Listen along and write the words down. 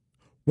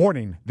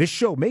Warning, this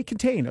show may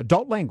contain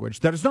adult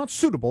language that is not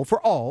suitable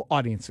for all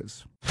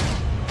audiences.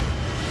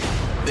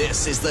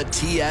 This is the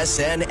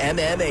TSN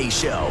MMA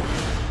Show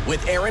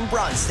with Aaron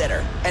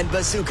Bronstetter and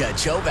Bazooka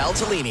Joe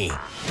Valtellini.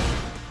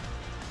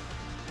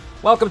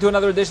 Welcome to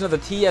another edition of the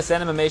TSN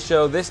MMA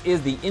Show. This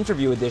is the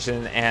interview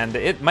edition, and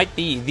it might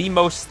be the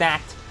most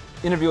stacked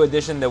interview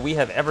edition that we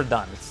have ever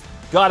done. It's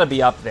got to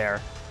be up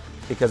there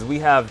because we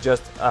have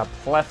just a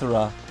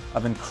plethora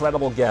of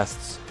incredible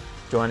guests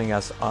joining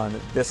us on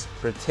this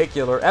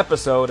particular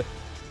episode.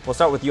 We'll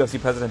start with UFC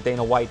President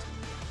Dana White,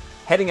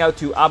 heading out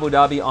to Abu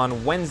Dhabi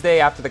on Wednesday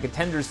after the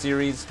Contenders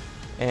Series,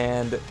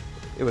 and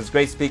it was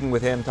great speaking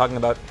with him, talking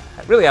about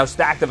really how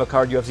stacked of a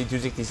card UFC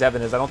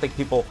 267 is. I don't think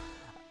people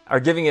are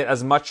giving it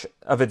as much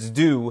of its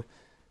due,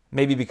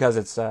 maybe because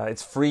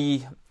it's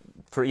free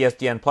for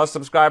ESPN Plus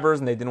subscribers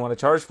and they didn't want to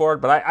charge for it,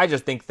 but I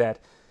just think that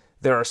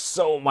there are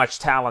so much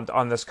talent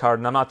on this card,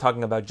 and I'm not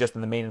talking about just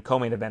in the main and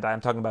co-main event.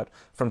 I'm talking about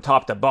from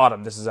top to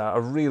bottom. This is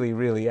a really,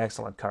 really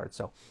excellent card,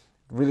 so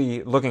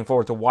really looking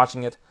forward to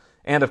watching it,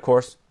 and of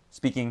course,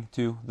 speaking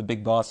to the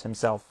big boss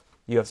himself,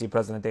 UFC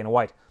President Dana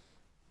White.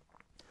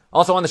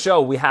 Also on the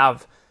show, we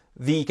have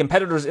the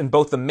competitors in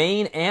both the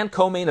main and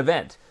co-main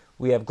event.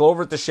 We have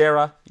Glover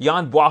Teixeira,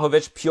 Jan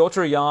Blachowicz,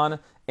 Petr Yan,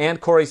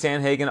 and Corey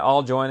Sandhagen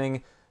all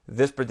joining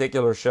this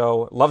particular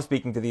show. Love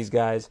speaking to these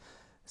guys.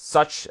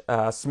 Such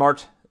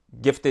smart,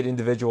 gifted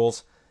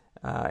individuals,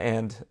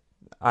 and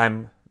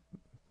I'm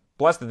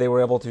blessed that they were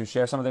able to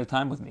share some of their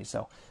time with me.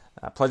 So,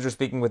 pleasure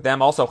speaking with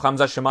them. Also,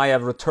 Khamzat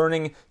Chimaev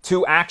returning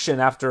to action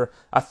after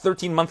a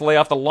 13-month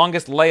layoff, the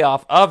longest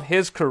layoff of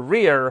his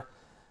career.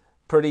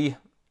 Pretty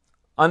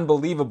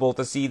unbelievable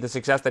to see the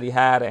success that he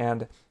had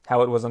and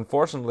how it was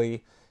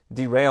unfortunately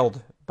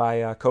derailed by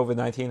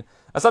COVID-19.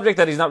 A subject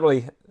that he's not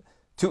really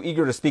too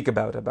eager to speak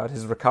about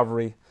his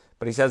recovery,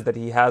 but he says that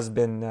he has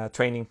been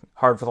training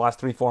hard for the last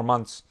 3-4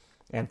 months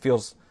and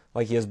feels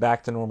like he is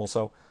back to normal.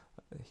 So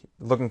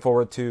looking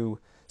forward to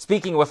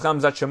speaking with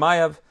Khamzat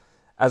Chimaev,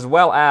 as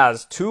well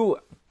as two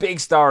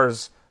big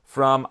stars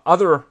from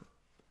other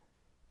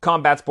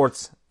combat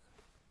sports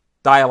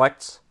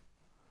dialects.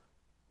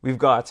 We've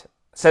got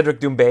Cedric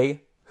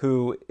Doumbé,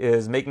 who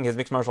is making his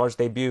mixed martial arts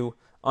debut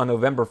on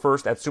November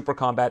 1st at Super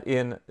Combat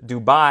in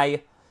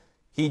Dubai.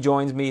 He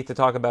joins me to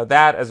talk about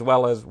that, as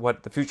well as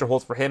what the future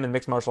holds for him in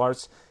mixed martial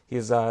arts. He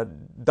is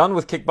done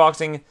with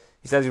kickboxing.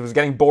 He says he was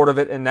getting bored of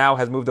it and now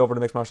has moved over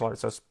to mixed martial arts.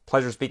 So it's a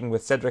pleasure speaking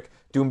with Cedric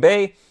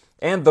Doumbé.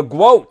 And the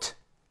GWOAT,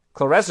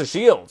 Claressa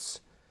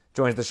Shields,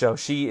 joins the show.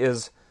 She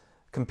is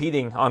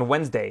competing on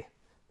Wednesday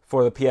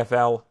for the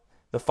PFL,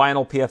 the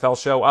final PFL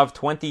show of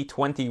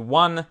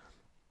 2021,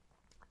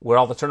 where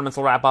all the tournaments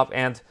will wrap up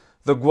and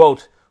the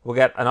GWOAT will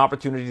get an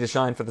opportunity to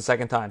shine for the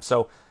second time.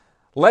 So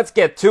let's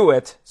get to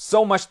it.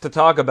 So much to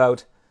talk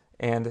about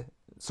and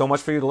so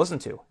much for you to listen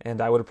to. And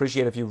I would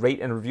appreciate if you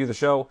rate and review the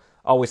show.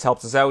 Always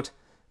helps us out.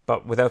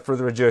 But without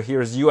further ado,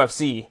 here's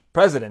UFC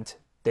President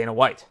Dana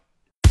White.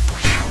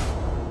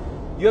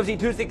 UFC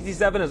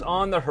 267 is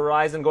on the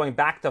horizon, going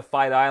back to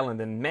Fight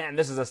Island, and man,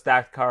 this is a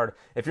stacked card.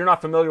 If you're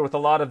not familiar with a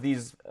lot of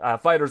these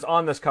fighters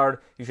on this card,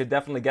 you should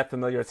definitely get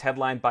familiar. It's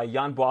headlined by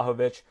Jan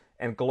Blachowicz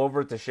and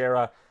Glover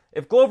Teixeira.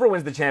 If Glover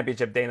wins the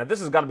championship, Dana, this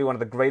has got to be one of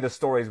the greatest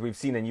stories we've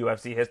seen in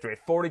UFC history.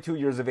 At 42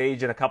 years of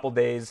age in a couple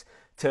days,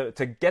 to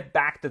get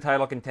back to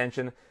title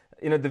contention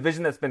in a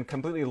division that's been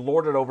completely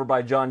lorded over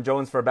by Jon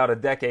Jones for about a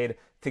decade,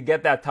 to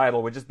get that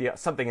title would just be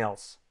something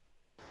else.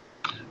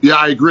 Yeah,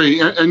 I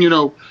agree. And you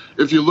know,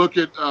 if you look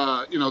at,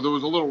 there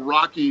was a little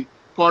rocky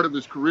part of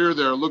his career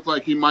there. It looked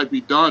like he might be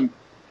done.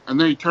 And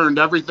then he turned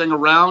everything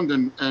around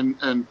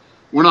and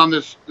went on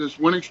this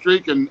winning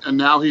streak. And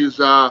now he's,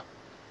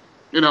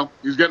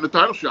 he's getting a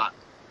title shot.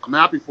 I'm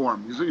happy for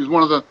him. He's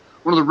one of the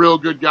real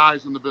good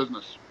guys in the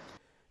business.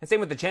 And same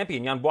with the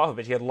champion, Jan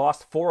Blachowicz. He had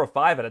lost 4 or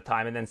 5 at a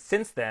time, and then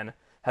since then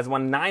has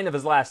won 9 of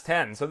his last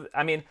 10. So,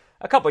 I mean,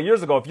 a couple of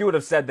years ago, if you would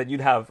have said that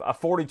you'd have a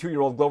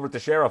 42-year-old Glover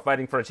Teixeira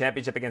fighting for a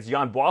championship against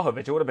Jan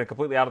Blachowicz, it would have been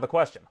completely out of the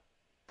question.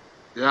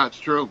 Yeah, it's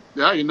true.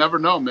 Yeah, you never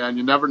know, man.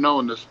 You never know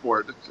in this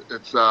sport.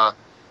 It's as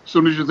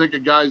soon as you think a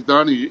guy's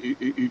done,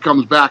 he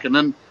comes back. And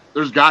then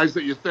there's guys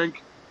that you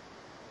think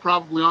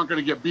probably aren't going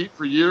to get beat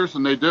for years,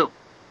 and they do.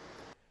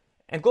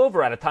 And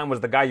Glover at a time was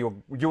the guy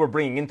you were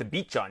bringing in to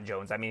beat Jon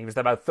Jones. I mean, he was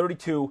about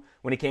 32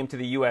 when he came to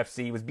the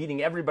UFC. He was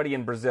beating everybody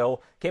in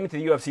Brazil. Came into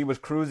the UFC, was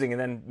cruising,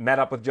 and then met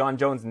up with Jon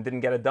Jones and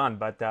didn't get it done.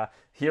 But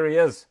here he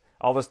is,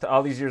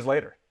 all these years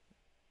later.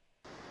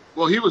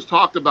 Well, he was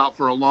talked about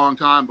for a long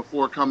time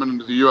before coming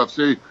into the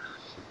UFC.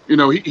 You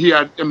know, he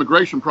had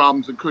immigration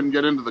problems and couldn't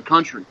get into the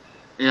country.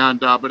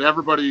 And but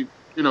everybody,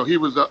 he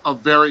was a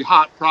very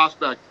hot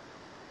prospect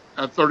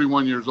at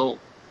 31 years old.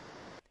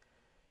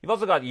 You've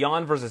also got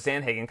Jan versus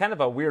Sandhagen, kind of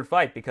a weird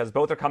fight because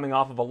both are coming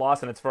off of a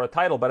loss and it's for a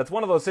title, but it's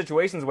one of those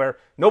situations where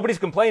nobody's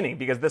complaining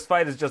because this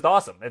fight is just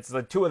awesome. It's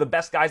the two of the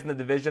best guys in the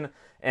division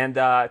and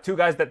two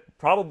guys that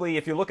probably,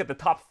 if you look at the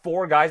top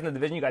 4 guys in the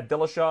division, you got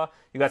Dillashaw,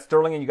 you got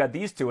Sterling, and you got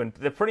these two, and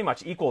they're pretty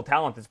much equal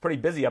talent. It's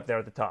pretty busy up there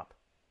at the top.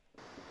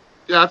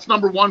 Yeah, it's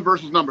number 1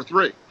 versus number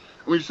 3. And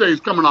when you say he's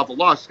coming off a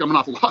loss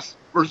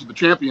versus the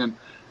champion.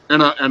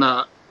 and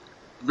a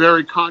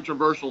very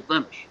controversial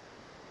finish.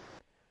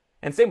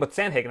 And same with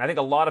Sandhagen. I think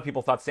a lot of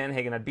people thought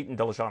Sandhagen had beaten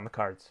Dillashaw on the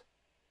cards.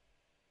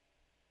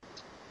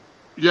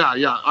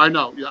 Yeah, I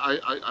know. Yeah,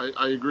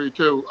 I agree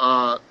too.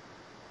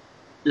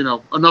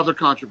 Another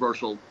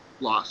controversial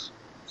loss.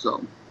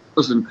 So,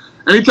 listen,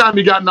 anytime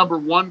you got number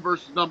 1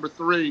 versus number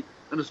 3,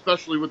 and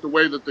especially with the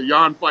way that the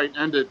Jan fight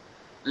ended,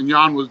 and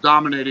Jan was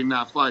dominating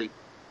that fight,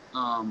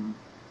 you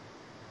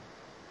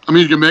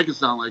can make it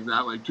sound like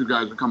that, like two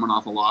guys are coming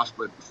off a loss,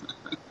 but...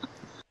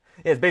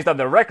 Yeah, it's based on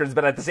their records,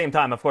 but at the same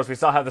time, of course, we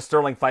saw how the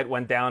Sterling fight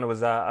went down. It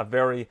was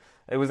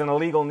it was an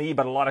illegal knee,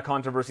 but a lot of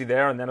controversy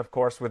there. And then, of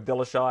course, with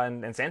Dillashaw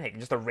and Sandhagen,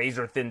 just a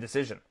razor-thin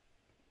decision.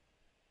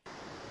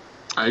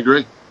 I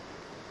agree.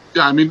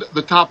 Yeah,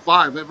 the top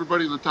 5,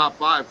 everybody in the top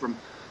 5, from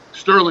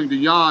Sterling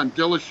to Jan,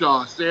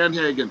 Dillashaw,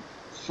 Sandhagen,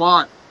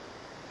 Font,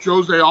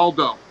 Jose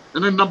Aldo.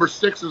 And then number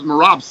 6 is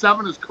Merab,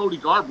 7 is Cody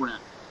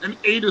Garbrandt, and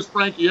 8 is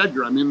Frankie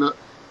Edgar.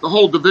 The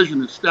whole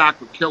division is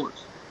stacked with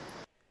killers.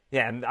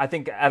 Yeah, and I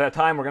think at a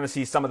time we're going to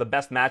see some of the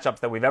best matchups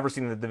that we've ever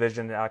seen in the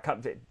division,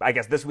 I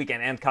guess this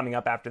weekend and coming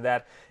up after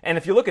that. And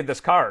if you look at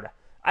this card,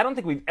 I don't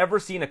think we've ever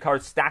seen a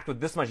card stacked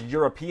with this much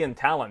European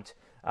talent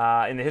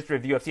in the history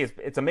of the UFC.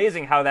 It's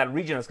amazing how that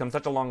region has come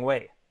such a long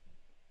way.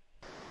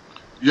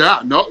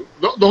 Yeah, no,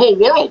 the whole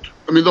world.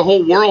 The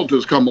whole world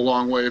has come a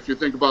long way if you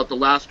think about the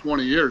last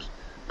 20 years.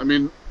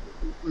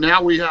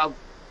 Now we have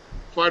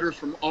fighters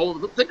from all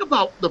over. Think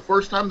about the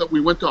first time that we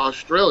went to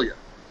Australia.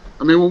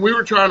 When we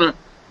were trying to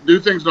do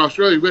things in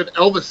Australia, we had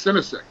Elvis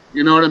Sinisic,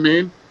 you know what I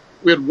mean?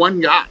 We had one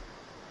guy.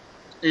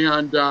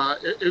 And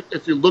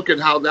if you look at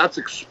how that's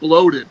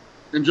exploded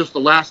in just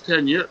the last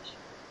 10 years.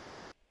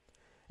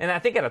 And I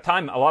think at a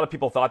time, a lot of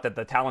people thought that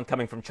the talent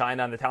coming from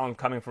China and the talent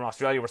coming from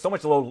Australia were so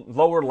much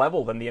lower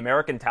level than the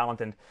American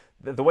talent, and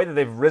the way that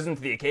they've risen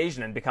to the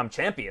occasion and become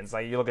champions.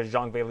 Like you look at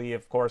Zhang Weili,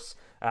 of course,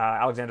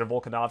 Alexander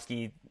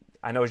Volkanovski.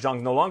 I know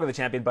Zhang's no longer the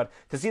champion, but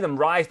to see them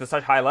rise to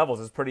such high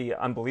levels is pretty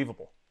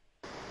unbelievable.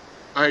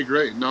 I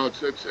agree. No,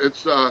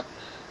 it's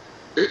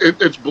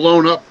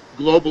blown up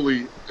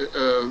globally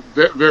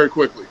very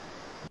quickly.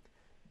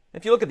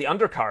 If you look at the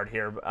undercard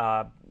here,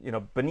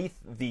 beneath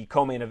the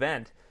co-main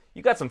event,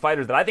 you got some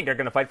fighters that I think are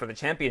going to fight for the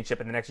championship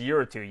in the next year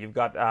or two. You've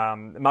got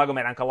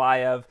Magomed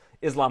Ankalaev,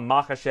 Islam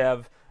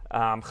Makhachev,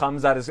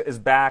 Khamzat is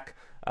back.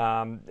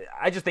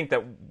 I just think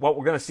that what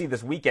we're going to see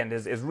this weekend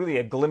is really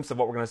a glimpse of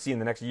what we're going to see in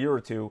the next year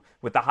or two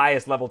with the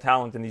highest level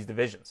talent in these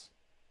divisions.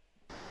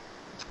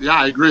 Yeah,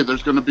 I agree.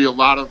 There's going to be a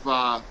lot of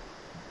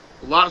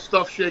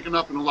stuff shaking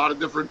up in a lot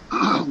of different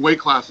weight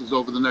classes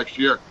over the next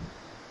year.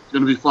 It's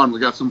going to be fun. We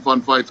got some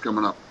fun fights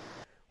coming up.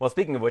 Well,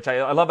 speaking of which,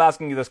 I love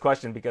asking you this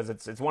question because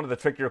it's one of the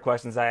trickier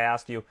questions I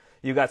ask you.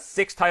 You got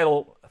 6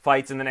 title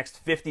fights in the next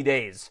 50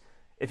 days.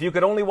 If you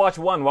could only watch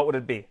one, what would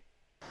it be?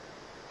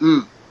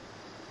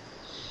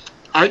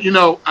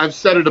 I've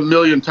said it a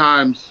million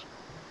times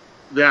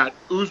that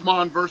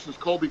Usman versus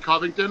Colby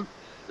Covington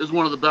is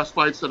one of the best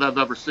fights that I've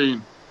ever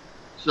seen.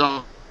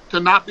 So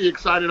to not be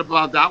excited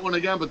about that one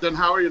again, but then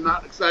how are you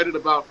not excited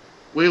about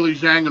Weili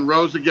Zhang and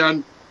Rose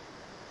again?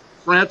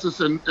 Francis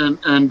and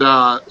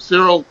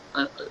Cyril,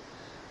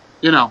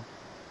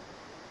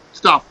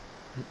 stuff.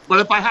 But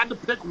if I had to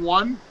pick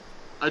one,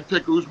 I'd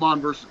pick Usman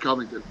versus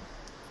Covington.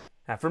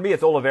 For me,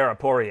 it's Oliveira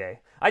Poirier.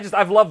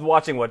 I've loved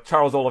watching what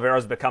Charles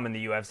Oliveira's become in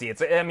the UFC.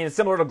 It's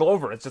similar to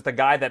Glover. It's just a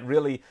guy that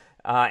really,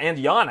 and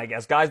Jan, I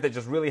guess, guys that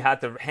just really had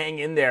to hang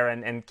in there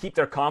and keep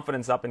their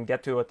confidence up and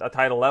get to a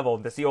title level.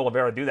 And to see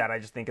Oliveira do that, I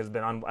just think has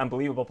been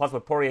unbelievable. Plus,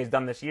 what Poirier's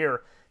done this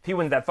year, if he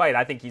wins that fight,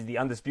 I think he's the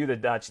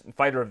undisputed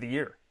fighter of the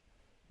year.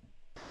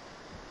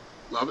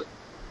 Love it.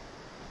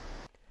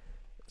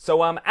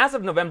 So, as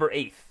of November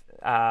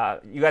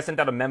 8th, you guys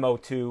sent out a memo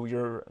to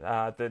your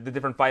the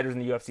different fighters in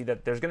the UFC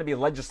that there's going to be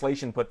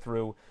legislation put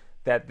through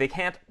that they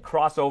can't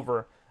cross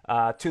over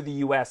to the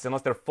U.S.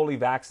 unless they're fully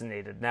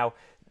vaccinated. Now,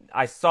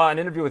 I saw an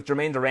interview with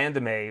Germaine de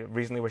Randamie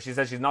recently where she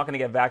said she's not going to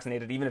get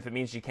vaccinated even if it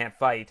means she can't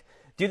fight.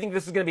 Do you think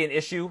this is going to be an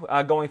issue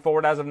going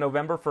forward as of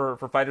November for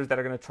fighters that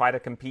are going to try to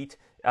compete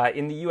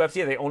in the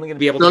UFC? Are they only going to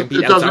be able to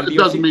compete outside the UFC? It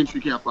doesn't mean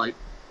she can't fight.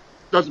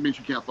 Doesn't mean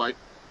she can't fight.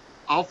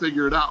 I'll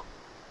figure it out.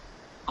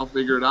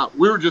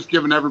 We were just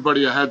giving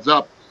everybody a heads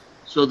up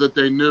so that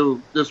they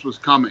knew this was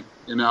coming,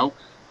 In no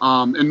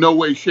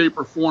way, shape,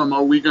 or form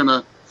are we going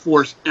to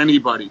force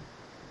anybody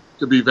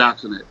to be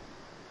vaccinated.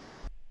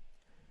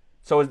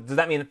 So does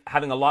that mean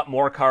having a lot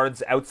more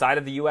cards outside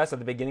of the U.S. at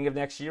the beginning of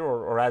next year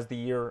or as the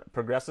year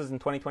progresses in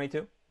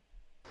 2022?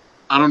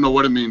 I don't know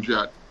what it means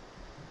yet.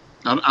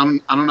 I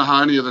don't know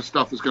how any of this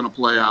stuff is going to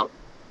play out.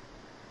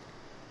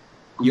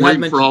 I'm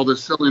waiting for all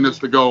this silliness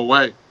to go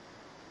away.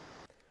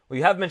 Well,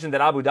 you have mentioned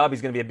that Abu Dhabi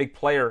is going to be a big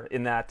player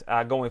in that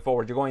going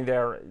forward. You're going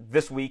there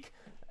this week,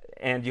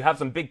 and you have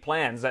some big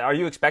plans. Are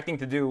you expecting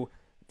to do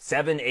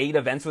 7-8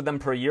 events with them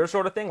per year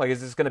sort of thing? Like, is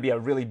this going to be a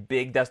really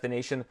big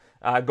destination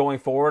going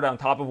forward on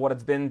top of what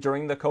it's been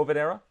during the COVID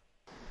era?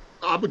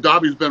 Abu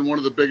Dhabi's been one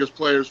of the biggest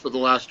players for the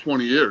last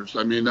 20 years.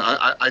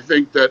 I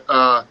think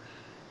that,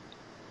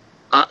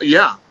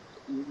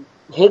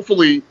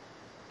 hopefully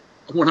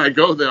when I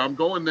go there. I'm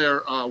going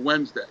there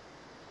Wednesday.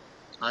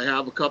 I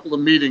have a couple of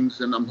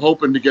meetings, and I'm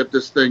hoping to get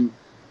this thing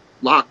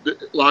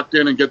locked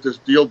in and get this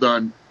deal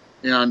done.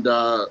 And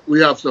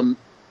we have some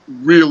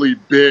really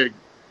big,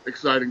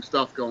 exciting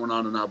stuff going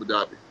on in Abu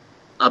Dhabi.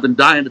 I've been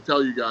dying to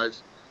tell you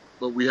guys,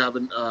 but we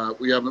haven't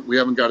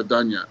got it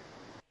done yet.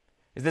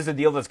 Is this a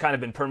deal that's kind of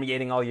been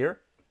permeating all year?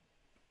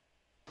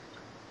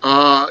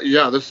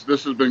 Yeah, this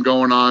has been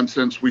going on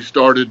since we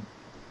started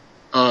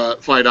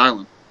Fight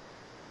Island.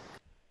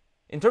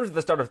 In terms of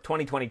the start of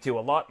 2022,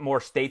 a lot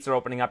more states are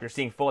opening up. You're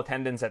seeing full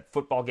attendance at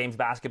football games,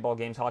 basketball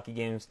games, hockey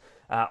games,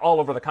 all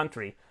over the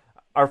country.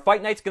 Are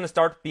fight nights going to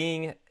start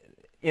being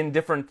in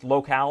different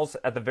locales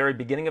at the very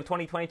beginning of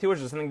 2022, or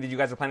is it something that you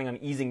guys are planning on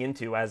easing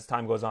into as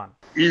time goes on?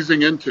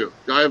 Easing into.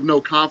 I have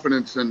no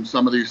confidence in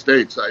some of these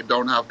states. I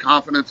don't have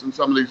confidence in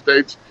some of these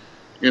states.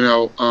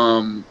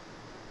 I'm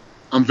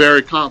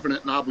very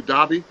confident in Abu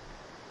Dhabi,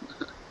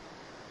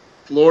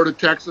 Florida,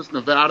 Texas,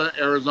 Nevada,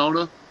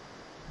 Arizona.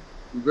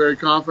 I'm very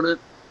confident.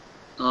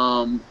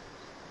 We're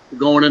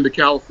going into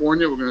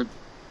California. We're going to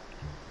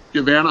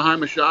give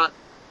Anaheim a shot,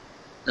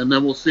 and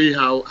then we'll see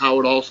how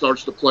it all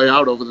starts to play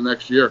out over the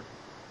next year.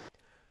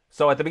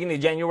 So at the beginning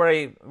of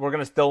January, we're going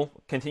to still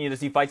continue to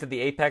see fights at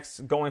the Apex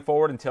going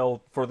forward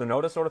until further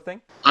notice, sort of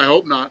thing? I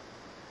hope not,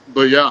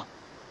 but yeah,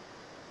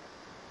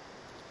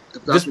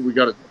 if that's what we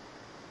got to do.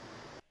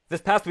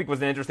 This past week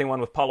was an interesting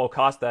one with Paulo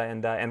Costa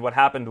and what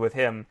happened with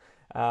him.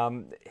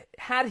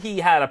 Had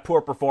he had a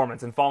poor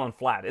performance and fallen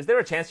flat, is there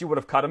a chance you would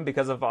have cut him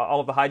because of all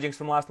of the hijinks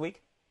from last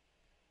week?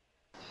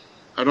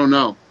 I don't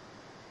know.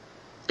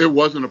 It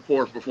wasn't a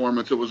poor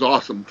performance. It was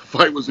awesome. The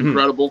fight was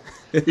incredible.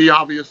 He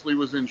obviously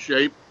was in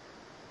shape.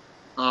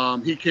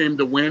 He came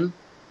to win.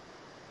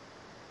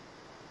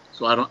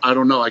 So I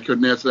don't know. I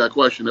couldn't answer that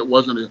question. It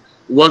wasn't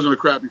a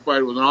crappy fight.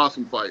 It was an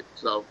awesome fight.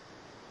 So.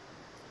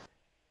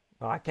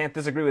 Well, I can't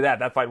disagree with that.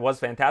 That fight was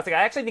fantastic. I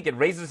actually think it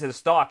raises his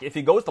stock if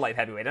he goes to light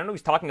heavyweight. I know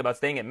he's talking about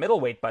staying at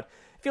middleweight, but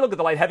if you look at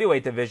the light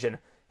heavyweight division,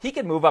 he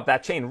can move up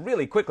that chain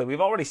really quickly.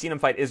 We've already seen him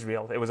fight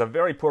Israel. It was a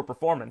very poor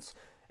performance.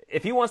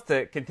 If he wants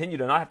to continue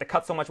to not have to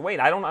cut so much weight,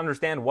 I don't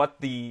understand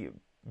what the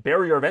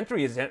barrier of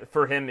entry is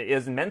for him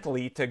is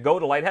mentally to go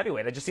to light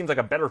heavyweight. It just seems like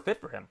a better fit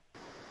for him.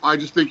 I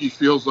just think he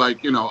feels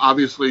like,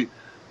 obviously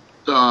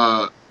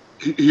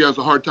he has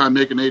a hard time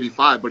making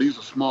 85, but he's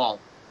a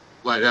small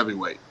light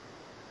heavyweight.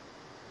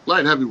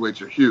 Light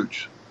heavyweights are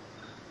huge.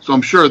 So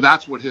I'm sure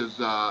that's what he's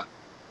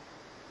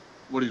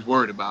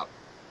worried about.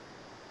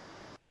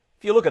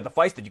 If you look at the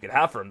fights that you could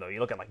have for him, though,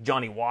 you look at like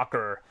Johnny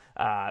Walker,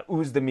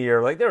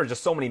 Uzdemir, like there are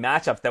just so many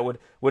matchups that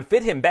would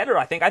fit him better,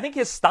 I think. I think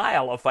his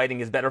style of fighting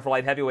is better for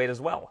light heavyweight as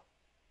well.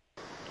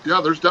 Yeah,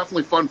 there's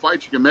definitely fun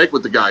fights you can make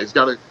with the guy. He's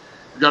got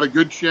a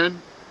good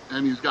chin,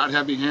 and he's got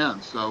heavy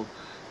hands, so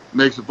it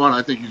makes it fun.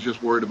 I think he's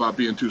just worried about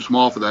being too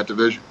small for that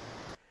division.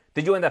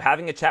 Did you end up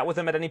having a chat with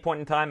him at any point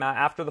in time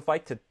after the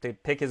fight to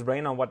pick his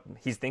brain on what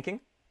he's thinking?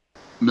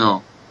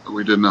 No,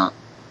 we did not.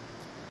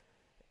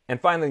 And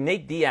finally,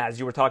 Nate Diaz,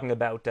 you were talking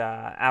about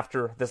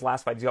after this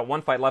last fight. He's got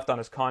one fight left on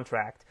his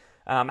contract.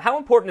 How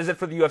important is it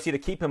for the UFC to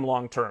keep him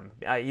long term?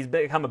 He's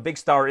become a big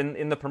star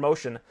in the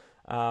promotion.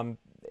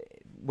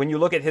 When you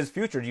look at his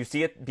future, do you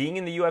see it being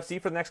in the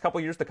UFC for the next couple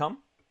of years to come?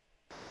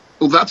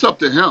 Well, that's up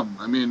to him.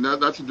 I mean,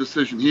 that's a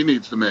decision he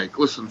needs to make.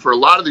 Listen, for a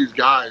lot of these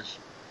guys,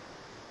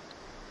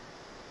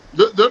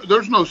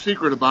 there's no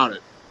secret about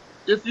it.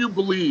 If you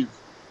believe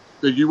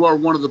that you are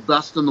one of the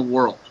best in the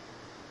world,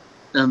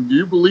 and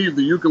you believe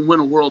that you can win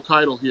a world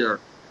title here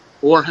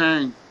or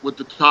hang with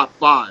the top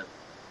 5,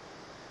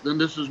 then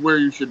this is where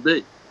you should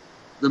be.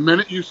 The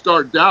minute you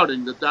start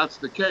doubting that that's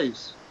the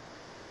case,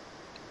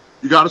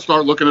 you got to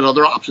start looking at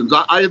other options.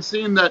 I had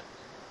seen that.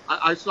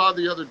 I saw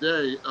the other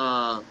day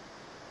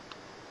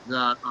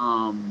that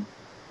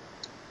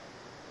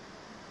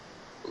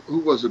who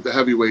was it? The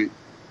heavyweight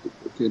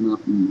that came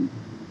out.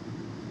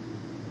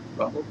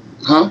 Rumble?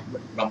 Huh?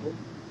 Rumble?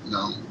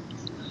 No.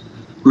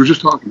 We were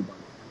just talking about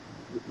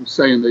it. He was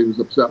saying that he was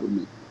upset with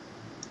me.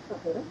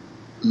 Okay.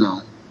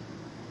 No.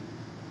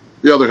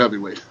 The other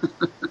heavyweight.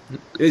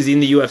 Is he in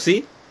the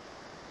UFC?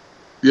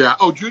 Yeah.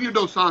 Oh, Junior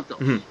Dos Santos.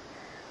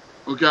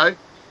 Mm-hmm. Okay?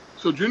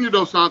 So Junior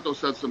Dos Santos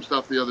said some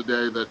stuff the other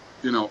day that,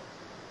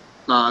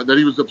 that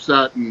he was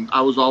upset and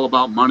I was all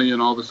about money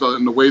and all this other,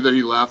 and the way that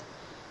he left.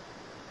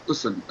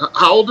 Listen,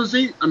 how old is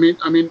he? I mean,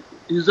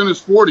 he's in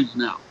his 40s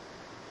now.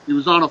 He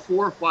was on a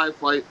 4 or 5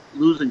 fight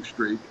losing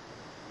streak.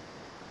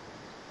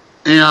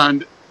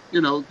 And,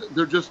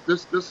 they're just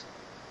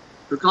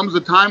there comes a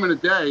time in a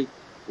day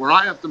where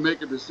I have to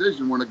make a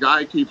decision when a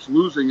guy keeps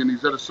losing and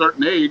he's at a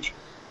certain age.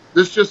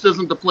 This just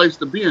isn't the place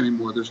to be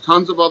anymore. There's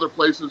tons of other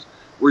places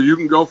where you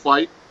can go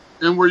fight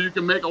and where you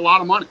can make a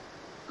lot of money.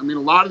 I mean,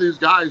 a lot of these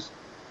guys,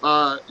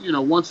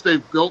 once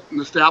they've built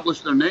and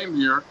established their name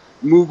here,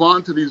 move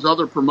on to these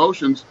other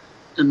promotions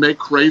and make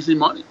crazy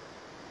money.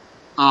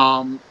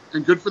 And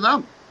good for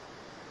them.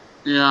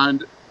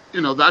 And,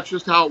 that's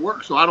just how it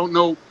works. So I don't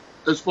know,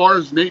 as far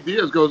as Nate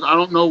Diaz goes, I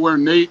don't know where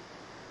Nate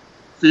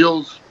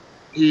feels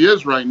he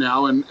is right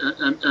now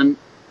and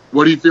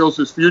what he feels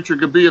his future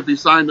could be if he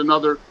signed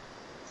another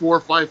 4 or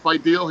 5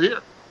 fight deal here.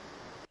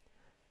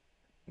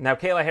 Now,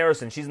 Kayla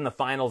Harrison, she's in the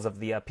finals of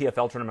the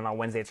PFL tournament on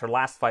Wednesday. It's her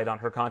last fight on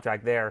her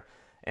contract there.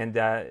 And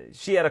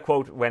she had a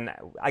quote when,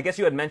 I guess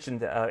you had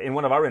mentioned in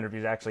one of our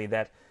interviews, actually,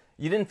 that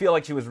you didn't feel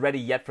like she was ready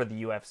yet for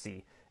the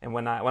UFC. And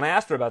when I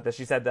asked her about this,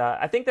 she said,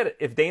 I think that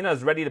if Dana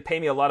is ready to pay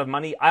me a lot of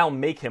money, I'll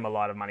make him a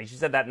lot of money. She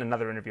said that in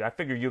another interview. I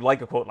figured you'd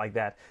like a quote like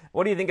that.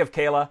 What do you think of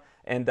Kayla?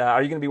 And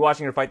are you going to be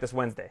watching her fight this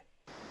Wednesday?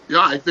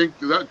 Yeah, I think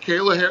that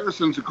Kayla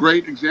Harrison's a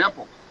great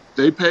example.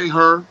 They pay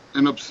her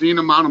an obscene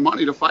amount of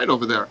money to fight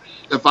over there.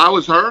 If I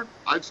was her,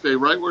 I'd stay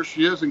right where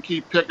she is and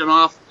keep picking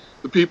off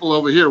the people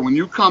over here. When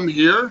you come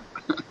here,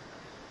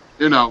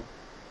 you know,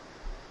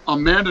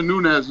 Amanda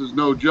Nunes is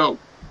no joke.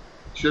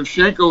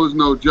 Shevchenko is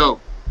no joke.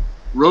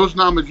 Rose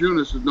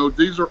Namajunas is no.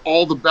 These are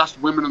all the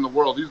best women in the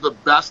world. These are the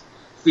best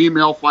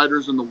female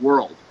fighters in the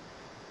world.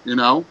 You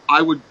know,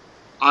 I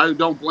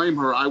don't blame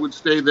her. I would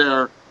stay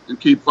there and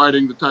keep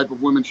fighting the type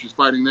of women she's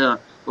fighting there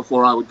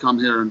before I would come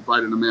here and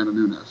fight an Amanda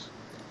Nunes.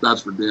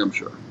 That's for damn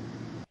sure.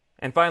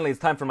 And finally, it's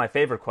time for my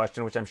favorite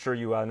question, which I'm sure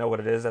you know what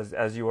it is.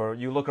 As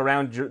you look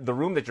around the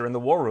room that you're in, the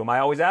war room, I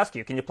always ask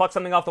you, can you pluck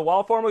something off the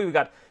wall for me? We've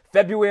got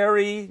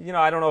February. You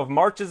know, I don't know if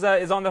March is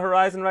on the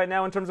horizon right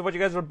now in terms of what you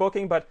guys are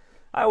booking, but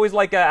I always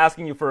like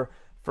asking you for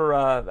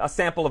a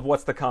sample of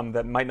what's to come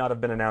that might not have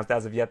been announced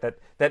as of yet,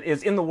 that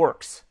is in the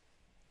works.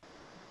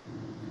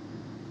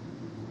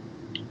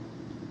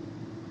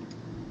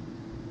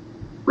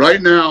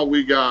 Right now,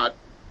 we got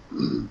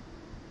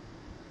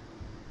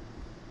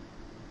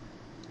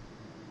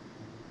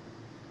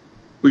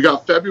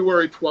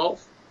February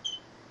 12th,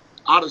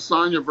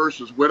 Adesanya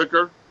versus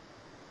Whitaker,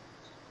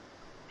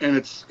 and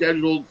it's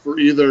scheduled for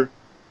either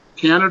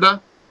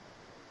Canada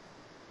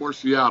or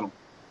Seattle.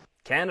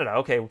 Canada,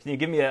 okay. Can you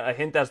give me a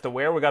hint as to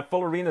where? We got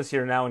full arenas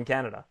here now in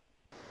Canada.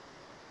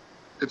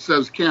 It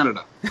says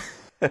Canada.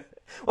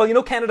 Well, you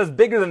know, Canada's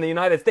bigger than the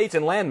United States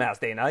in landmass,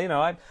 Dana. You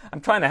know, I'm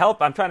trying to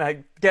help. I'm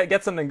trying to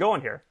get something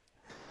going here.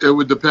 It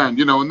would depend,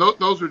 you know, and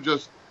those are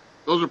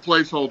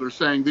placeholders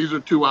saying these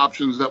are two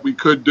options that we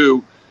could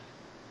do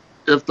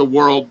if the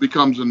world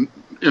becomes,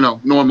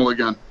 normal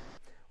again.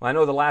 Well, I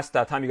know the last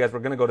time you guys were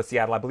going to go to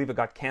Seattle, I believe it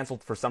got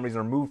canceled for some reason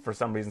or moved for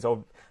some reason.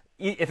 So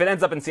if it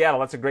ends up in Seattle,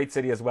 that's a great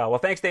city as well. Well,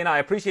 thanks, Dana. I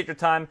appreciate your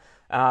time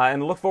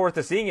and look forward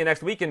to seeing you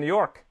next week in New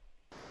York.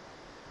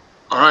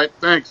 All right.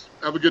 Thanks.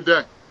 Have a good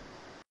day.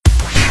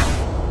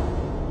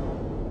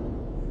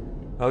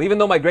 Well, even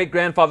though my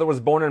great-grandfather was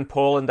born in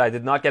Poland, I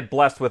did not get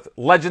blessed with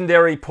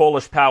legendary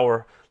Polish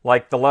power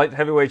like the light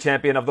heavyweight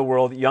champion of the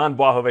world, Jan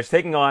Błachowicz,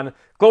 taking on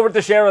Glover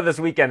Teixeira this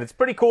weekend. It's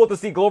pretty cool to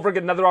see Glover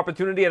get another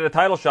opportunity at a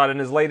title shot in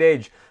his late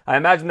age. I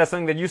imagine that's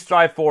something that you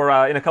strive for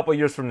in a couple of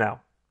years from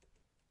now.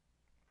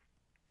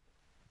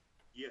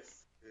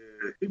 Yes.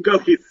 He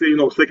got his,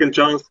 second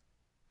chance.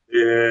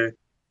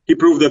 He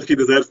proved that he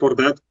deserves for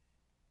that.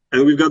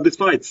 And we've got this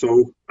fight,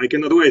 so I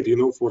cannot wait,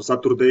 for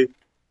Saturday.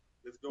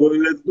 Let's go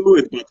and let's do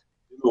it. But,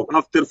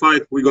 after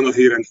fight, we're going to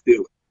hear and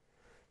steal.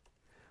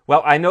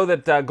 Well, I know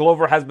that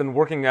Glover has been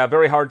working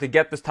very hard to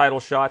get this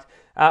title shot.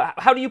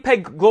 How do you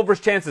peg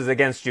Glover's chances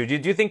against you? Do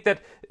you think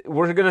that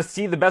we're going to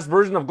see the best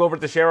version of Glover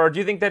Teixeira, or do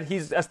you think that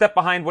he's a step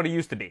behind what he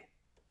used to be?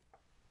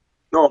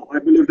 No, I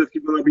believe that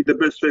he's going to be the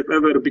best shape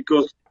ever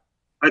because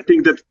I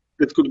think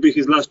that could be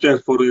his last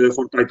chance for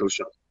title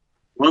shot.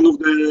 One of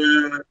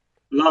the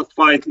last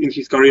fight in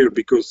his career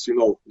because,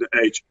 the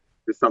age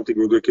is something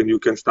you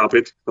can stop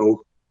it.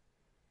 So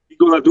he's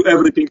going to do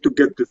everything to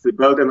get this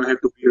belt, and I have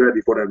to be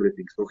ready for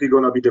everything. So he's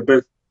going to be the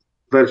best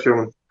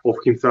version of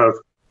himself.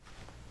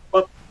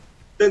 But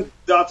then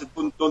that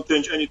don't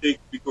change anything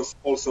because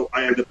also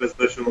I am the best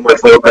version of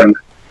myself, and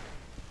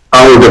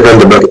I will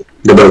defend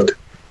the belt.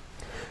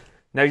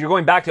 Now, you're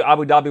going back to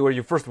Abu Dhabi where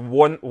you first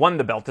won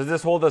the belt. Does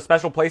this hold a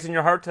special place in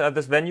your heart,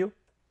 this venue?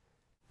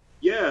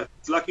 Yeah,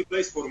 it's a lucky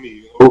place for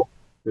me.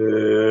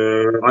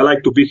 I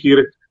like to be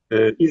here.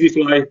 Easy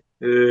fly.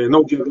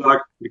 No jet lag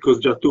because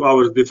just 2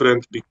 hours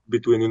different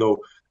between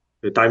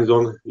the time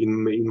zone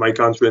in my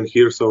country and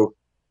here. So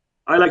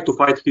I like to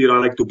fight here. I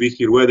like to be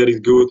here. Weather is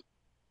good.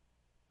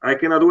 I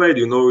cannot wait.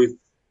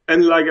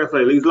 And like I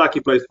said, it's lucky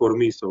place for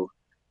me. So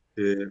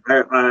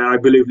I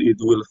believe it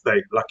will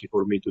stay lucky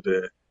for me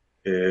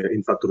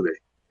in Saturday.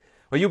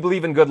 Well, you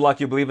believe in good luck.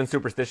 You believe in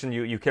superstition.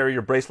 You carry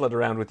your bracelet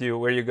around with you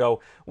where you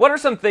go. What are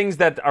some things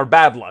that are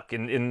bad luck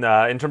in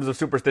terms of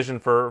superstition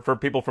for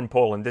people from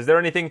Poland? Is there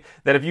anything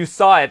that if you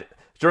saw it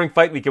during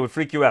fight week, it would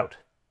freak you out?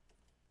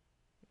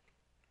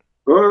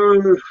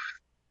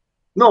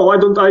 No, I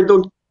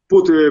don't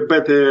put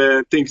bad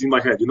things in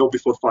my head,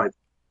 before fight.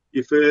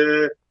 If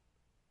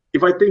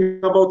I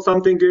think about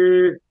something,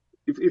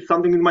 if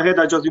something in my head,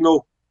 I just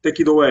take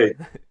it away.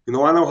 I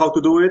know how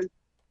to do it.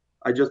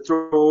 I just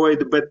throw away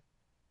the bad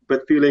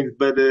feelings,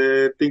 bad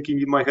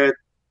thinking in my head.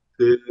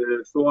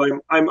 So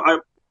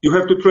you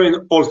have to train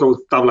also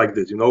stuff like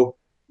this,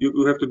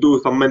 You have to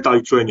do some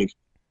mental training.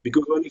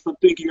 Because when you start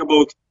thinking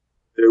about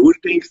weird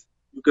things,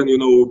 you can,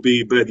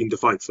 be bad in the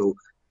fight. So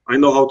I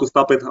know how to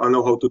stop it. I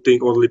know how to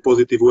think only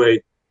positive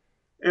way.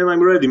 And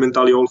I'm ready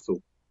mentally also.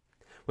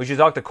 we should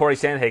talk to Corey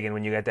Sandhagen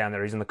when you get down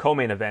there. He's in the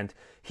co-main event.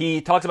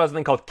 He talks about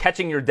something called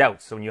catching your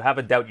doubts. So when you have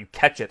a doubt, you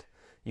catch it.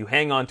 You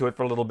hang on to it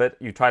for a little bit,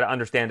 you try to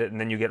understand it,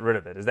 and then you get rid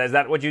of it. Is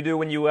that what you do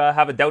when you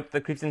have a doubt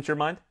that creeps into your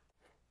mind?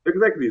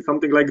 Exactly,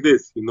 something like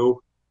this,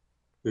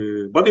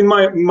 but in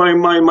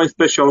my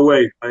special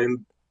way,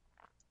 and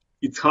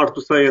it's hard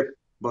to say it,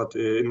 but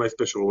in my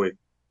special way.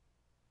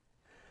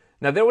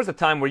 Now, there was a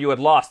time where you had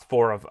lost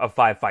 4 of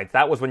 5 fights.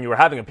 That was when you were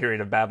having a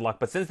period of bad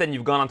luck, but since then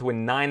you've gone on to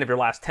win 9 of your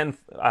last 10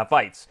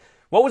 fights.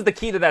 What was the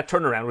key to that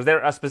turnaround? Was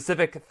there a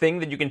specific thing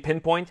that you can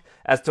pinpoint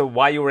as to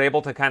why you were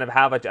able to kind of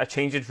have a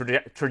change in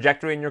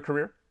trajectory in your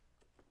career?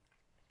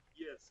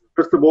 Yes.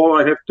 First of all,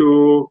 I have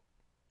to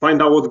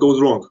find out what goes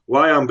wrong.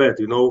 Why I'm bad,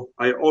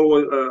 I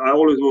always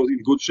was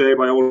in good shape.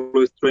 I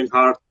always train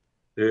hard,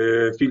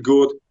 feel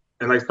good,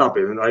 and I stop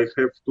it. And I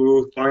have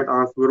to find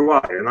answer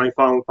why. And I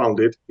found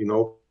it,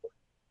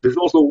 This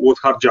also was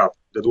hard job.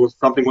 That was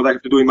something what I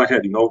have to do in my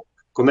head,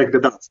 connect the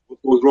dots.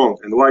 What goes wrong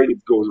and why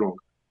it goes wrong.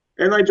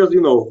 And I just,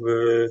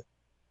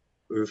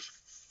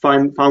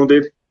 found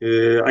it.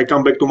 I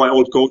come back to my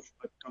old coach.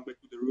 I come back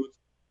to the roots.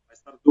 I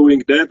start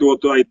doing that, what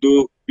I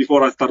do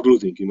before I start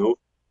losing,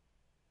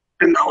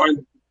 And now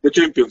I'm the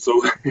champion.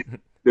 So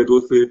that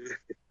was the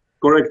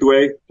correct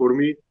way for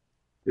me.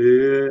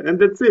 And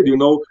that's it,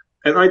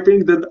 And I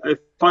think that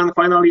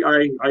finally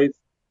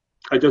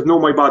I just know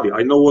my body.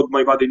 I know what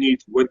my body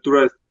needs, when to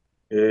rest,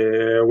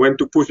 when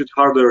to push it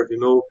harder,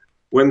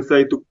 when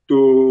say to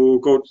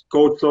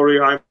coach, sorry,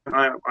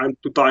 I'm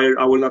too tired.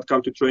 I will not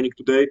come to training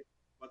today.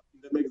 But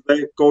the next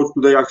day, coach,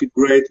 today I feel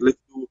great. Let's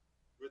train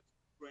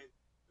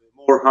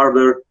more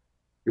harder,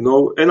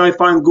 And I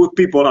find good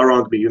people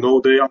around me,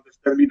 They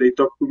understand me. They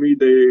talk to me.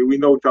 We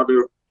know each other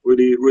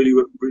really, really,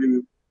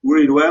 really,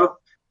 really well.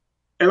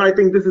 And I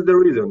think this is the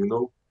reason,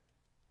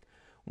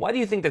 Why do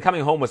you think that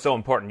coming home was so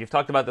important? You've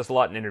talked about this a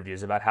lot in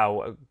interviews, about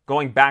how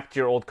going back to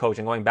your old coach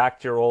and going back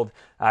to your old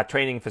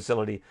training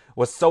facility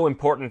was so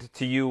important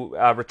to you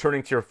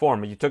returning to your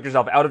form. You took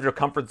yourself out of your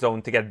comfort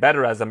zone to get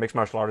better as a mixed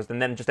martial artist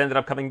and then just ended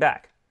up coming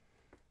back.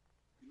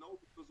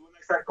 Because when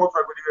I signed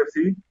contract with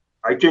UFC,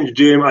 I changed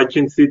gym, I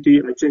changed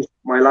city, I changed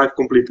my life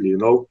completely,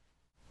 And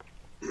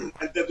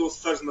that was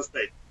first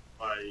mistake.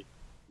 My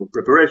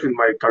preparation,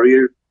 my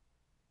career.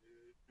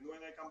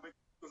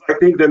 I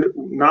think that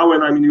now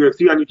when I'm in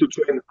UFC, I need to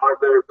train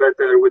harder,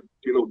 better with,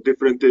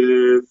 different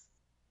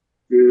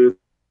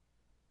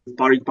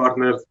sparring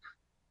partners.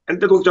 And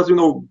that was just,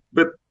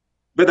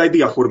 bad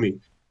idea for me.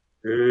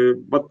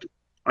 But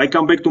I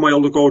come back to my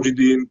old coach in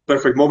the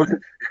perfect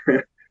moment.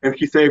 And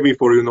he saved me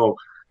for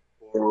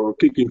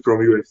kicking from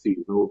UFC,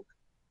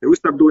 And we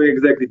start doing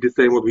exactly the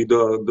same what we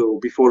do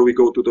before we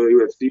go to the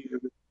UFC.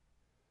 And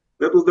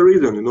that was the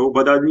reason,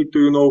 But I need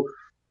to,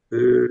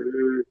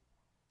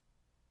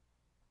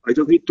 I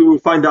just need to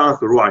find the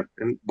answer why,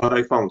 but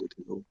I found it,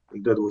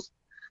 and that was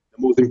the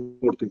most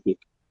important thing.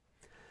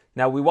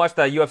 Now, we watched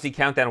the UFC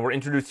Countdown, and we're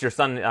introduced to your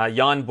son,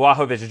 Jan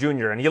Blachowicz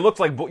Jr., and he looks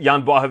like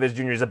Jan Blachowicz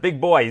Jr. He's a big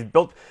boy. He's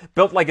built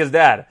like his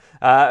dad.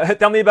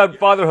 Tell me about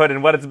fatherhood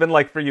and what it's been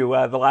like for you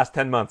the last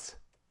 10 months.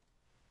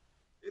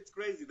 It's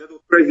crazy. That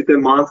was crazy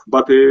 10 months,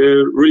 but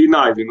really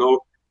nice,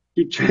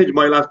 He changed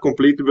my life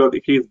completely, but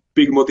he's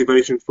big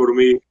motivation for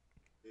me.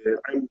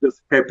 I'm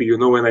just happy,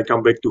 when I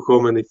come back to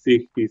home and I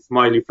see his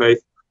smiley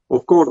face.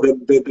 Of course,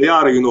 they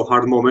are,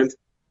 hard moments.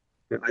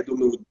 I don't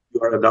know if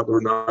you are that or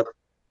not.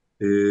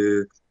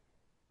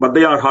 But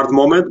they are hard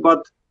moments.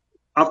 But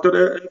after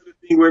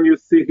everything, when you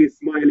see his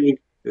smiling,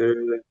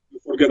 you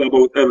forget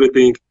about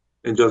everything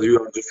and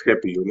you are just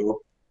happy,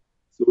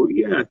 So,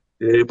 yeah.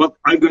 But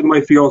I got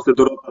my fiancée,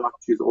 Dorota.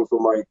 She's also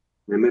my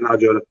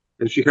manager.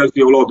 And she helps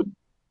me a lot.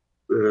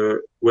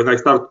 When I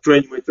start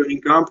training my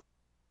training camp,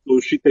 so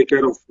she take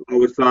care of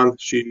our son.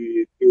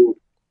 She do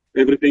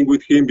everything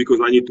with him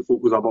because I need to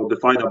focus about the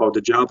fight, about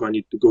the job. I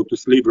need to go to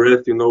sleep,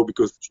 rest,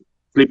 because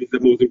sleep is the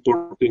most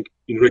important thing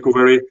in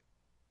recovery.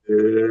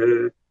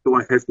 So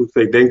I have to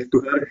say thanks to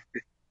her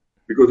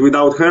because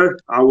without her,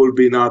 I will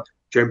be not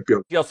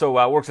champion. He also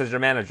works as your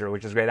manager,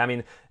 which is great. I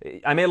mean,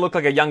 I may look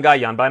like a young guy,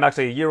 Jan, but I'm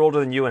actually a year older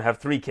than you and have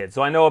 3 kids.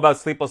 So I know about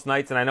sleepless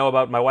nights and I know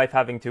about my wife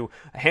having to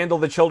handle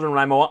the children when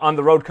I'm on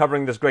the road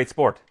covering this great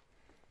sport.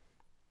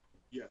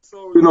 Yeah,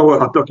 so you know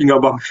what I'm talking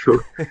about, so,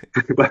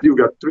 but you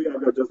got 3, I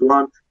got just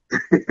 1.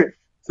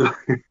 so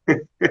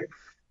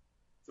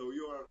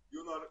you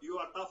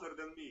are tougher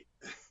than me.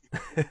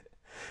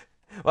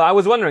 Well, I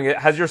was wondering,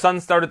 has your son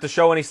started to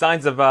show any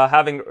signs of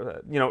having,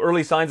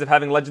 early signs of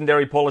having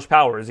legendary Polish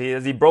powers?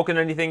 Has he broken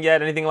anything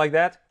yet? Anything like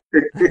that? He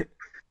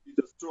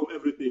just throw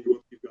everything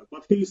what he got,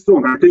 but he's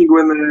strong. I think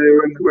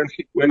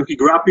when he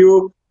grab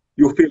you,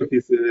 you feel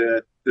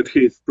that he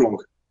is strong.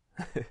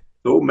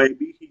 So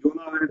maybe he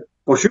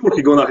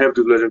gonna have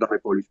to legendary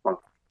Polish power.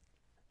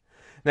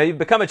 Now, you've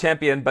become a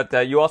champion,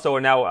 but you also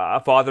are now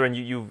a father, and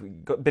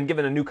you've been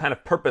given a new kind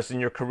of purpose in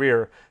your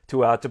career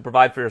to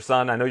provide for your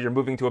son. I know you're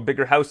moving to a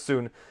bigger house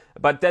soon.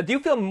 But do you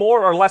feel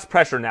more or less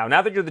pressure now?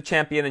 Now that you're the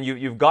champion and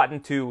you've gotten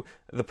to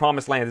the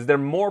promised land, is there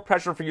more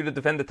pressure for you to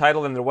defend the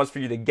title than there was for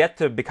you to get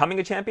to becoming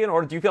a champion?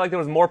 Or do you feel like there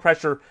was more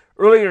pressure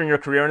earlier in your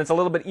career, and it's a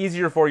little bit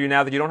easier for you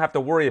now that you don't have to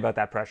worry about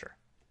that pressure?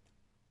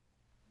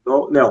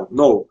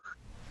 No.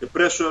 The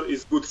pressure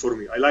is good for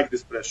me. I like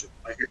this pressure.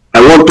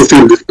 I want to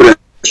feel this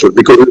pressure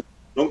because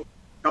a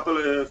couple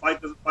of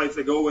fights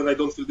ago, when I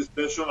don't feel this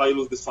pressure, I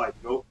lose this fight,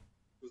 Because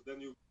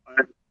then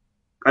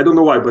I don't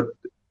know why, but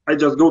I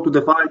just go to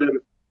the fight and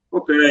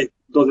okay,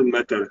 doesn't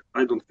matter.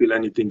 I don't feel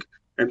anything,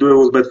 and it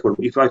was bad for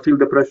me. If I feel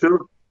the pressure,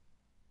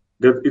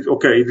 that it's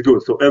okay, it's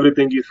good. So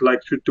everything is like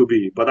should to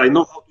be. But I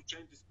know how to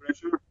change this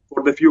pressure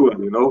for the fuel,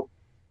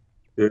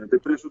 The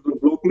pressure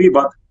don't block me,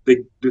 but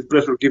this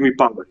pressure give me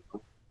power.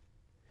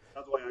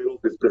 That's why I love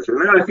this pressure.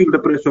 And I feel the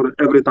pressure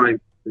every time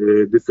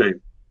the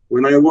same.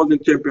 When I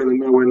wasn't champion and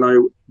now when I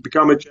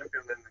become a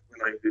champion and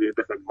when I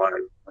defend my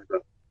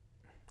belt.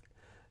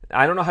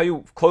 I don't know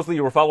how closely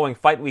you were following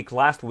Fight Week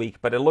last week,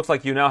 but it looks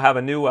like you now have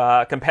a new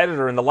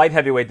competitor in the light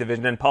heavyweight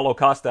division in Paulo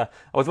Costa.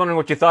 I was wondering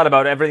what you thought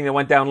about everything that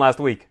went down last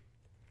week.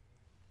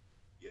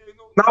 Yeah,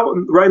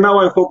 right now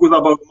I focus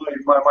about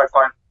my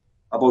fight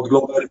about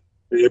Glover,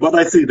 but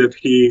I see that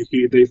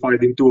they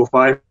fight in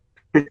 205.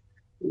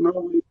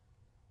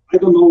 I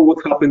don't know what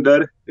happened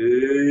there,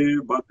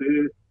 but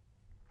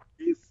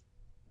he's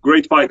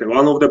great fighter,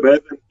 one of the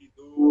best, and he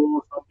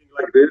do something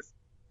like this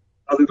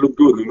doesn't look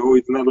good.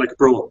 It's not like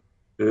pro.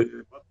 But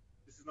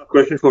this is not a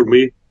question for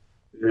me.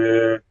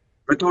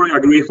 Vettori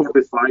agreed for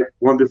this fight,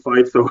 won this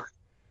fight, so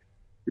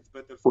it's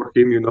better for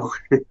him, And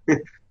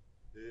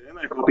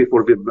I'm happy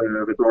for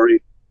Vettori.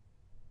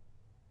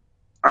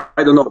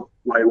 I don't know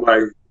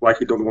why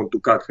he don't want to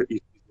cut his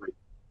weight.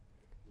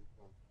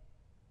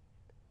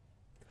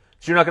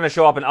 So you're not going to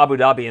show up in Abu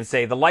Dhabi and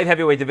say the light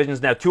heavyweight division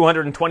is now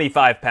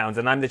 225 pounds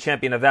and I'm the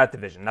champion of that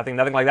division. Nothing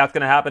like that's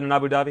going to happen in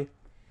Abu Dhabi?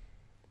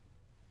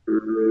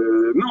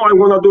 No, I'm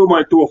going to do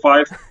my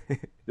 205.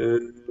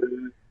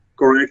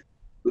 Correct.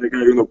 Like,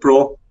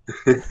 pro.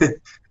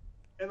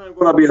 And I'm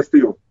going to be a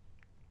steel.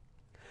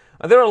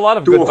 There are a lot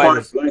of good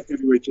fighters. Light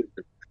heavyweight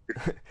champion.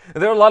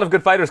 There are a lot of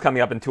good fighters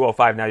coming up in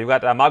 205 now. You've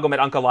got Magomed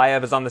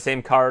Ankalaev is on the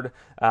same card.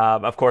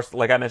 Of course,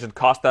 like I mentioned,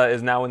 Costa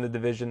is now in the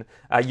division.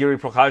 Yuri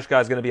Prochazka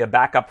is going to be a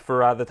backup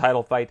for the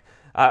title fight.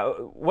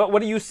 What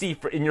do you see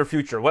in your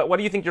future? What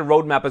do you think your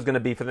roadmap is going to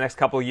be for the next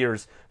couple of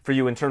years for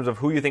you in terms of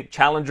who you think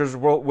challengers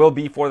will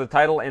be for the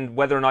title and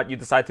whether or not you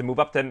decide to move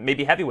up to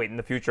maybe heavyweight in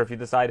the future if you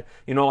decide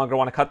you no longer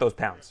want to cut those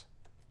pounds?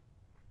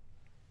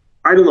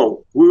 I don't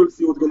know. We will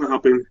see what's going to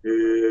happen.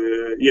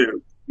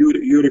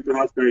 Yuri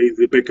Prochazka is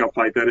a backup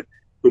fighter.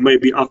 So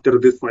maybe after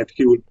this fight,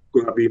 he will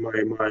gonna be my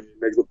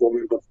next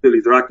opponent. But still,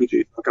 it's Rakic,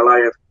 it's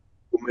Ankalaev.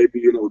 So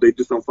maybe they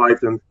do some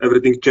fights and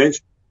everything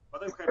changed.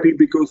 But I'm happy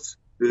because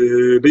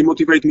they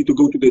motivate me to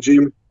go to the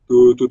gym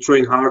to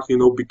train hard.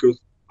 Because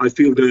I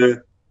feel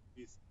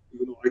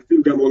I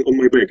feel them on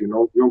my back.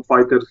 Young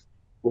fighters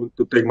want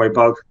to take my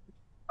belt.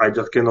 I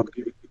just cannot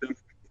give it to them.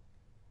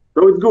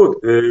 So it's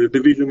good.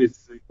 Division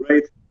is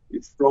great.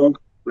 It's strong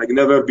like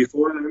never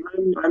before,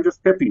 and I'm just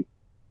happy.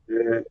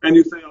 And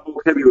you say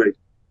about heavyweight.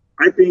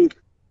 I think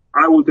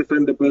I will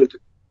defend the belt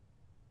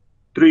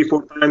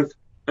 3-4 times,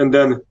 and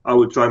then I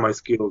will try my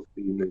skills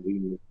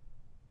in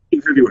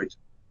heavyweight.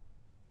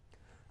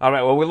 All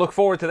right, well, we look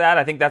forward to that.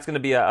 I think that's going to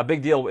be a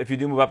big deal if you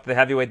do move up to the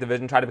heavyweight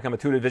division, try to become a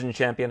 2-division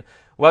champion.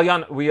 Well,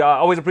 Jan, we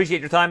always appreciate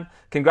your time.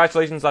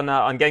 Congratulations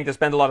on getting to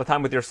spend a lot of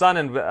time with your son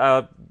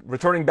and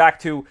returning back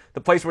to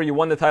the place where you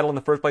won the title in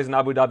the first place in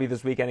Abu Dhabi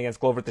this weekend against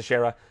Glover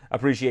Teixeira.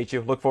 Appreciate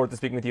you. Look forward to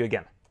speaking with you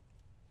again.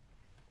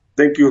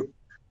 Thank you. It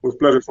was a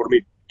pleasure for me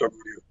to talk with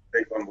you.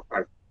 Thanks one more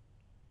time.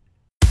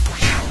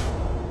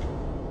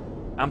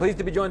 I'm pleased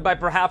to be joined by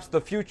perhaps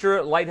the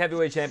future light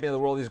heavyweight champion of the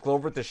world. He's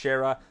Glover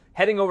Teixeira,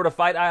 heading over to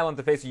Fight Island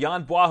to face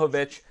Jan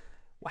Błachowicz.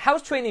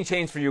 How's training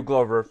changed for you,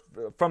 Glover?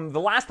 From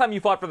the last time you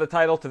fought for the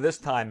title to this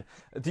time,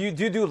 do you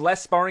do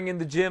less sparring in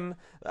the gym,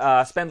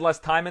 spend less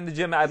time in the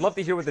gym? I'd love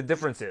to hear what the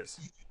difference is.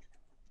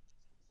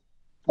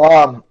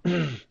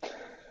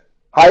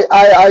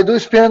 I do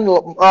spend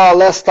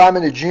less time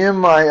in the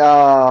gym.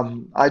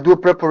 I do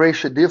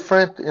preparation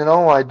different.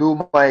 I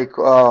do my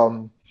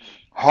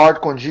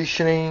hard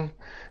conditioning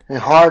and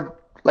hard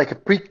like a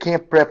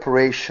pre-camp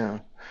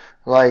preparation.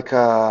 Like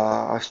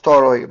I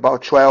start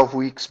about 12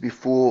 weeks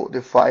before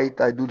the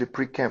fight. I do the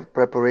pre-camp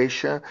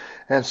preparation,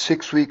 and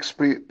 6 weeks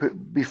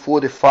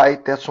before the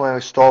fight. That's when I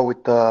start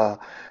with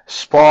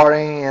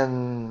sparring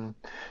and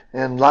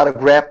a lot of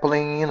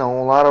grappling.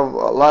 A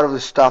lot of the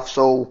stuff.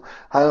 So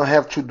I don't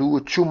have to do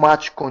too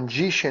much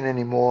condition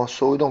anymore.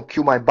 So it don't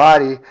kill my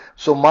body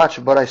so much.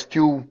 But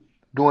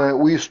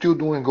we're still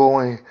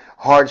doing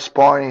hard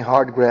sparring,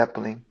 hard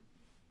grappling.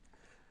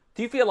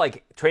 Do you feel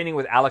like training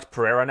with Alex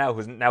Pereira now,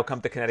 who's now come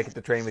to Connecticut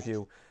to train with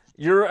you,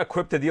 you're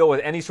equipped to deal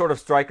with any sort of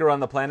striker on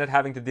the planet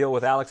having to deal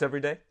with Alex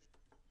every day?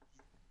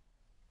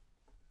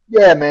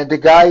 Yeah, man, the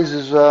guys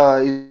is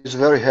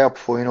very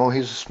helpful. You know,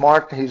 he's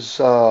smart. He's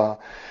a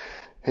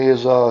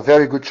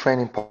very good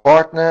training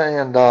partner,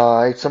 and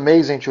it's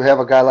amazing to have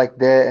a guy like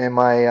that in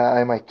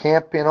my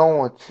camp. You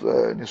know,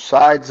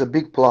 it's a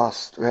big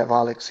plus to have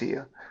Alex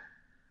here.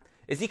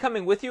 Is he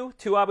coming with you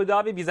to Abu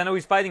Dhabi? Because I know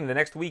he's fighting the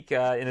next week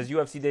in his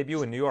UFC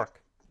debut in New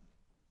York.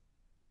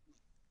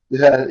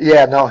 Yeah,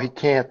 yeah, no, he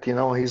can't. You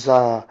know, he's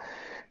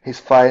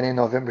fighting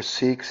November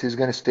 6th. He's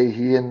gonna stay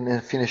here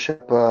and finish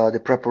up the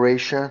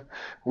preparation.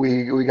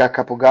 We got a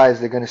couple guys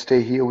that are gonna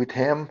stay here with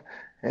him,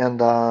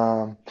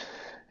 and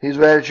he's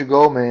ready to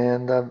go,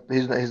 man.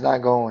 He's not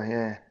going.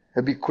 Yeah,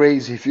 it'd be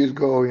crazy if he'd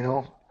go. You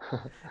know.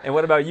 And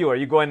what about you? Are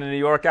you going to New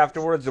York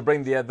afterwards to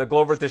bring the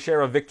Glover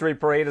Teixeira victory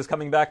parade is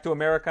coming back to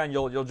America, and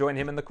you'll join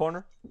him in the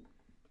corner?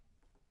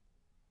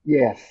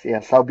 Yes,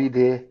 yes, I'll be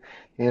there.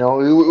 You know,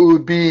 it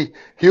would be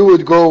he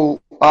would go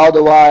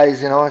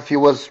otherwise. You know, if he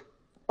was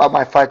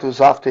my fight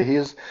was after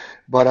his,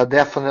 but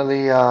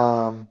definitely,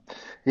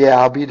 yeah,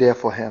 I'll be there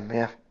for him.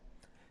 Yeah.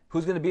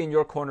 Who's going to be in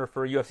your corner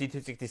for UFC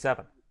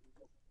 267?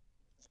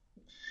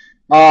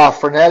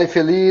 Fernelli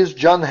Feliz,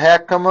 John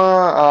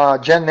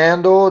Heckama, Jen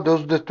Nando,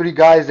 those are the three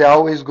guys that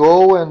always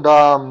go,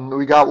 and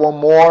we got one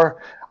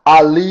more,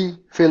 Ali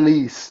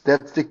Feliz.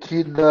 That's the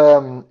kid,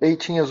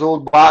 18 years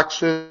old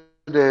boxer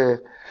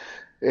that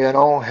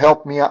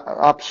helped me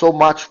up so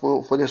much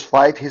for this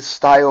fight. His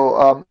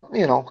style,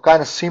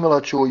 kind of similar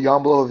to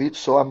Jan Blachowicz,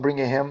 so I'm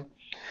bringing him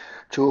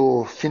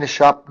to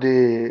finish up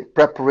the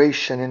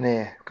preparation in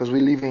there because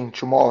we're leaving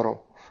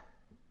tomorrow.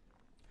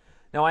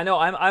 Now, I know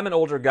I'm an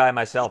older guy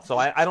myself, so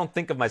I don't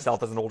think of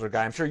myself as an older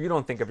guy. I'm sure you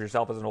don't think of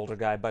yourself as an older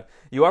guy, but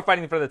you are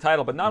fighting for the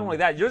title. But not only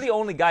that, you're the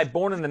only guy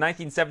born in the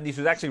 1970s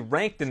who's actually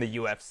ranked in the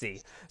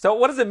UFC. So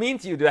what does it mean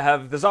to you to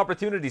have this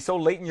opportunity so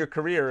late in your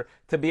career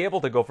to be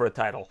able to go for a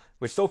title,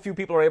 which so few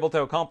people are able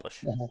to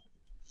accomplish?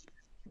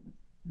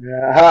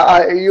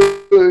 Yeah,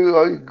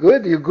 you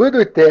good? You good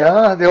with that,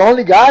 huh? The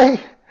only guy,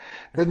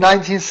 the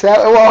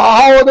 1970. Well,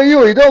 how old are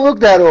you? You don't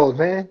look that old,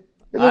 man.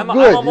 You look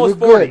good. I'm almost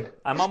 40. Good.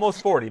 I'm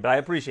almost 40, but I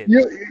appreciate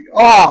it.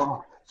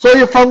 So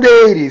you're from the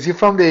 80s. You're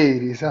from the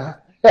 80s, huh?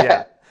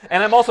 Yeah.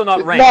 And I'm also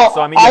not ranked,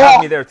 so I mean, you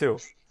have me there too.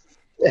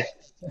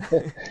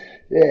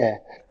 Yeah.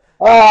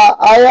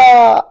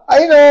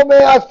 I know,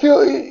 man. I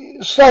feel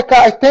it's like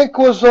I think it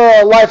was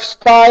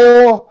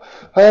lifestyle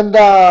and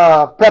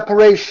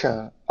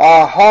preparation,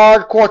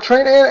 hardcore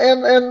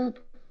training,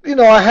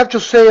 and I have to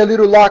say a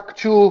little luck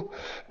too,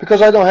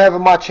 because I don't have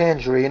much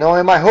injury.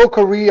 In my whole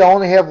career, I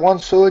only have one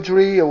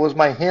surgery. It was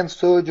my hand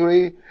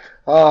surgery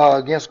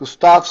against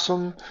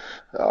Gustafsson.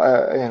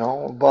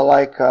 But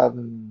like,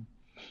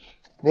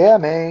 yeah,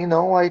 man.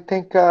 I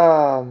think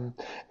and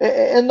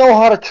know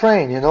how to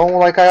train.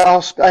 Like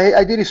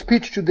I did a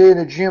speech today in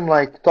the gym,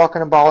 like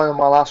talking about in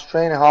my last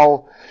training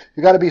how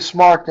you got to be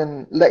smart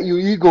and let your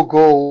ego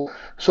go.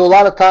 So a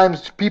lot of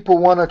times people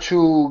want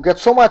to get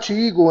so much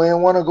ego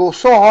and want to go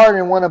so hard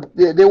and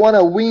they want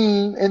to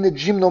win in the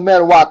gym no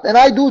matter what. And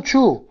I do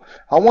too.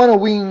 I want to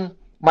win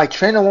my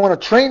training. I want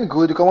to train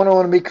good because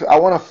I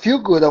want to feel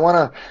good. I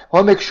want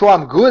to make sure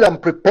I'm good. I'm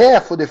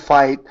prepared for the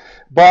fight.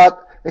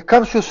 But it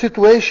comes to a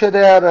situation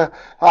that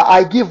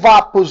I give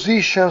up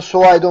position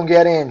so I don't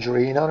get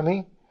injury. You know what I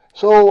mean?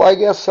 So I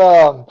guess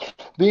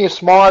being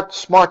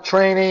smart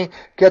training,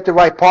 get the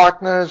right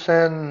partners,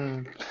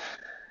 and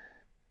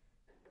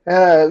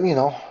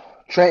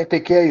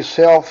take care of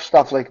yourself,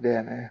 stuff like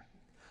that, man.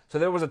 So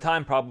there was a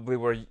time probably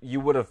where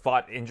you would have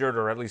fought injured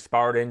or at least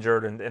sparred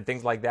injured and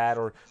things like that,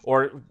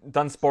 or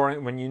done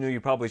sparring when you knew you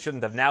probably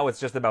shouldn't have. Now it's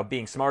just about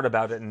being smart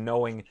about it and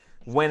knowing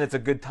when it's a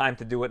good time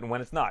to do it and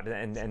when it's not.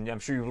 And I'm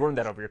sure you've learned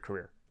that over your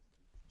career.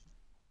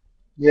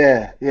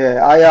 Yeah.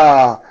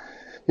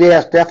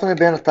 It's definitely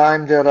been a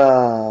time that,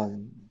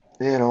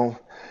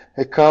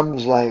 it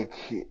comes like,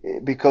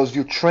 because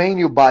you train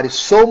your body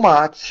so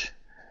much,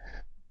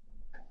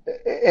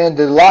 and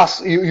the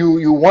last,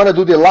 you want to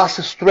do the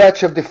last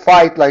stretch of the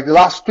fight, like the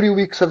last 3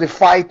 weeks of the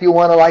fight, you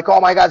want to like, oh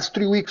my God, it's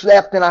 3 weeks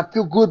left and I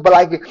feel good, but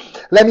like,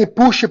 let me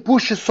push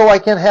it so I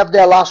can have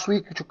that last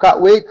week to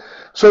cut weight.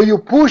 So you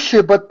push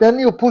it, but then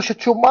you push it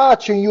too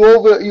much and you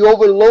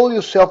overload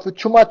yourself with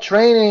too much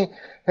training.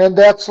 And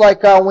that's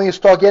like when you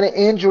start getting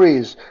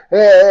injuries.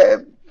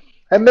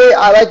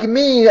 Like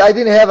me, I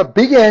didn't have a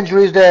big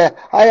injuries there.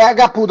 I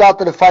got pulled out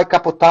of the fight a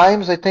couple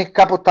times. I think a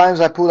couple times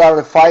I pulled out of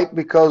the fight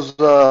because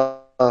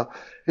an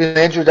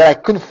injury that I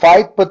couldn't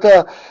fight. But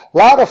a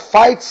lot of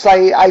fights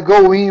I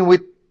go in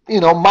with,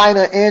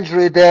 minor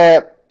injury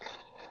that,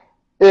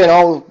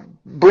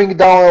 bring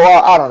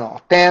down, I don't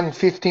know, 10,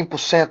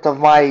 15% of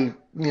my,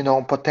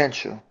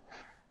 potential.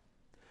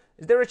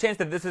 Is there a chance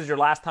that this is your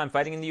last time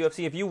fighting in the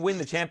UFC? If you win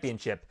the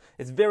championship,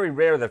 it's very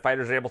rare that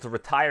fighters are able to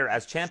retire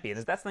as champion.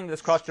 Is that something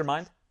that's crossed your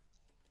mind?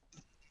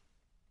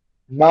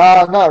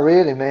 No, not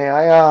really,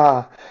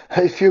 man.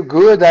 I feel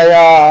good.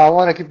 I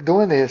want to keep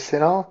doing this, I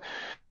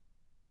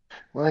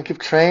want to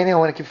keep training. I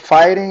want to keep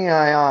fighting.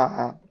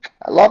 I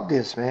love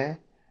this, man.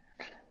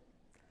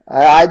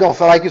 I don't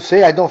feel like you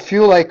say. I don't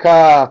feel like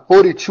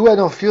 42. I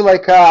don't feel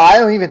like I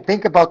don't even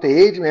think about the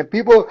age, man.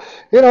 People,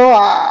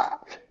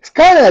 it's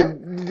kind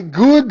of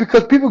good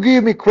because people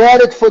give me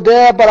credit for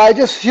that, but I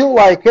just feel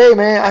like, hey,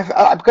 man,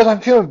 because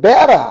I'm feeling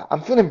better.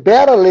 I'm feeling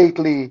better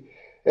lately.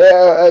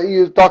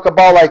 You talk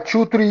about like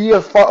 2, 3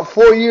 years,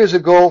 4 years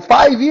ago,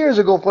 5 years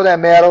ago for that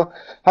matter.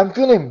 I'm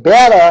feeling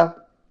better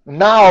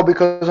now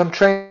because I'm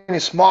training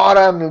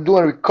smarter. I'm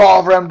doing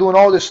recovery. I'm doing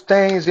all these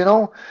things,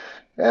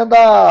 And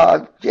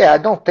I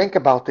don't think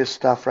about this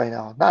stuff right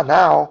now. Not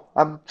now.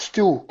 I'm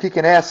still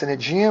kicking ass in the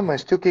gym. I'm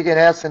still kicking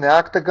ass in the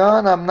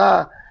octagon. I'm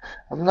not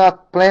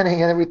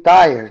planning and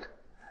retired.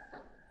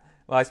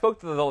 Well, I spoke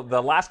to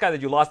the last guy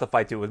that you lost the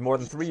fight to. It was more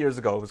than 3 years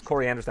ago. It was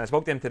Corey Anderson. I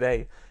spoke to him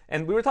today,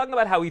 and we were talking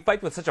about how he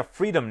fights with such a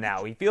freedom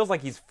now. He feels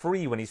like he's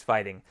free when he's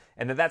fighting,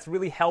 and that's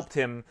really helped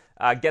him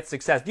get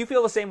success. Do you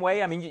feel the same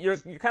way? I mean, you're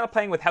kind of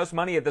playing with house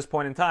money at this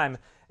point in time,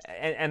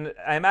 and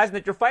I imagine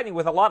that you're fighting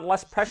with a lot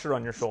less pressure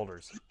on your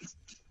shoulders.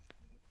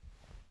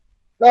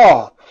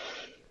 Oh,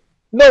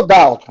 no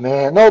doubt,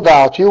 man. No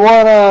doubt.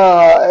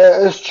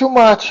 It's too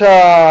much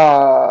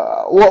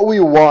what we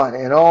want,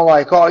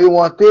 like, oh, you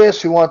want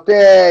this, you want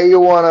that, you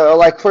want to,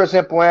 like, for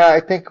example, when I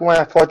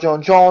fought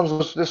John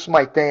Jones, this is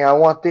my thing. I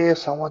want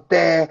this, I want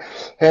that,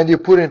 and you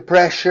put in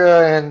pressure,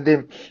 and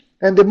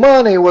the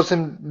money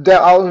wasn't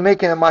that I was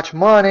making that much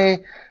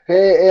money,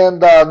 and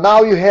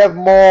now you have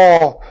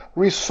more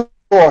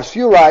resource.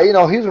 You're right,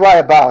 he's right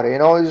about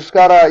it. You just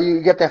you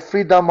get that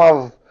freedom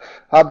of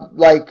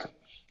like.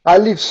 I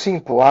live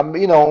simple.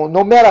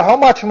 No matter how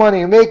much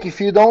money you make,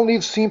 if you don't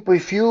live simple,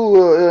 if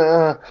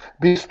you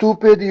be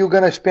stupid, you're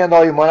gonna spend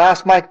all your money.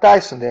 Ask Mike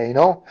Tyson there,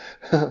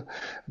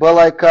 But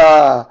like,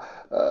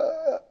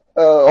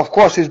 of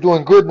course, he's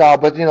doing good now.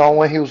 But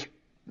when he was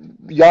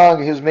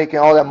young, he was making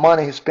all that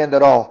money. He spent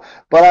it all.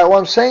 But what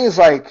I'm saying is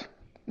like,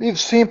 live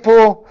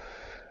simple,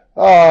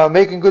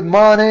 making good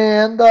money,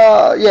 and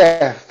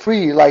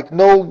free. Like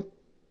no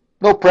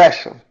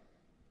pressure.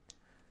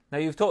 Now,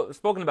 you've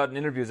spoken about in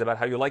interviews about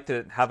how you like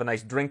to have a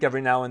nice drink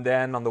every now and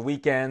then on the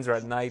weekends or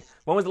at night.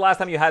 When was the last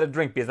time you had a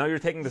drink? Because now you're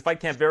taking the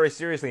fight camp very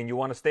seriously and you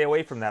want to stay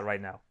away from that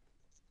right now.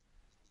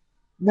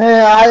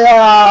 Man,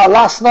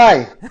 last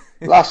night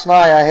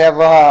I have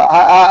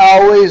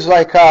I always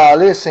like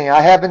listen.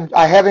 I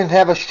haven't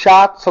have a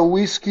shot of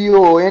whiskey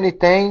or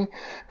anything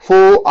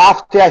for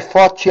after I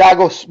fought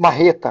Thiago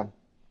Marreta.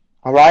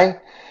 All right,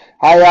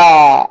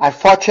 I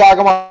fought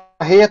Thiago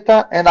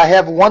Marreta and I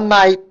have one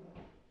night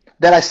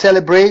that I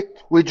celebrate.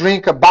 We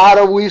drink a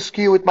bottle of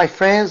whiskey with my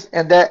friends,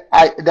 and that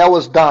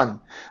was done.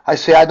 I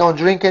say I don't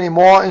drink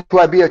anymore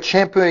until I be a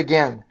champion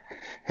again,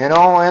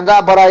 And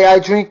but I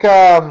drink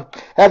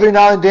every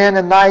now and then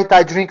at night.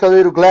 I drink a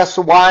little glass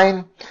of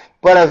wine,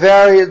 but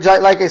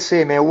like I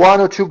say, man, 1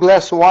 or 2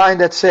 glasses of wine.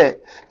 That's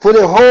it for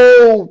the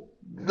whole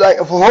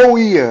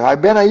year.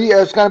 I've been a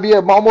year. It's gonna be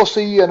almost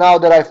a year now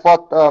that I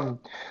fought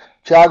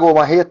Thiago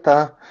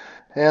Marreta,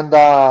 and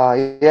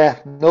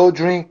no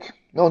drink.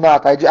 No,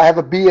 not. I have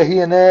a beer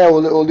here and there,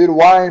 or a little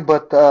wine,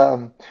 but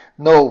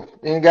no.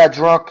 Ain't got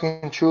drunk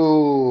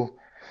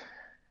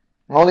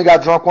only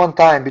got drunk one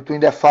time between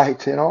that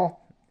fight,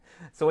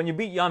 So when you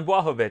beat Jan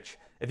Błachowicz,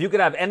 if you could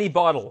have any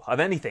bottle of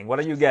anything, what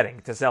are you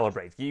getting to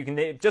celebrate? You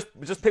can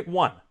just pick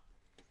one.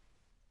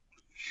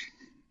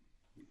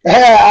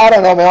 I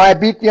don't know, man. I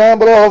beat Jan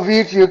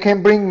Błachowicz. You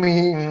can bring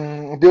me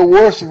the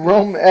worst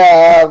rum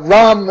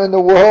in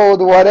the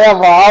world,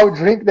 whatever. I'll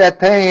drink that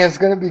thing. It's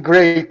gonna be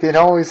great.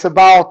 It's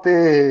about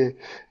the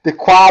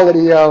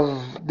quality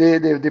of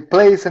the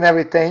place and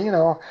everything.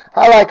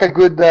 I like a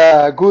good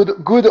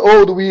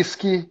old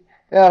whiskey.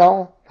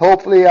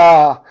 Hopefully,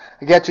 I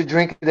get to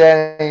drink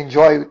that and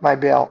enjoy it with my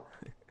belt.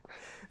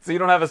 So you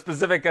don't have a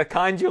specific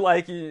kind you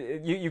like.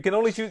 You can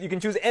only choose. You can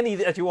choose any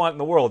that you want in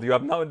the world.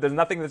 There's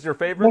nothing that's your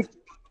favorite.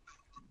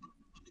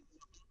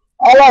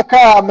 I like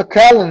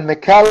Macallan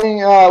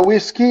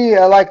whiskey.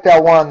 I like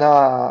that one.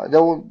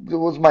 That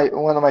was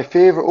one of my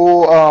favorite.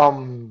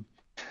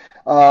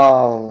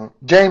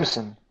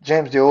 Jameson,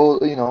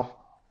 the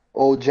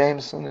old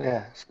Jameson.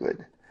 Yeah, it's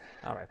good.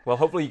 All right. Well,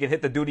 hopefully you can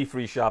hit the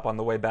duty-free shop on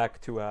the way back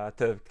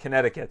to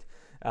Connecticut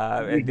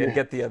and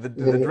get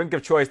the drink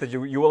of choice that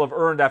you will have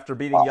earned after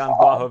beating Jan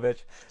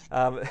Błachowicz.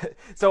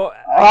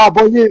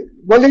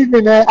 Believe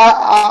me, man.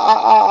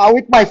 I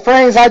with my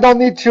friends, I don't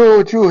need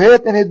to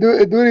hit any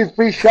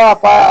duty-free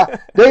shop.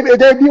 They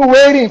be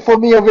waiting for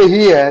me over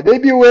here.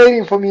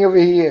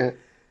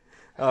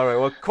 All right.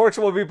 Well, corks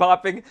will be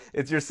popping.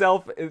 It's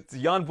yourself. It's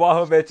Jan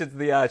Błachowicz. It's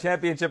the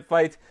championship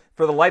fight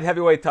for the light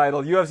heavyweight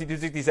title, UFC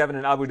 267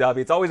 in Abu Dhabi.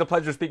 It's always a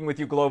pleasure speaking with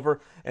you, Glover,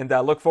 and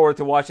look forward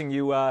to watching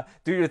you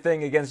do your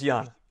thing against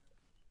Jan.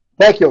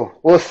 Thank you.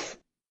 Oof.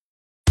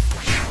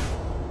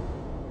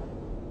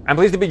 I'm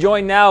pleased to be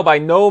joined now by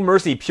No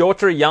Mercy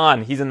Petr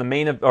Yan. He's in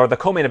the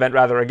co-main event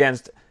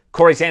against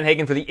Corey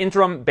Sandhagen for the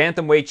interim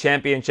bantamweight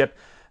championship.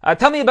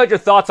 Tell me about your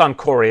thoughts on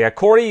Corey.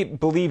 Corey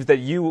believes that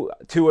you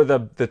two are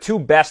the two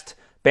best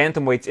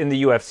bantamweights in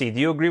the UFC. Do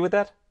you agree with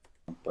that?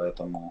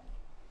 Поэтому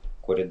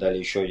Коре дали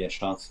еще один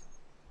шанс.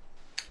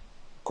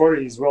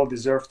 Corey is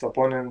well-deserved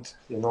opponent,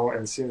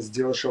 and since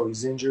Dillashaw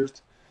is injured,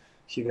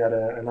 he got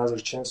another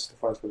chance to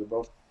fight for the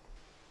belt.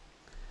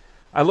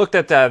 I looked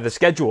at the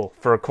schedule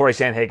for Corey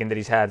Sandhagen that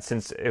he's had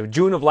since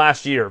June of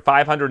last year,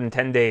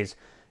 510 days.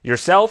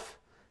 Yourself,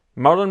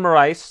 Marlon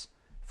Moraes,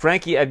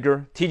 Frankie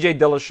Edgar, TJ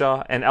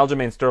Dillashaw, and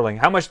Aljamain Sterling.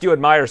 How much do you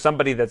admire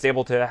somebody that's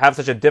able to have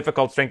such a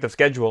difficult strength of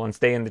schedule and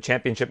stay in the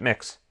championship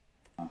mix?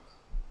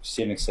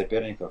 Сильных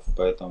соперников,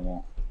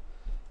 поэтому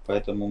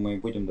мы и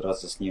будем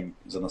драться с ним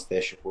за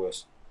настоящий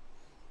пояс.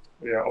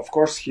 Yeah, of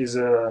course he's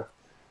a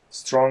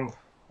strong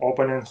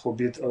opponent who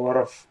beat a lot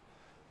of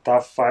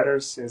tough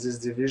fighters in this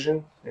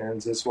division,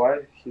 and that's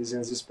why he's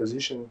in this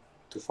position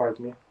to fight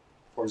me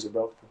for the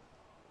belt.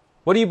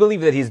 What do you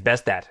believe that he's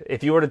best at?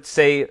 If you were to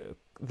say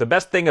the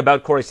best thing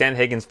about Corey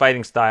Sandhagen's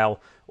fighting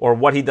style, or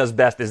what he does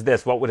best is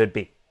this, what would it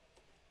be?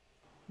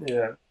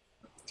 Yeah,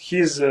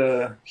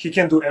 he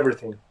can do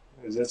everything.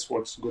 That's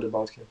what's good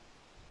about him.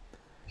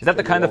 Is that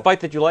the kind of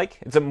fight that you like?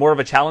 Is it more of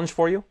a challenge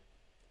for you?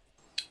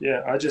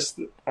 Yeah, I just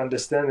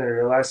understand and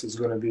realize it's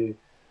going to be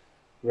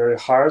very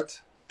hard,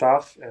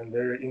 tough, and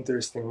very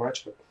interesting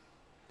matchup.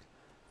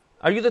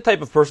 Are you the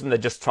type of person that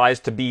just tries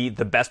to be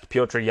the best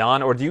Petr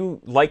Yan, or do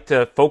you like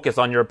to focus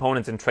on your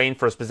opponents and train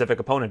for a specific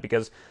opponent?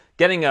 Because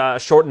getting a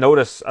short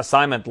notice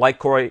assignment like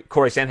Corey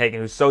Sandhagen,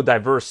 who's so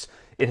diverse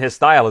in his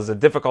style, is a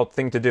difficult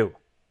thing to do.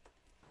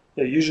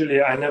 Yeah,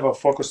 usually I never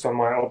focused on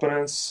my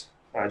opponents.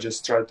 I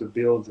just try to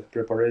build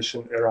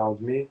preparation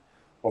around me.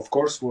 Of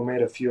course, we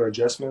made a few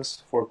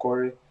adjustments for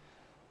Corey,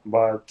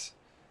 but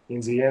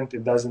in the end,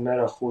 it doesn't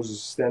matter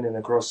who's standing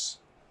across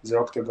the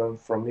octagon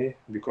from me,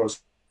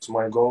 because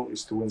my goal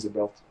is to win the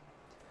belt.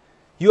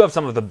 You have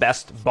some of the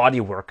best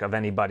body work of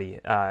anybody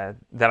that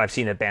I've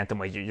seen at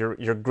bantamweight.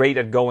 You're great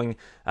at going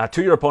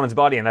to your opponent's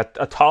body, and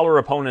a taller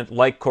opponent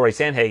like Corey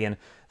Sandhagen,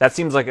 that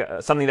seems like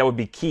something that would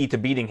be key to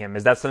beating him.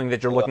 Is that something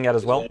that you're looking at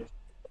as well?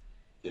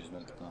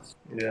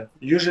 Yeah.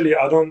 Usually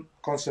I don't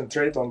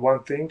concentrate on one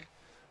thing.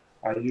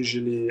 I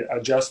usually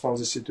adjust on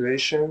the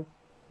situation,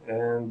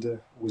 and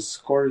with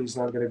Corey, it's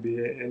not going to be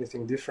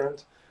anything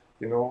different.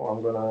 I'm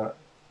going to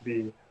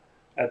be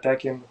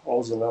attacking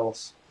all the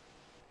levels.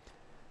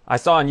 I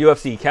saw on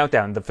UFC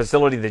Countdown, the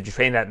facility that you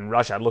train at in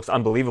Russia. It looks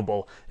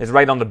unbelievable. It's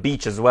right on the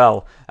beach as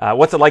well.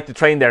 What's it like to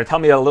train there? Tell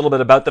me a little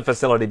bit about the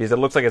facility, because it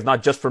looks like it's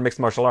not just for mixed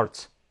martial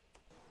arts.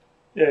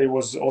 Yeah, it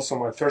was also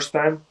my first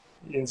time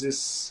in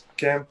this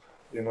camp.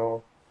 It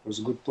was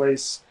a good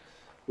place.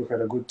 We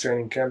had a good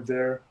training camp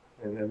there,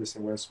 and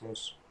everything went smooth.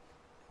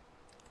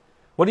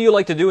 What do you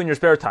like to do in your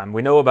spare time?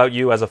 We know about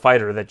you as a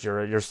fighter that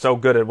you're so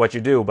good at what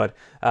you do, but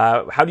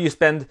how do you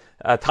spend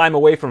time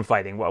away from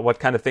fighting? What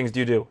kind of things do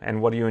you do,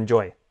 and what do you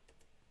enjoy?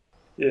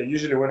 Yeah,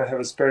 usually when I have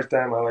a spare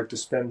time, I like to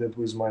spend it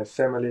with my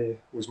family,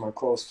 with my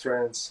close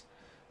friends,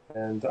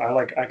 and I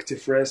like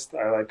active rest.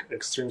 I like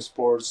extreme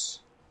sports,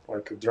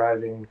 like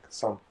driving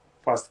some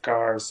fast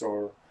cars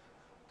or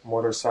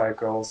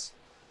motorcycles,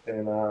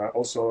 and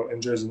also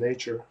enjoy the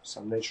nature,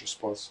 some nature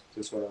sports.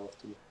 That's what I love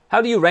to do.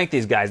 How do you rank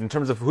these guys in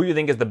terms of who you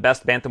think is the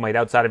best bantamweight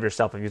outside of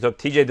yourself? If you took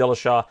TJ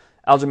Dillashaw,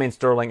 Aljamain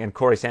Sterling, and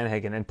Corey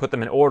Sandhagen and put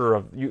them in order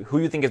of who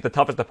you think is the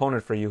toughest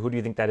opponent for you, who do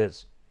you think that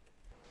is?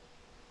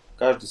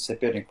 Каждый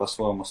соперник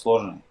по-своему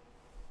сложный,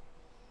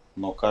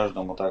 но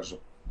каждому также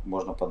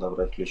можно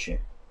подобрать ключи.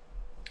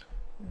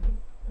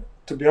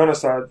 To be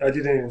honest, I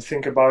didn't even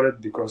think about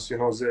it, because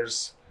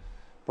there's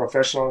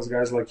professionals,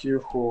 guys like you,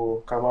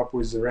 who come up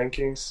with the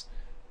rankings,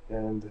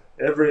 and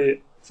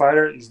every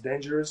fighter is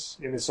dangerous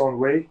in its own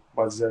way,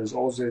 but there's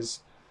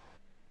always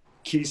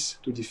keys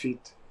to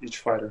defeat each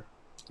fighter.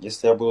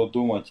 Если я буду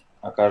думать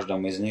о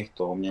каждом из них,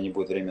 то у меня не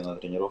будет времени на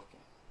тренировки.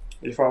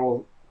 If I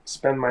will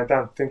spend my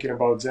time thinking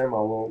about them, I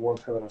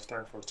won't have enough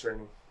time for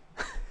training.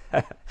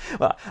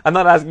 Well, I'm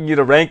not asking you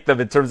to rank them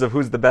in terms of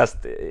who's the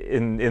best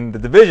in the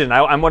division.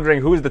 I'm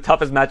wondering who's the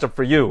toughest matchup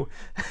for you.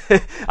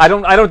 I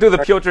don't do the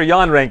Petr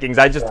Yan rankings.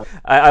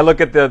 I look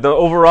at the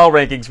overall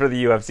rankings for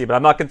the UFC, but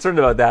I'm not concerned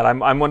about that.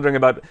 I'm wondering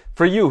about,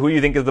 for you, who you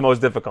think is the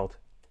most difficult.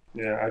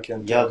 Yeah, I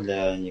can. Я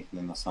для них,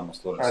 наверное, самый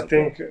сложный. I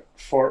think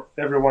for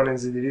everyone in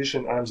the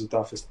division, I'm the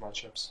toughest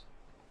matchups.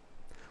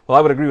 Well,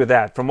 I would agree with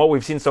that. From what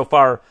we've seen so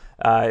far,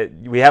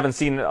 we haven't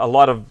seen a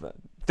lot of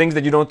things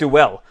that you don't do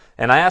well.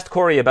 And I asked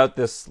Corey about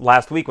this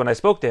last week when I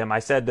spoke to him. I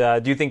said,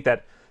 do you think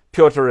that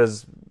Petr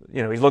is,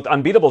 he's looked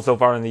unbeatable so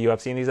far in the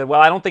UFC? And he said,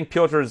 well, I don't think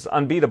Petr is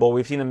unbeatable.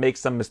 We've seen him make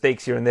some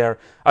mistakes here and there.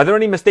 Are there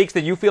any mistakes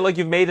that you feel like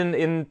you've made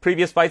in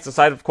previous fights,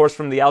 aside, of course,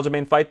 from the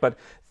Aljamain fight, but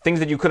things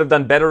that you could have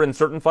done better in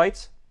certain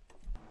fights?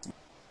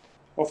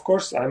 Of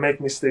course, I make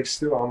mistakes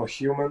too. I'm a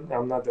human.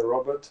 I'm not a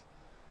robot.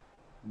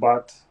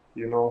 But,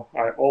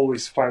 I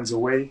always find a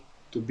way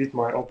to beat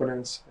my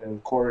opponents,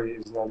 and Corey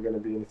is not going to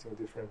be anything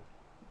different.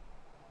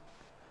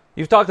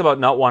 You've talked about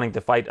not wanting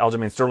to fight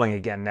Aljamain Sterling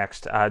again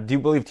next. Do you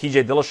believe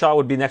TJ Dillashaw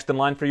would be next in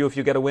line for you if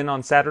you get a win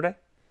on Saturday?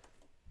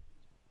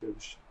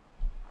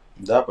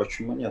 Да,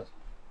 почему нет?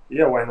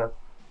 Yeah, why not?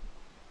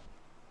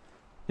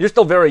 You're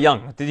still very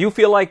young. Do you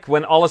feel like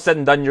when all is said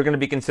and done, you're going to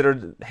be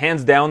considered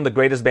hands down the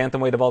greatest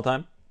bantamweight of all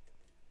time?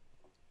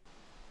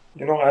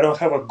 I don't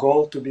have a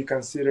goal to be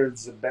considered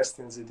the best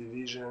in the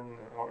division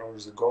or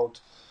the GOAT.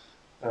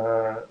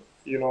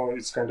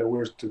 It's kind of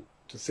weird to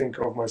think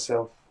of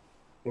myself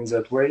in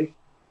that way,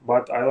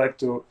 but I like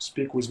to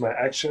speak with my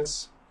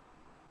actions,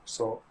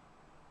 so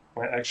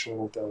my action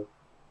will tell.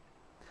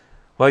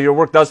 Well, your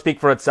work does speak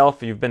for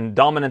itself. You've been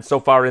dominant so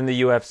far in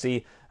the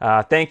UFC.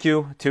 Thank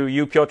you to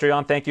you, Petr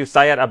Yan. Thank you,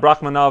 Sayat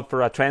Abrakhmanov,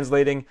 for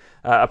translating.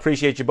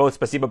 Appreciate you both.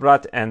 Spasiba,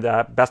 brat, and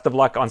best of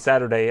luck on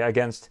Saturday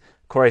against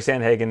Corey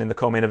Sandhagen in the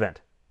co-main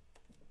event.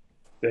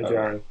 Thank you,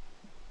 Aaron.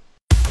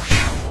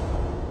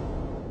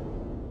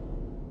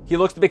 He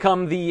looks to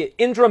become the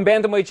interim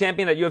bantamweight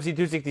champion at UFC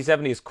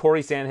 267. He is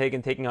Corey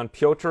Sandhagen taking on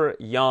Petr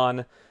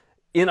Yan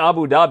in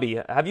Abu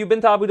Dhabi. Have you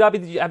been to Abu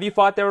Dhabi? Have you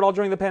fought there at all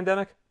during the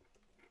pandemic?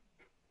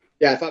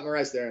 Yeah, I fought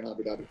Moraes there in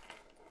Abu Dhabi.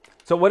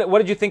 So what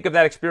did you think of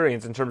that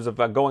experience in terms of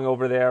going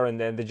over there and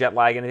the jet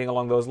lag, anything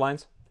along those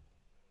lines?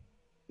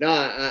 No,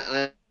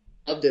 I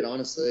loved it,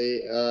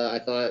 honestly. I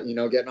thought,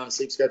 getting on a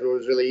sleep schedule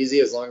was really easy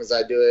as long as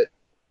I do it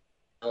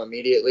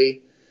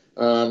immediately.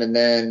 And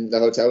then the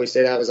hotel we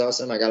stayed at was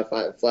awesome. I got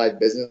to fly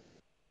business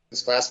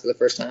class for the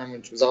first time,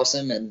 which was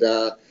awesome. And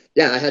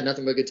I had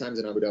nothing but good times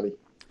in Abu Dhabi.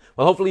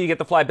 Well, hopefully you get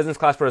to fly business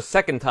class for a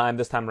second time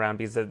this time around,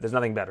 because there's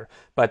nothing better.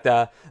 But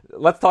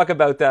let's talk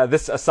about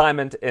this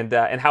assignment and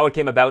how it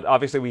came about.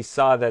 Obviously, we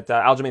saw that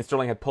Aljamain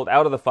Sterling had pulled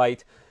out of the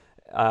fight.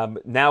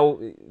 Now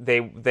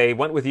they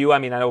went with you. I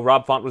mean, I know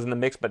Rob Font was in the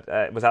mix, but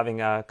was having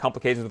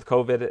complications with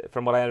COVID,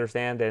 from what I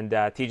understand, and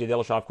TJ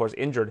Dillashaw, of course,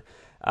 injured.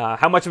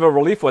 How much of a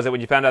relief was it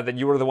when you found out that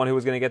you were the one who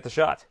was going to get the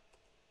shot?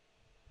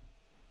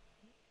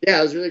 Yeah,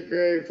 I was really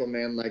grateful,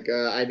 man.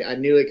 I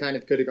knew it kind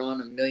of could have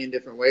gone a million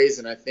different ways,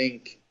 and I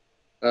think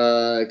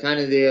kind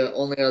of the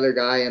only other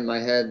guy in my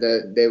head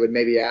that they would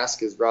maybe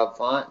ask is Rob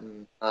Font,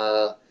 and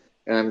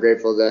I'm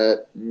grateful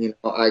that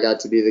I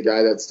got to be the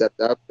guy that stepped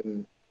up,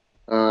 and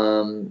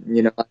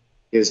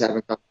he was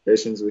having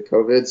complications with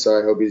COVID, so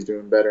I hope he's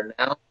doing better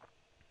now.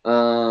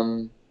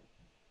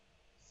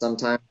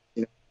 Sometimes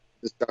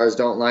the stars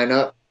don't line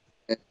up,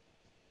 and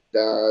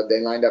they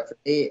lined up for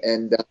me,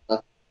 and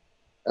but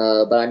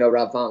I know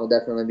Rob Font will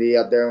definitely be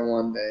up there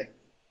one day.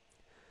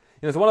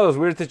 It's one of those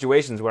weird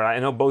situations where I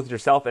know both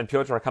yourself and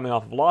Petr are coming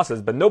off of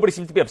losses, but nobody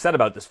seems to be upset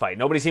about this fight.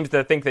 Nobody seems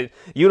to think that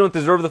you don't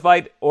deserve the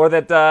fight, or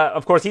that,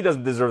 of course, he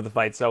doesn't deserve the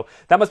fight. So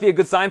that must be a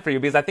good sign for you,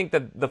 because I think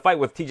that the fight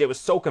with TJ was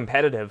so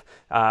competitive,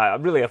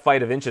 really a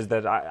fight of inches,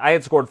 that I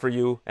had scored for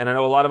you, and I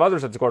know a lot of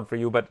others had scored for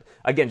you, but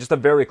again, just a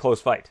very close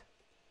fight.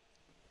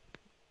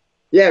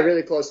 Yeah,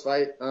 really close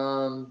fight.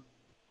 And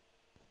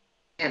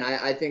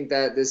I think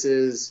that this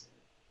is,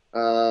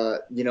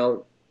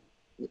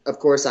 of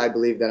course, I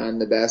believe that I'm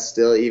the best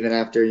still, even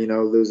after,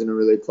 losing a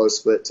really close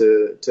split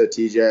to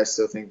TJ. I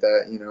still think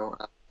that, I'm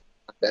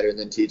better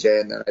than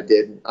TJ, and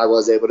that I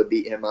was able to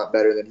beat him up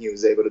better than he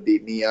was able to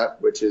beat me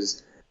up, which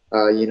is,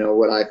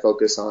 what I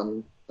focus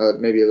on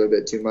maybe a little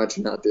bit too much,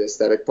 not the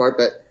aesthetic part.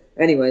 But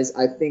anyways,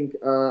 I think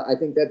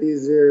that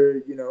these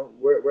are,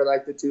 we're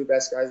like the two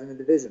best guys in the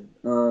division.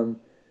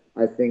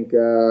 I think,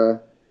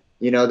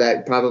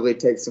 that probably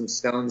takes some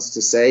stones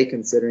to say,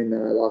 considering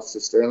that I lost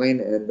to Sterling,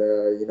 and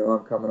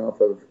I'm coming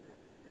off of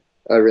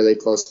a really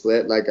close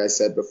split, like I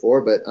said before.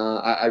 But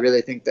I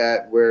really think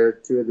that we're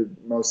two of the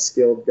most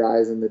skilled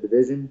guys in the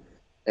division,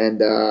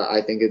 and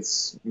I think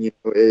it's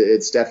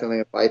it's definitely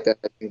a fight that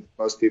I think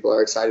most people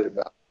are excited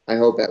about. I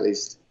hope, at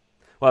least.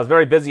 Well, it's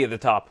very busy at the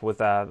top with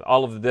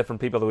all of the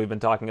different people that we've been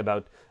talking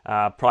about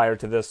prior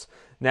to this.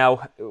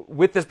 Now,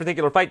 with this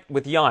particular fight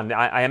with Yan,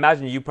 I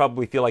imagine you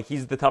probably feel like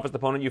he's the toughest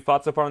opponent you've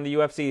fought so far in the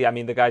UFC. I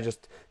mean, the guy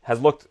just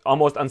has looked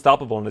almost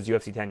unstoppable in his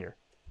UFC tenure.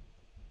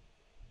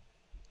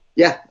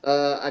 Yeah,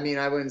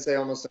 I wouldn't say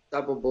almost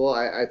unstoppable.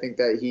 I think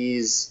that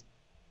he's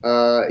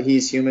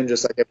human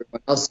just like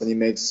everyone else, and he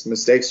makes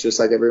mistakes just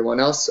like everyone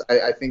else.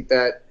 I think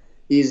that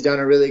he's done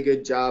a really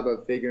good job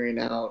of figuring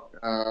out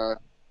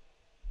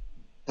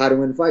how to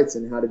win fights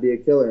and how to be a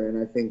killer, and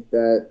I think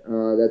that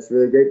that's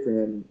really great for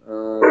him.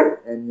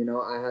 And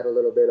I had a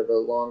little bit of a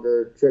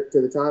longer trip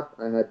to the top.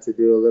 I had to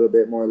do a little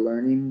bit more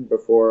learning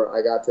before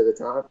I got to the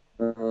top,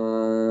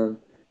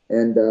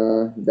 and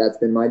that's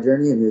been my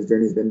journey, and his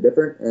journey's been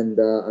different, and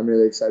I'm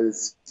really excited to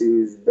see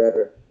who's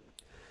better.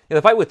 Yeah,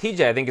 the fight with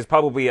TJ, I think, is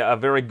probably a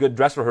very good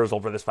dress rehearsal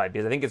for this fight,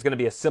 because I think it's going to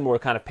be a similar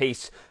kind of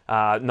pace,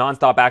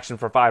 nonstop action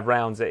for 5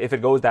 rounds, if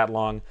it goes that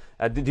long.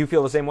 Do you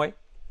feel the same way?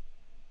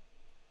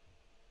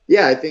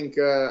 Yeah, I think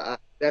I'm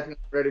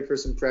definitely ready for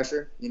some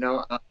pressure.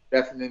 I'm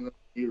definitely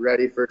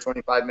ready for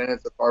 25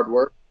 minutes of hard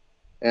work,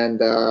 and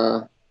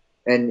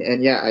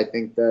yeah, I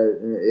think that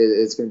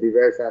it's going to be a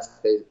very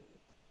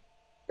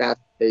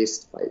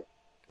fast-paced fight.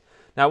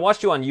 Now, I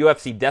watched you on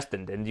UFC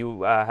Destined, and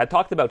you had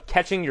talked about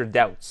catching your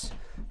doubts.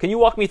 Can you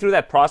walk me through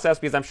that process?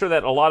 Because I'm sure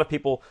that a lot of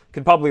people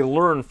could probably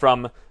learn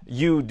from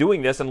you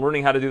doing this and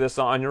learning how to do this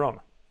on your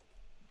own.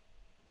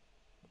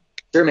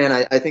 Sure,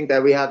 man. I think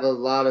that we have a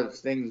lot of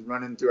things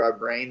running through our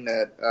brain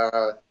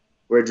that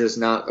we're just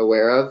not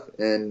aware of,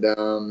 and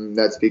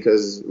that's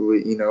because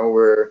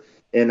we're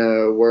in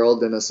a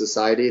world and a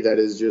society that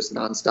is just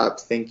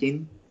nonstop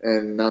thinking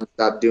and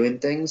nonstop doing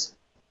things.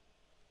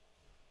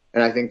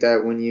 And I think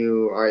that when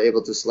you are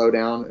able to slow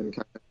down and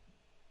kind of,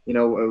 you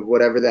know,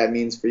 whatever that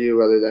means for you,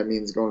 whether that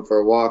means going for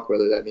a walk,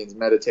 whether that means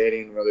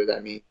meditating, whether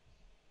that means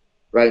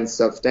writing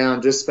stuff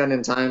down, just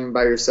spending time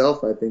by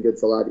yourself, I think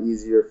it's a lot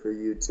easier for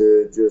you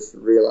to just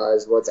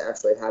realize what's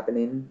actually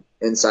happening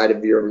inside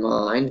of your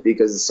mind,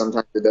 because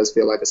sometimes it does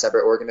feel like a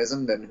separate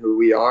organism than who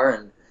we are.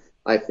 And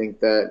I think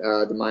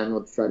that the mind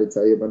will try to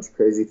tell you a bunch of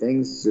crazy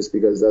things just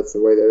because that's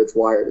the way that it's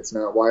wired. It's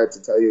not wired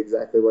to tell you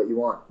exactly what you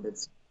want.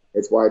 It's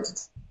wired to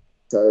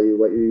tell you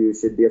what you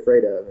should be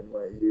afraid of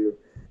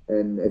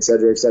and et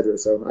cetera, et cetera.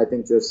 So I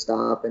think just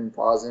stop and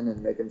pausing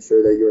and making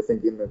sure that you're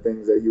thinking the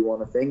things that you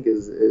want to think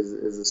is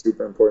a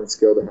super important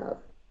skill to have.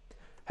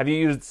 Have you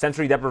used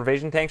sensory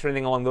deprivation tanks or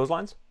anything along those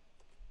lines?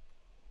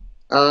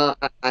 I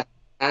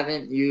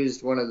haven't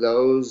used one of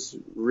those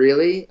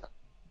really.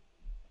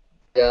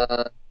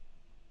 I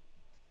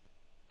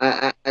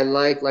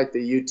like the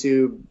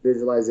YouTube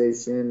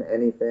visualization,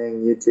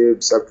 anything,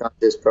 YouTube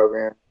subconscious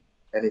program,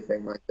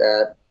 anything like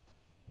that.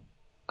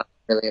 I'm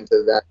really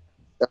into that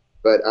stuff,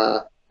 but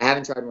I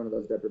haven't tried one of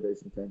those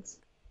deprivation tanks.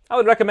 I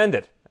would recommend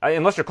it,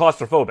 unless you're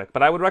claustrophobic.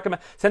 But I would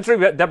recommend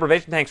sensory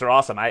deprivation tanks are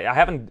awesome. I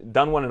haven't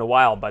done one in a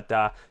while, but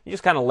you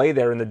just kind of lay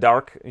there in the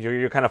dark.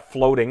 You're kind of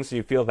floating, so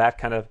you feel that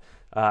kind of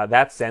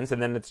that sense,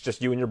 and then it's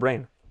just you and your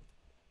brain.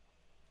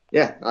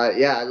 Yeah,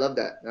 I love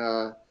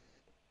that.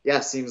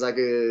 Yeah, seems like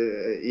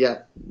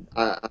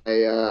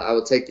I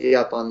will take you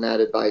up on that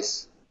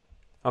advice.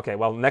 Okay,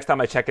 well, next time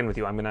I check in with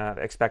you, I'm going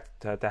to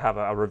expect to have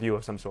a review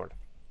of some sort.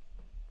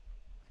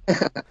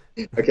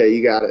 Okay,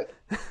 you got it.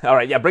 All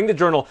right, yeah, bring the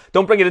journal.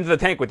 Don't bring it into the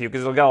tank with you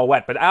because it'll get all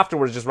wet. But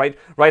afterwards, just write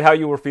how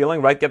you were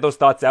feeling, get those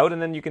thoughts out,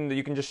 and then you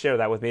can just share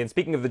that with me. And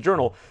speaking of the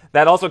journal,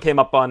 that also came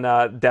up on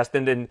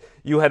Destined, and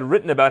you had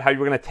written about how you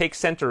were going to take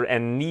center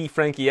and knee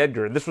Frankie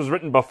Edgar. This was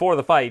written before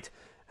the fight.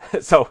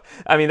 So,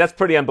 I mean, that's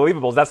pretty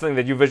unbelievable. Is that something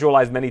that you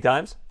visualized many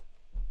times?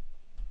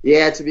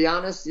 Yeah, to be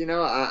honest,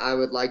 I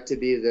would like to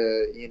be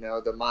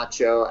the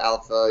macho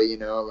alpha,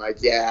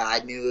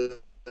 I knew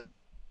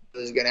it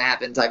was going to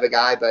happen type of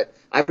guy, but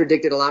I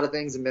predicted a lot of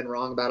things and been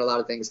wrong about a lot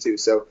of things too.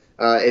 So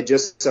it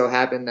just so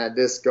happened that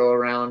this go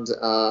around,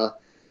 I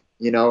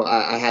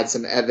had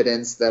some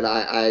evidence that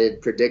I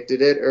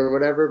predicted it or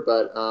whatever,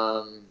 but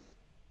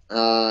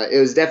it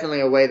was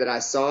definitely a way that I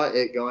saw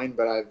it going,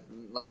 but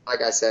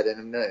like I said,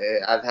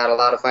 I've had a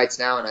lot of fights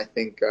now, and I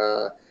think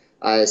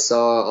I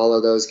saw all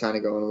of those kind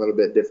of going a little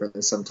bit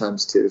differently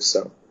sometimes too.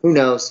 So who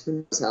knows? Who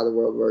knows how the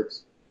world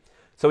works?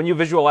 So when you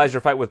visualize your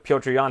fight with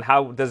Petr Yan,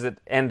 how does it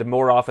end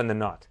more often than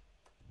not?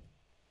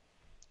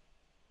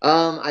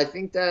 I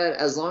think that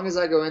as long as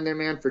I go in there,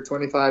 man, for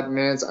 25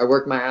 minutes, I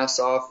work my ass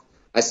off.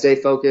 I stay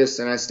focused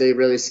and I stay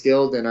really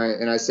skilled and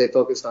I stay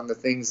focused on the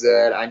things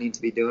that I need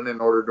to be doing in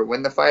order to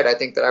win the fight. I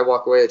think that I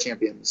walk away a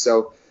champion.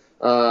 So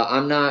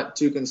I'm not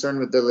too concerned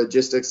with the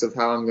logistics of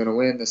how I'm going to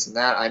win this and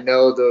that. I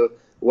know the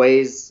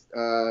ways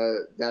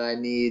that I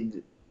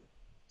need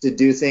to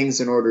do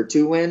things in order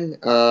to win,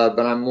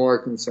 but I'm more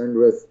concerned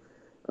with,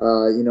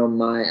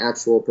 my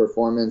actual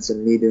performance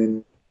and me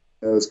doing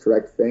those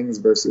correct things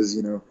versus,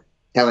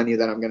 telling you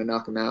that I'm going to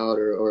knock him out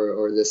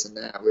or this and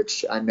that,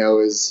 which I know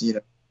is,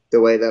 the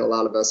way that a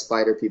lot of us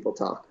fighter people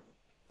talk.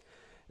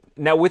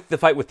 Now, with the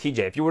fight with TJ,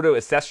 if you were to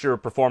assess your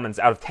performance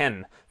out of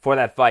 10 for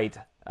that fight,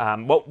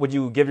 what would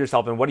you give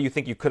yourself, and what do you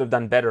think you could have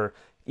done better,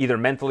 either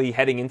mentally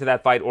heading into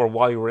that fight or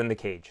while you were in the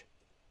cage?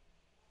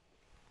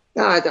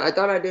 No, I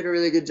thought I did a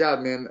really good job,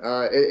 man.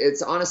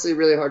 It's honestly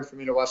really hard for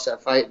me to watch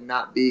that fight and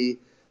not be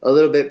a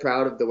little bit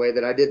proud of the way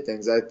that I did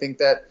things. I think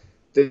that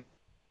the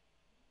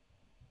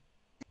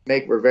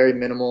were very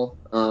minimal.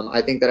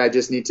 I think that I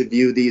just need to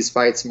view these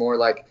fights more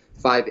like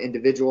 5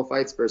 individual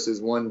fights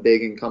versus one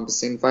big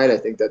encompassing fight. I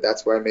think that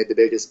that's where I made the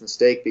biggest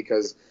mistake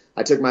because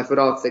I took my foot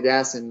off the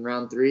gas in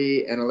round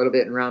 3 and a little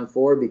bit in round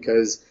 4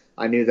 because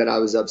I knew that I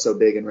was up so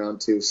big in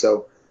round 2.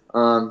 So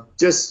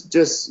just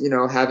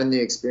having the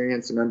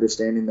experience and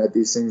understanding that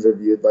these things are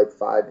viewed like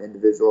 5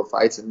 individual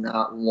fights and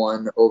not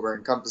one over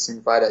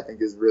encompassing fight, I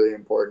think is really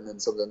important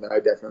and something that I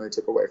definitely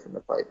took away from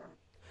the fight.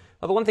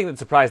 Well, the one thing that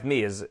surprised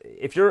me is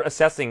if you're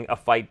assessing a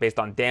fight based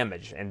on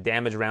damage and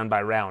damage round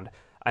by round,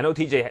 I know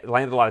TJ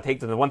landed a lot of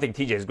takedowns. The one thing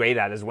TJ is great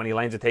at is when he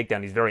lands a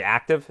takedown, he's very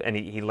active and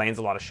he lands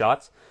a lot of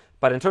shots.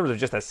 But in terms of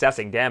just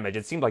assessing damage,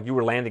 it seemed like you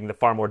were landing the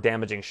far more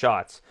damaging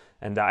shots.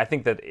 And I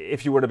think that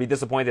if you were to be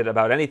disappointed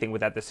about anything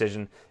with that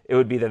decision, it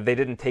would be that they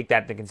didn't take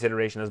that into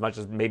consideration as much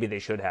as maybe they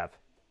should have.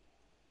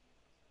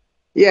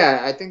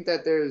 Yeah, I think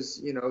that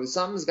there's,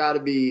 something's got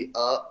to be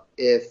up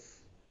if,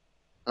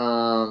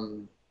 I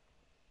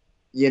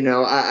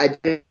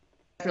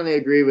definitely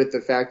agree with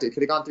the fact it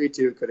could have gone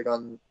 3-2, could have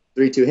gone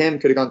 3-2 him,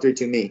 could have gone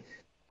 3-2 me.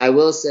 I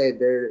will say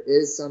there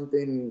is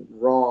something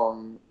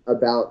wrong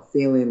about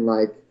feeling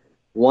like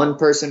one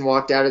person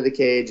walked out of the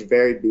cage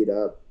very beat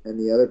up and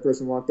the other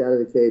person walked out of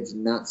the cage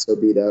not so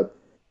beat up.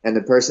 And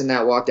the person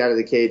that walked out of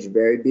the cage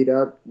very beat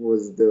up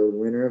was the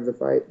winner of the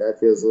fight. That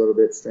feels a little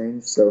bit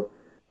strange. So,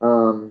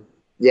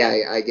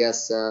 I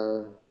guess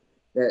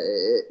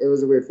it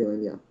was a weird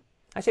feeling, yeah.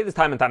 I say this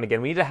time and time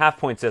again, we need a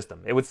half-point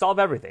system. It would solve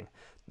everything.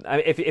 I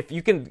mean, if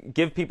you can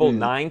give people 10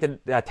 to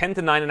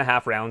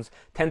 9.5 rounds,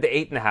 10 to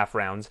 8.5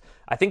 rounds,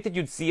 I think that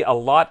you'd see a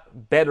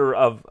lot better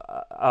of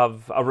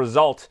a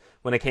result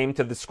when it came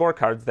to the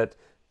scorecards that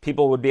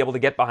people would be able to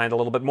get behind a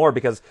little bit more,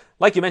 because,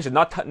 like you mentioned,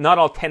 not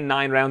all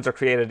 10-9 rounds are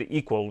created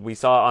equal. We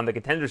saw on the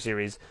Contender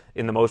Series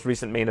in the most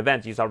recent main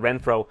event, you saw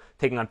Renfro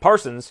taking on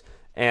Parsons,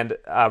 and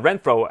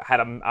Renfro had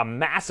a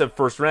massive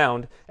first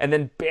round and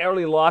then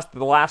barely lost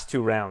the last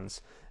 2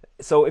 rounds.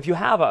 So if you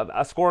have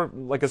a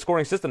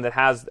scoring system that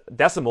has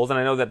decimals, and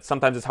I know that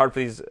sometimes it's hard for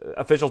these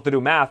officials to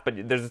do math,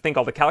 but there's a thing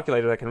called a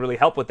calculator that can really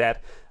help with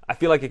that. I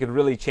feel like it could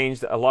really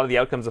change a lot of the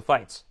outcomes of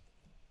fights.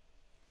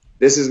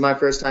 This is my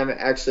first time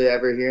actually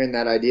ever hearing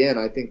that idea, and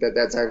I think that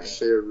that's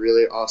actually a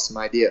really awesome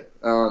idea.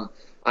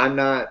 I'm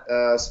not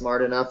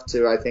smart enough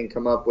to, I think,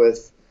 come up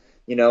with,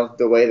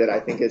 the way that I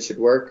think it should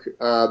work.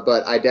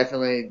 But I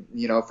definitely,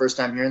 first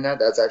time hearing that,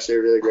 that's actually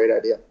a really great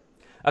idea.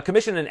 A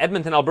commission in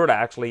Edmonton, Alberta,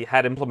 actually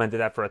had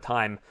implemented that for a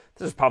time.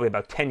 This is probably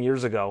about 10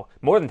 years ago,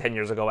 more than 10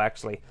 years ago,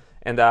 actually.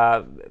 And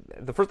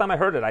the first time I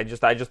heard it, I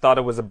just thought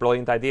it was a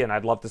brilliant idea, and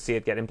I'd love to see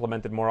it get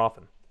implemented more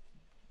often.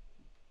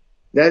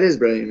 That is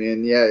brilliant,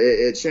 man. Yeah,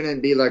 it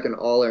shouldn't be like an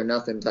all or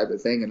nothing type of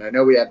thing. And I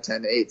know we have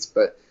 10-8s,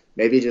 but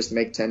maybe just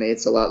make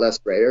 10-8s a lot less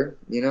rare,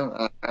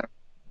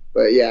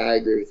 But yeah, I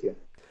agree with you.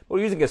 We're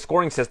using a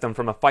scoring system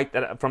from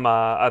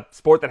a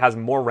sport that has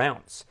more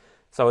rounds.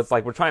 So it's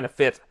like we're trying to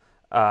fit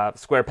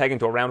square peg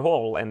into a round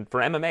hole. And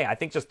for MMA, I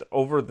think just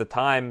over the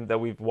time that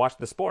we've watched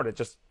the sport, it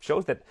just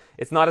shows that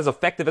it's not as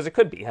effective as it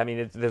could be. I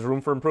mean, there's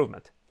room for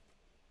improvement.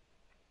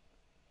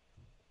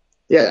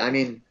 Yeah, I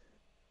mean,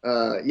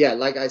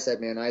 like I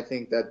said, man, I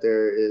think that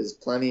there is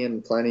plenty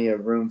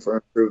of room for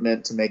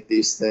improvement to make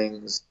these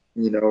things,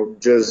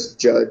 just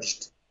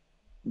judged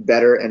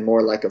better and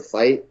more like a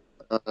fight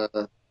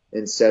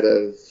instead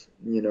of,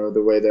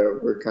 the way that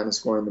we're kind of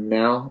scoring them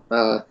now.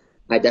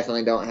 I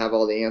definitely don't have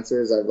all the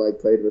answers. I've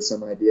played with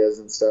some ideas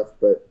and stuff,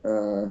 but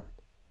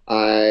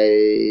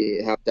I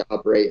have to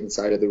operate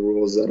inside of the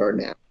rules that are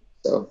now.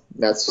 So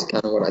that's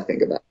kind of what I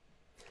think about.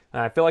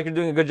 I feel like you're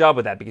doing a good job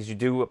with that, because you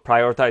do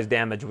prioritize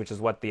damage, which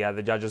is what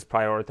the judges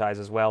prioritize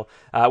as well.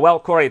 Well,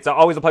 Corey, it's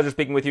always a pleasure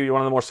speaking with you. You're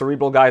one of the more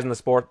cerebral guys in the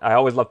sport. I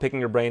always love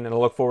picking your brain, and I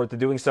look forward to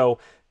doing so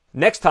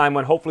next time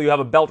when hopefully you have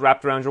a belt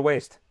wrapped around your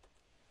waist.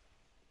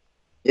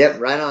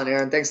 Yep, right on,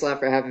 Aaron. Thanks a lot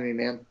for having me,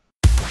 man.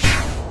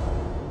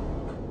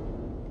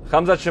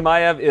 Khamzat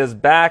Chimaev is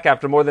back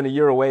after more than a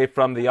year away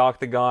from the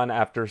octagon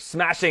after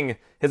smashing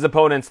his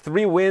opponents.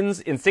 3 wins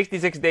in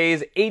 66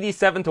 days,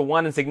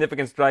 87-1 in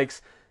significant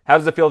strikes. How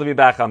does it feel to be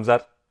back,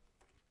 Khamzat?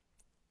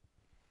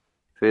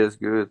 Feels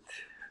good.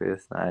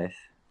 Feels nice.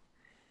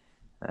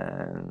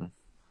 And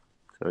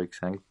so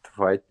excited to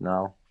fight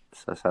now.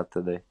 It's a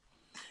Saturday.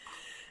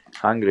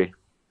 Hungry.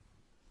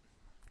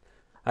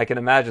 I can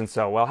imagine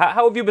so. Well,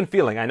 how have you been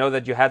feeling? I know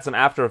that you had some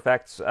after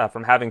effects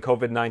from having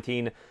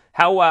COVID-19.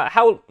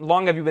 How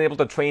long have you been able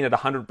to train at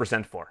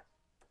 100% for?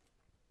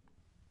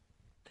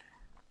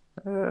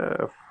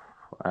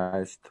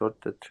 I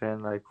started to train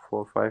 4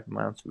 or 5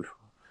 months before.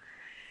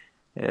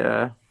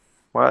 Yeah,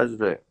 was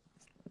the...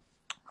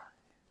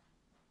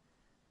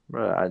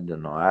 Bro, I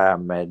don't know. I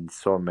have made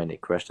so many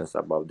questions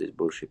about this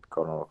bullshit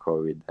corona,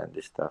 COVID and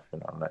this stuff.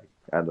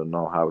 I don't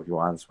know how you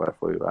answer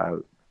for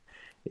you.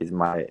 Is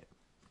my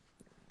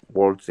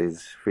world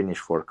is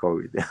finished for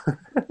COVID.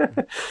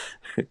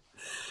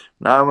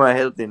 Now I'm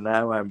healthy.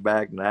 Now I'm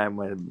back. Now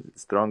I'm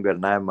stronger.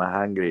 Now I'm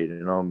hungry.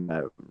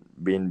 I've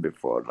been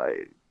before.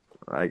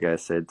 Like I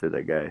said to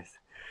the guys,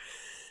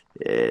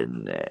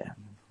 and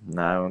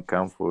now I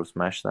come for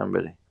smash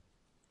somebody.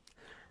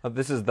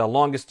 This is the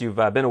longest you've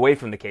been away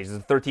from the cage. This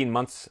is 13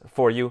 months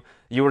for you.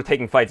 You were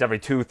taking fights every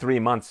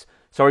 2-3 months.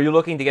 So are you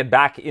looking to get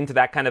back into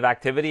that kind of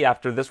activity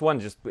after this one?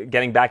 Just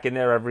getting back in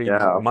there every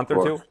month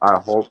or two? I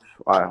hope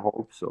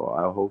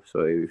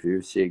so. If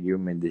you give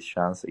me this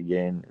chance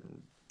again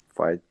and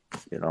fight,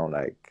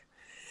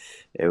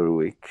 every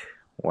week,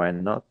 why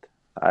not?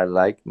 I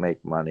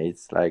make money.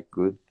 It's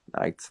good.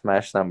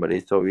 Smash somebody.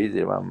 It's so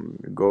easy.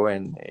 Go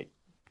and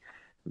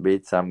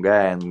beat some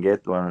guy and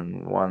get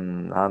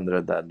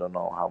 100. I don't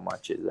know how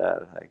much is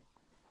that.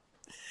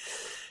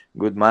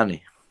 Good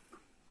money.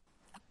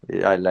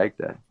 I like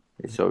that.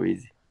 It's so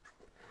easy.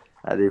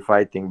 I did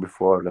fighting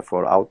before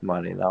for out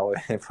money. Now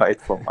I fight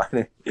for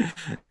money.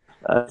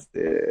 That's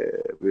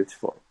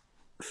beautiful.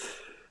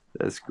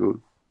 That's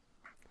good.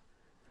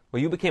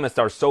 Well, you became a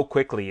star so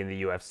quickly in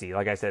the UFC.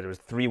 Like I said, it was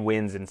 3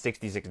 wins in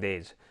 66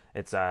 days.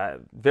 It's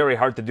very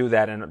hard to do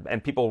that,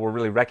 and people were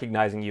really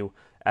recognizing you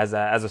as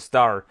a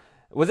star.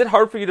 Was it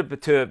hard for you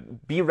to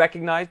be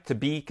recognized, to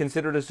be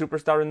considered a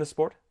superstar in the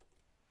sport?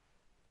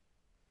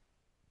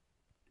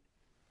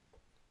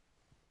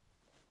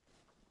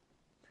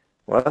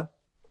 What?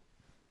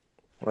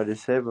 What did you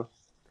say, bro?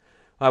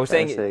 I was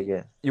saying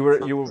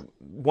you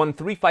won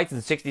 3 fights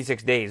in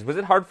 66 days. Was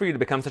it hard for you to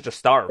become such a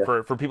star,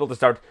 for people to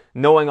start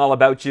knowing all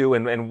about you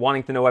and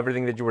wanting to know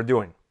everything that you were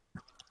doing?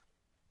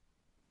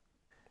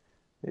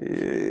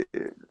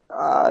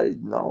 I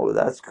know,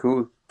 that's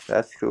cool.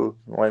 That's cool.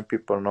 When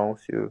people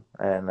knows you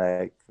and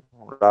like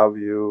love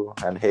you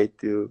and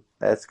hate you,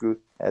 that's good.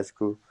 That's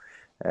cool.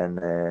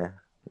 And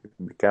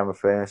become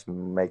famous,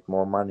 make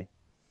more money.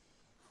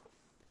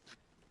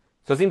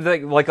 So it seems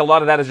like a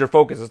lot of that is your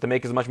focus, is to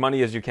make as much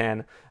money as you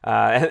can,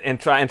 and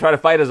try to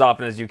fight as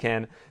often as you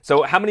can.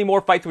 So how many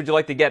more fights would you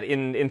like to get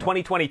in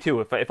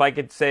 2022? If I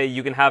could say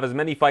you can have as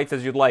many fights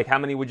as you'd like, how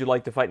many would you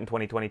like to fight in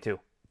 2022?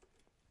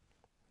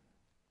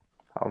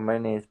 How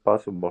many is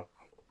possible?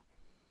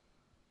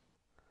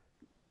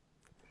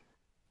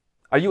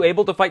 Are you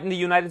able to fight in the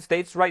United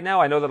States right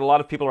now? I know that a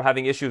lot of people are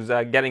having issues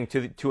getting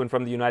to and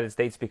from the United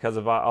States because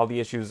of all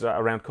the issues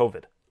around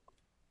COVID.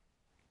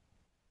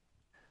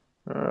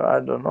 I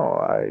don't know.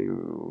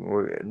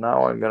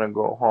 Now I'm gonna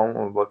go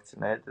home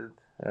vaccinated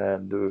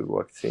and do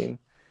vaccine.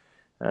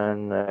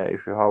 And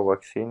if you have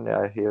vaccine,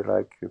 I hear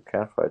like you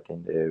can fight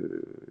in the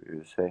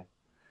USA.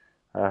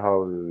 I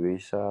have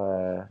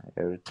visa,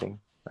 everything.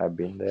 I've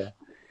been there.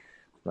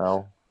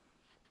 Now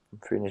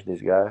finish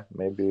this guy.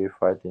 Maybe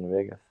fight in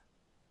Vegas.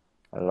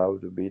 I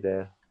love to be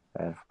there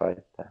and fight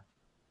there.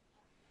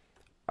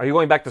 Are you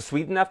going back to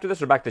Sweden after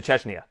this, or back to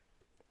Chechnya?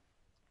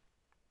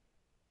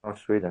 Oh,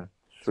 Sweden.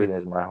 Sweden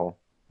is my home.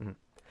 Mm-hmm.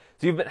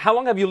 So how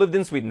long have you lived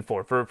in Sweden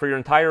for your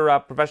entire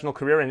professional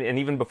career, and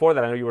even before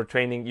that? I know you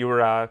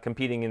were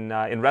competing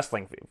in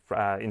wrestling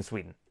in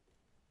Sweden.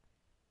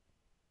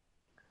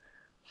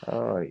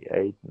 Oh,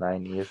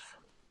 8-9 years.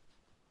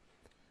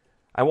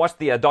 I watched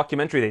the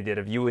documentary they did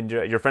of you and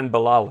your friend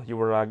Bilal. You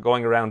were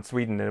going around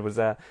Sweden, and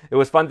it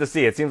was fun to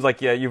see. It seems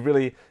like you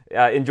really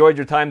enjoyed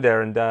your time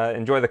there and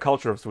enjoy the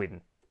culture of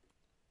Sweden.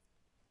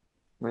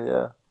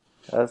 Yeah,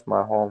 that's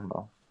my home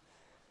now.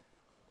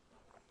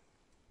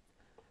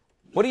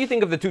 What do you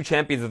think of the two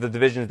champions of the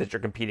divisions that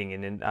you're competing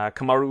in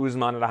Kamaru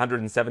Usman at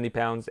 170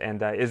 pounds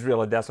and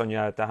Israel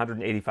Adesanya at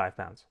 185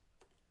 pounds?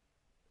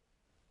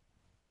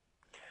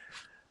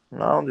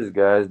 Now this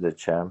guy is the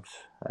champs,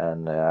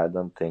 and I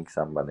don't think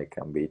somebody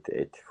can beat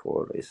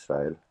 84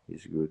 Israel.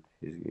 He's good.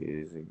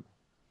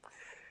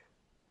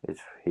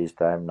 It's his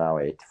time now,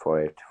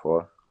 84.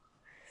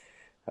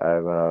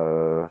 I'm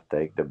gonna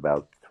take the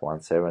belt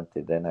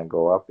 170, then I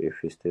go up. If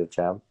he's still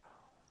champ,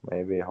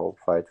 maybe hope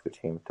fight with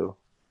him too.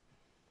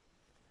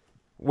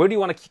 Where do you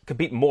want to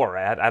compete more,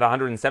 at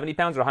 170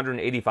 pounds or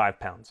 185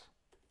 pounds?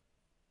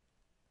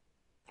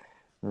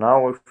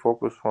 Now we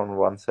focus on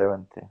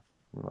 170.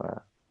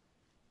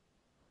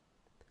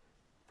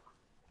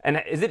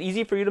 And is it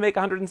easy for you to make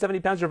 170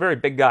 pounds? You're a very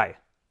big guy.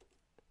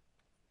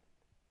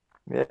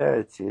 Yeah,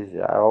 it's easy.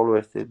 I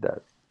always did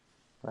that.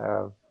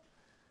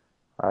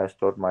 I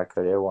started my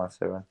career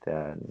 170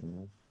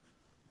 and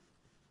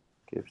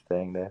keep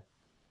staying there.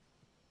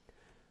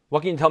 What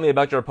can you tell me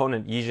about your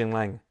opponent, Yijing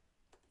Lang?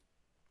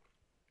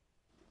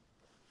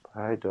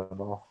 I don't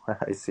know.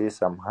 I see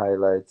some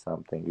highlights,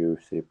 something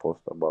UFC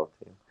post about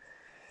him.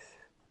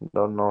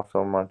 Don't know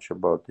so much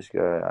about this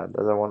guy. I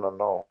doesn't want to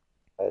know.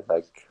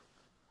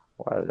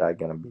 Why I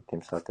gonna beat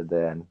him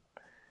Saturday, and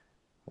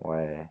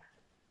why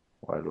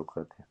look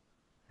at him?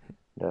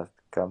 Just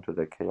come to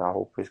the cage. I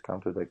hope he's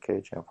come to the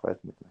cage and fight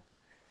with me.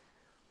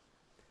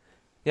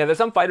 Yeah, there's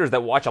some fighters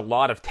that watch a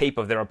lot of tape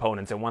of their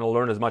opponents and want to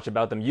learn as much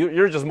about them.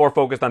 You're just more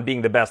focused on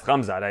being the best,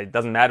 Khamzat. It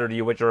doesn't matter to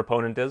you what your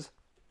opponent is?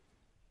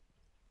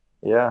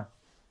 Yeah,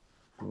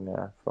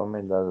 for me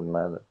it doesn't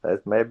matter.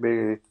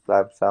 Maybe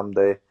like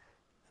someday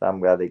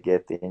somebody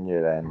get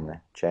injured and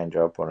change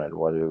opponent.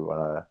 What do you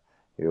wanna?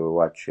 You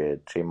watch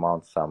 3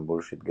 months some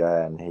bullshit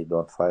guy and he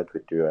don't fight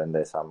with you, and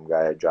then some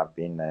guy jump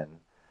in and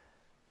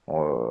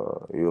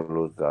you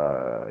lose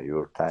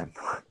your time.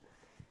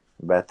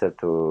 Better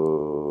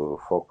to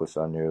focus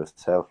on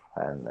yourself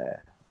and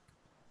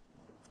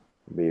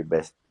be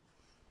best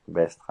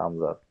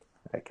Khamzat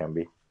I can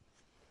be.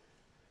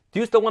 Do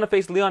you still want to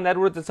face Leon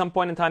Edwards at some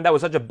point in time? That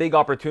was such a big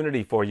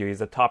opportunity for you.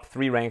 He's a top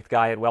 3 ranked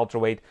guy at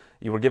welterweight.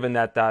 You were given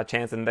that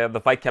chance, and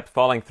the fight kept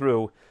falling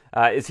through.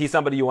 Is he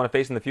somebody you want to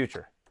face in the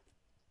future?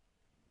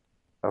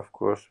 Of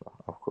course.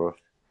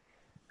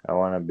 I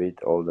want to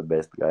beat all the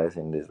best guys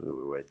in this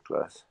weight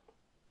class.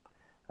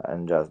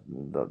 And just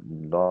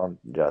don't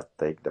just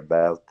take the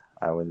belt.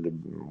 I will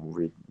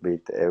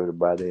beat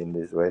everybody in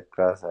this weight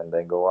class and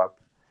then go up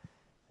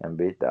and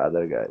beat the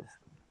other guys.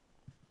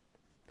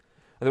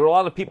 There were a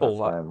lot of people.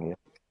 There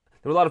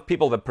were a lot of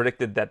people that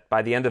predicted that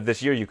by the end of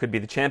this year you could be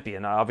the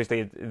champion.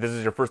 Obviously, this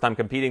is your first time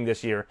competing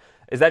this year.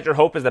 Is that your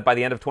hope? Is that by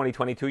the end of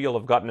 2022 you'll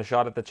have gotten a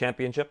shot at the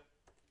championship?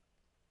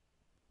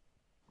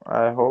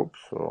 I hope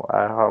so.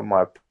 I have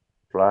my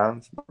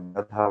plans,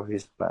 but I have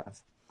his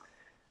plans.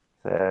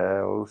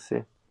 So we'll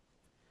see.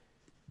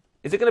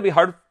 Is it going to be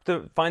hard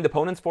to find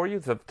opponents for you,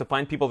 to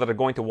find people that are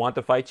going to want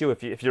to fight you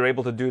if you're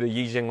able to do to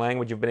Yijing Lang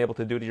what you've been able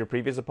to do to your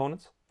previous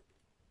opponents?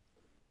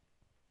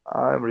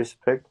 I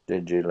respect the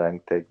G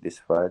Lang take this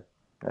fight,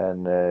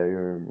 and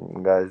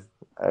you guys,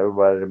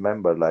 everybody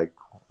remember like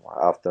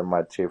after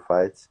my 3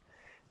 fights,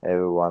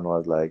 everyone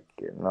was like,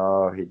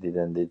 no, he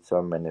didn't did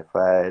so many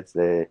fights.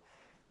 They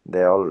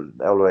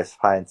always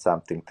find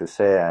something to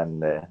say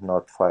and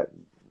don't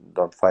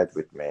fight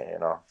with me,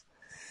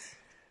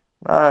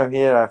 Now I'm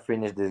here. I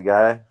finished this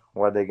guy.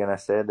 What they gonna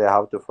say? They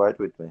have to fight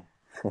with me.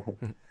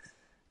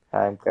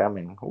 I'm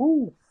coming.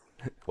 Woo.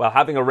 Well,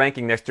 having a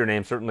ranking next to your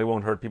name certainly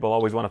won't hurt. People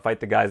always want to fight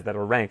the guys that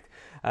are ranked.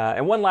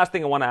 And one last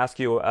thing I want to ask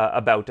you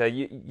about.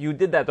 You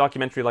did that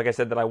documentary, like I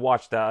said, that I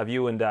watched of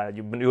you and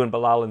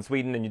Bilal in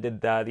Sweden, and you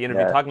did the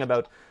interview Yeah. talking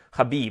about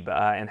Khabib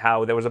and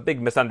how there was a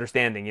big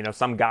misunderstanding. You know,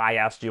 some guy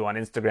asked you on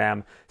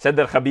Instagram, said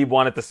that Khabib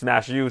wanted to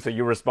smash you, so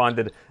you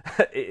responded,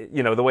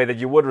 you know, the way that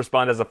you would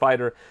respond as a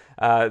fighter.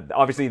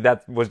 Obviously,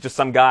 that was just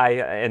some guy,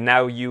 and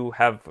now you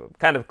have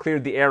kind of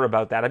cleared the air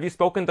about that. Have you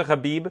spoken to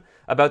Khabib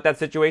about that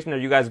situation? Are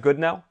you guys good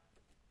now?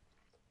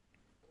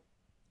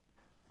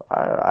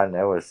 I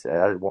never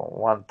said.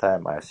 One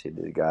time I see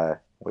this guy.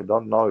 We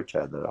don't know each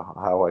other.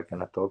 How I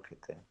gonna talk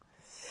with him?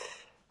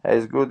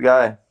 He's a good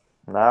guy.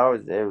 Now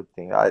is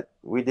everything.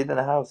 We didn't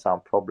have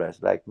some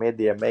problems. Like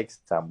media makes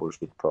some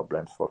bullshit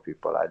problems for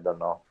people. I don't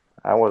know.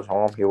 I was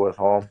home. He was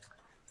home.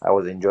 I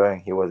was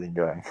enjoying. He was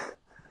enjoying.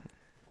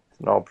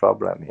 No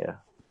problem here.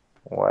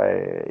 Why?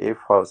 If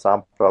have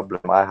some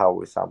problem, I have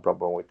some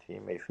problem with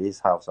him. If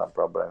he's have some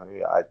problem,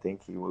 I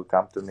think he will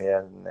come to me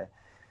and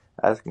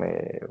ask me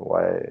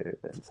why,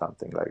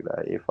 something like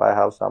that. If I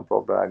have some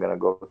problem, I'm gonna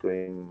go to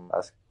him,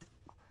 ask,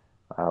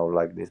 I have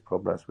like these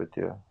problems with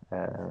you,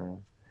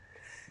 and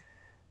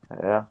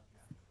yeah,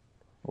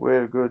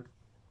 we're good.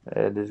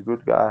 This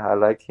good guy, I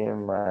like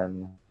him,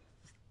 and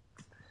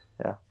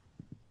yeah.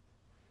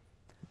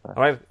 All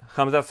right,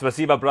 Khamzat,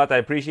 spasiba, brat. I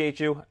appreciate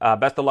you.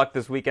 Best of luck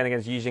this weekend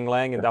against Yi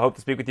Jinglang, and I hope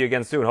to speak with you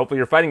again soon. Hopefully,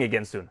 you're fighting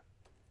again soon.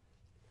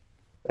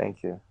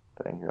 Thank you.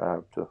 I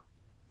hope to.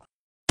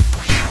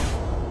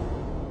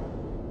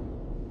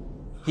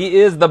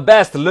 He is the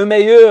best, le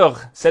meilleur,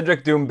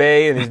 Cedric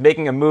Doumbé, and he's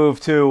making a move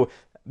to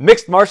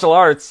mixed martial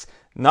arts.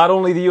 Not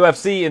only the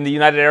UFC in the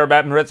United Arab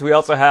Emirates, we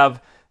also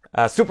have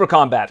Super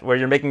Combat, where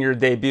you're making your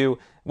debut.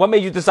 What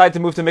made you decide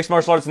to move to mixed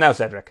martial arts now,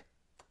 Cedric?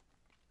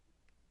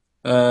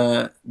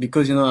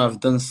 Because I've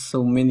done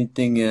so many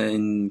things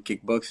in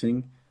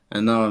kickboxing,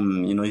 and now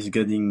it's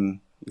getting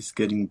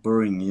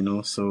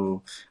boring.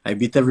 So I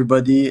beat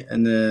everybody,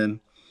 and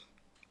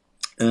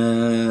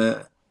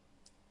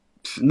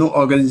no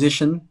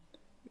organization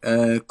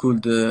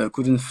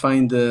couldn't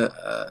find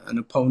an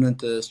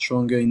opponent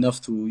stronger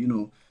enough to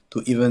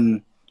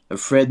even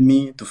afraid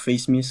me to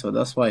face me. So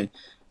that's why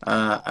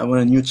I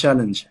want a new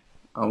challenge.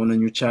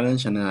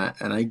 And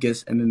I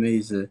guess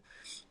MMA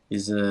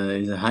is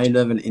a high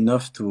level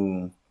enough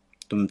to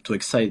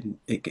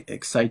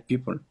excite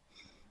people.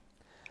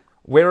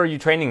 Where are you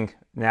training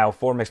now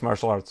for mixed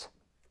martial arts?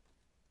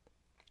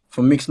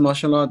 For mixed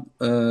martial art,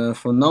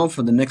 for now,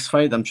 for the next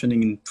fight, I'm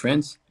training in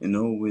France.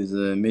 With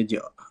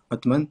Mehdi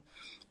Othman.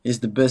 He's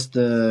the best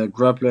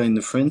grappler in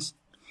the France.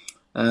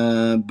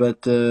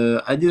 But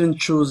I didn't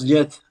choose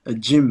yet an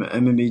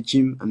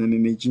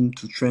MMA gym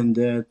to train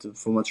there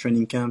for my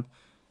training camp.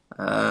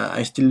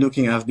 I still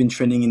looking. I've been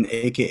training in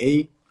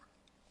AKA.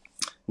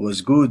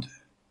 Was good,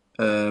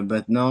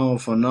 but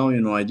for now,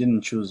 I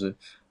didn't choose.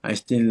 I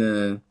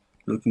still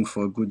looking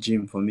for a good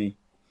gym for me.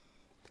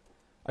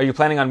 Are you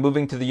planning on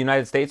moving to the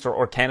United States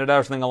or Canada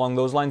or something along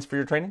those lines for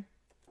your training?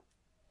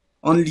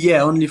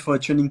 Only for a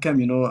training camp.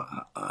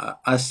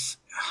 As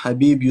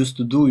Khabib used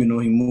to do.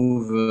 He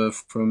moved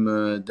from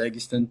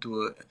Dagestan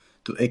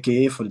to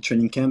AKA for the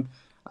training camp.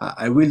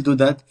 I will do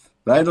that,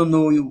 but I don't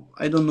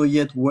know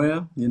yet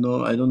where.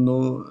 I don't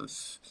know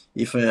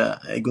if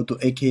I go to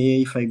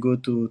AKA, if I go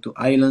to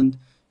Ireland,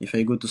 if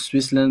I go to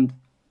Switzerland.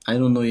 I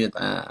don't know yet.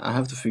 I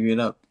have to figure it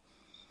out.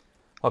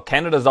 Well,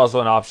 Canada's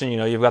also an option.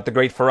 You've got the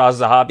great Faraz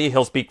Zahabi.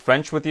 He'll speak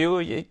French with you.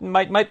 It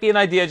might be an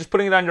idea, just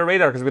putting it on your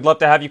radar, because we'd love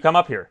to have you come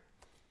up here.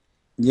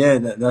 Yeah,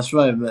 that's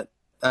right. But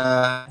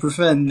I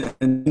prefer an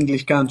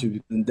English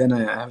country, and then I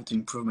have to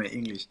improve my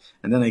English,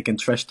 and then I can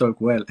trash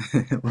talk well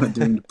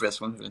during the press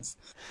conference.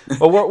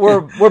 Well,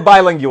 we're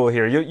bilingual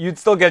here. You'd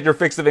still get your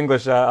fix of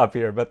English up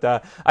here, but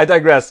I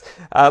digress.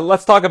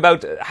 Let's talk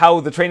about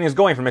how the training is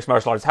going for mixed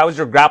martial arts. How is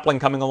your grappling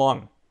coming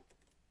along?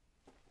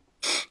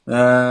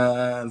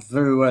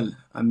 Very well.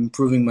 I'm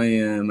improving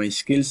my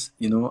skills,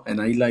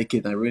 and I like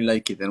it. I really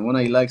like it. And when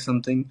I like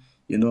something,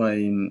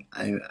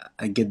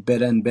 I get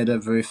better and better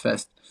very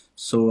fast.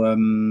 So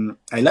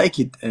I like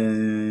it.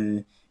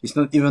 It's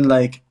not even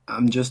like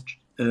I'm just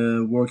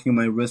working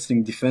my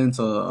wrestling defense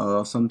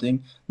or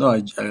something. No,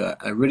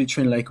 I really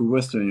train like a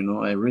wrestler.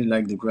 I really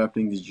like the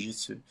grappling, the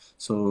jiu-jitsu.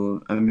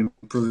 So I'm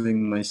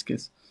improving my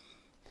skills.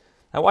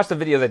 I watched a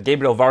video that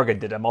Gabriel Varga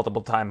did, a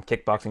multiple-time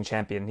kickboxing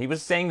champion. He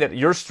was saying that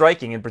your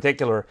striking in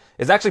particular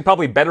is actually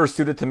probably better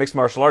suited to mixed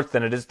martial arts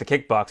than it is to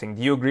kickboxing.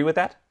 Do you agree with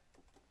that?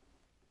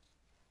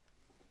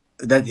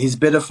 That it's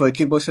better for a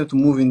kickboxer to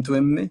move into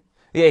MMA?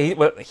 Yeah,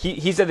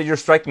 he said that your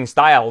striking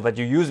style that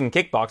you use in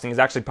kickboxing is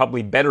actually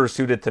probably better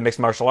suited to mixed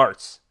martial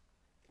arts.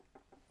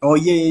 Oh,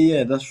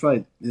 yeah, that's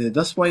right.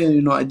 That's why,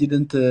 I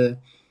didn't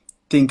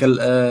think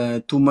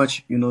too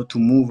much, to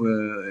move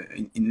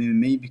in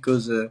MMA,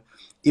 because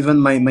even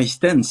my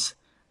stance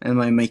and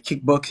my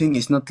kickboxing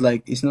is not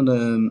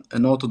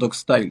an orthodox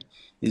style.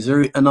 It's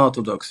very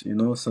unorthodox,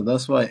 so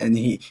that's why. And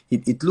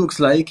it looks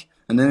like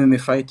an MMA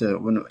fighter.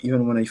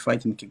 Even when I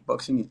fight in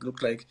kickboxing, it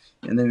looked like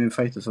an MMA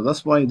fighter. So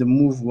that's why the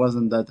move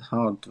wasn't that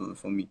hard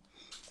for me.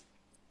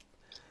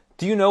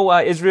 Do you know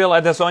Israel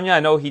Adesanya?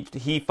 I know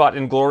he fought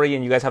in Glory,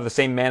 and you guys have the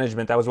same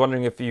management. I was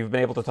wondering if you've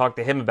been able to talk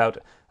to him about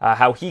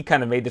how he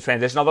kind of made the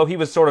transition, although he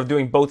was sort of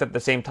doing both at the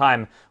same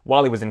time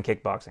while he was in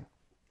kickboxing.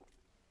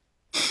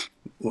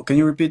 Well, can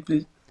you repeat,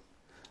 please?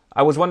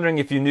 I was wondering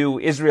if you knew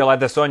Israel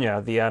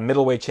Adesanya, the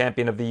middleweight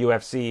champion of the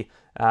UFC,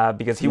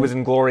 because he was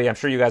in Glory. I'm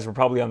sure you guys were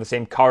probably on the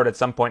same card at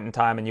some point in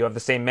time, and you have the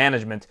same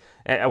management.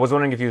 I was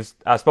wondering if you've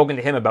spoken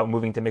to him about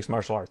moving to mixed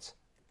martial arts.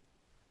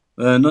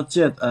 Not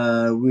yet.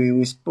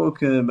 We spoke,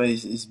 but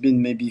it's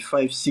been maybe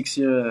 5, 6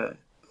 years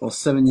or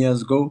 7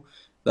 years ago.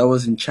 That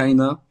was in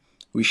China.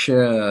 We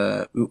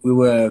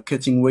were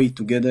cutting weight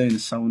together in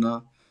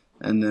sauna,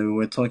 and we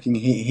were talking.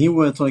 He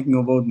were talking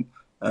about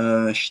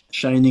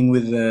shining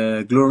with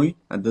Glory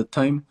at that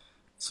time.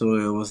 So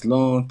it was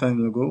long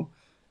time ago.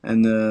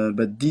 And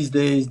but these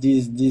days,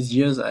 these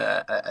years,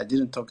 I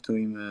didn't talk to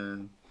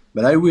him.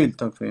 But I will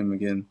talk to him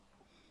again.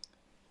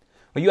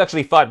 Well, you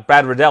actually fought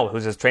Brad Riddell,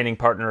 who's his training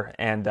partner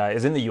and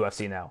is in the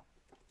UFC now.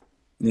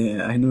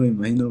 Yeah, I know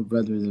him. I know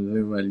Brad Riddell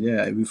very well.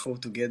 Yeah, we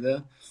fought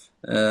together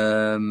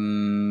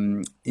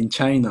in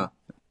China.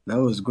 That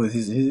was good.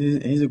 He's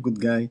a good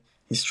guy.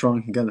 He's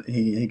strong.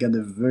 He got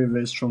a very,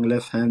 very strong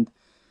left hand.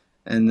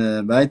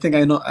 And but I think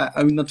I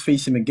will not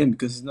face him again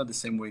because he's not the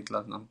same weight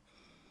class now.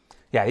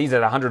 Yeah, he's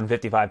at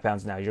 155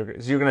 pounds now. You're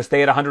going to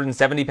stay at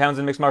 170 pounds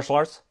in mixed martial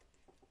arts?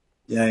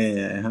 Yeah,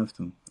 I have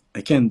to.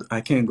 I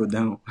can't go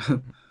down.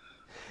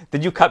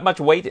 Did you cut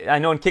much weight? I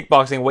know in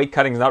kickboxing, weight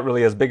cutting is not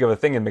really as big of a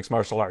thing in mixed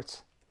martial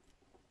arts.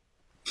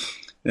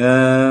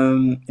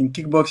 In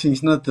kickboxing,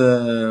 it's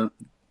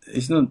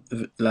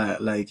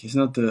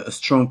not a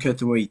strong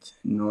cut weight,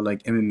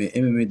 like MMA.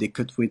 MMA, they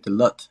cut weight a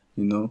lot,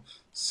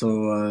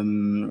 So,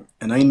 and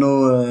I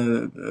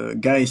know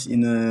guys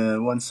in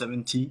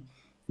 170,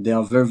 they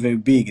are very, very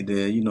big.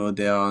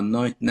 They are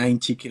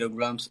 90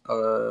 kilograms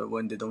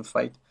when they don't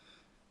fight.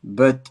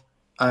 But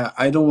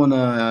I don't want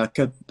to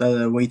cut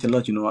that weight a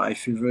lot, I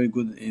feel very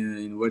good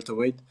in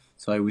welterweight,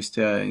 so I will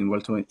stay in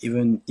welterweight.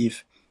 Even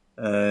if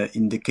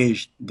in the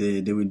cage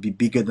they will be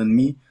bigger than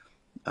me,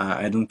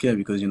 I don't care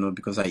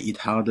because I eat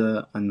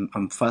harder and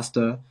I'm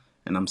faster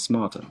and I'm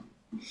smarter.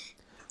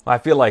 Well, I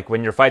feel like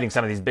when you're fighting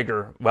some of these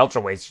bigger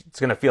welterweights,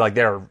 it's going to feel like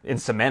they're in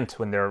cement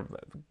when they're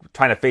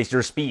trying to face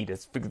your speed.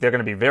 They're going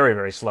to be very,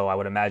 very slow, I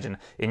would imagine.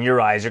 In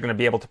your eyes, you're going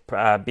to be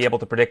able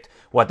to predict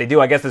what they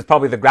do. I guess it's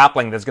probably the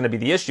grappling that's going to be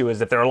the issue.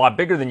 Is if they're a lot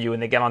bigger than you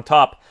and they get on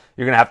top,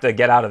 you're going to have to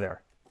get out of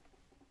there.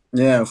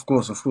 Yeah, of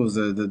course.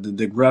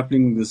 The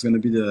grappling is going to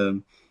be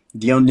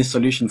the only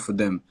solution for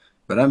them.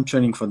 But I'm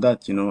training for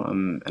that,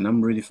 and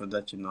I'm ready for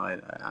that.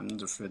 I'm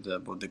not afraid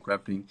about the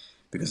grappling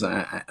because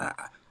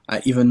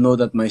I even know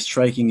that my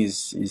striking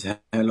is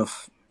hell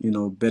of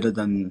better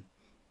than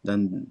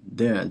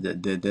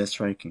their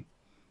striking.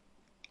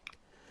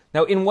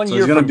 Now, in one so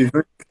year, it's gonna be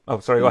very, oh,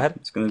 sorry, go ahead.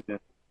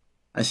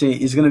 I say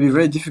it's gonna be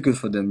very difficult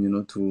for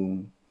them,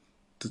 to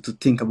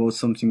think about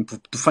something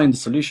to find a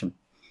solution.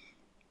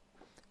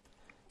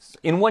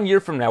 In 1 year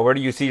from now, where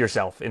do you see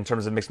yourself in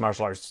terms of mixed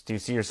martial arts? Do you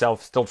see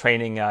yourself still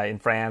training in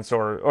France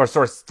or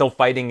sort of still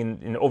fighting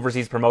in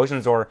overseas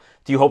promotions, or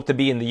do you hope to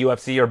be in the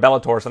UFC or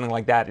Bellator or something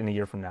like that in a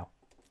year from now?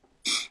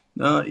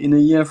 In a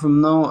year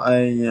from now,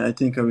 I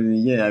think I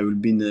will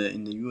be in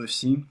the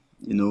UFC,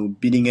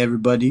 beating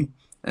everybody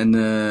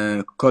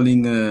and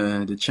calling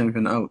the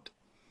champion out.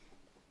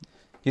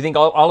 You think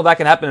all of that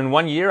can happen in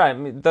 1 year? I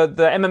mean, the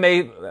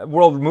MMA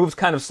world moves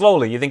kind of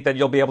slowly. You think that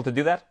you'll be able to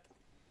do that?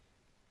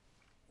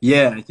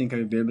 Yeah, I think I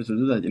will be able to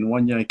do that. In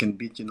 1 year, I can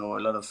beat a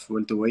lot of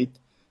welterweight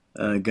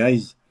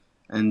guys,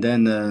 and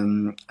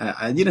then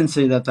I didn't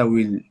say that I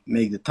will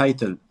make the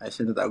title. I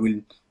said that I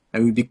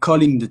will be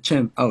calling the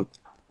champ out.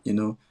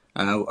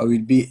 I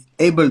will be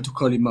able to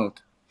call him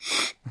out.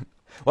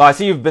 Well, I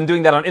see you've been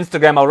doing that on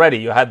Instagram already.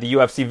 You had the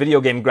UFC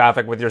video game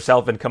graphic with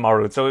yourself and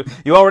Kamaru, so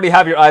you already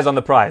have your eyes on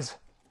the prize.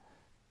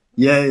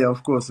 Yeah,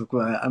 of course.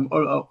 I'm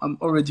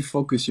already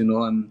focused,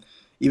 and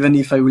even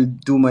if I will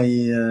do my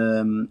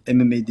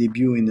MMA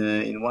debut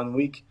in 1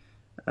 week,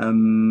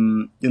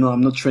 I'm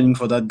not training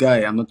for that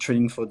guy. I'm not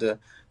training for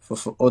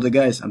other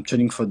guys. I'm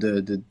training for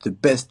the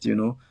best,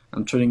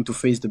 I'm training to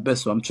face the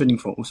best, so I'm training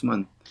for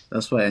Usman.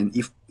 That's why. And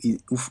if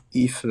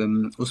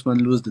Usman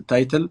lose the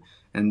title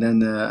and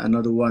then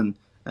another one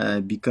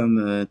become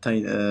a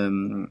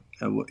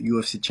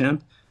UFC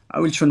champ, I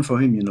will train for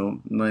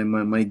him.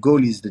 My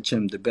goal is the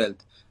champ, the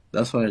belt.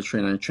 That's why I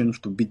train. I train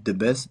to beat the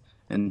best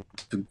and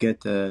to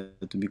get to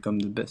become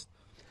the best.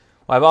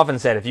 Well, I've often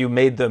said if you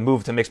made the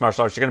move to mixed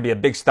martial arts, you're going to be a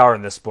big star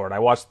in this sport. I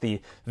watched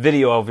the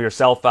video of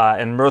yourself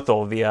and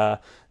Myrtle, the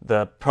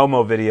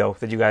promo video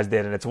that you guys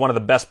did, and it's one of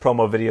the best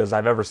promo videos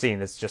I've ever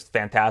seen. It's just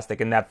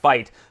fantastic, and that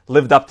fight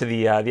lived up to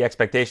the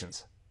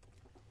expectations.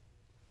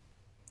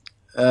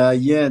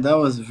 Yeah, that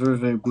was a very,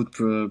 very good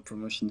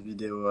promotion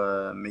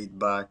video made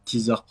by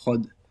Teaser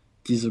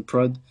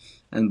Prod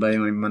and by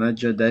my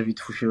manager David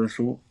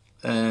Foucheroso.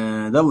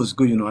 that was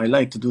good. I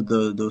like to do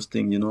those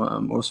things.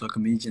 I'm also a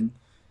comedian,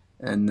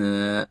 and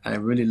I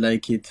really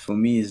like it. For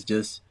me, it's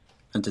just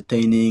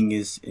entertaining.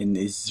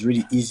 It's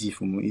really easy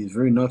for me. It's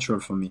very natural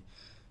for me.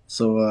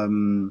 So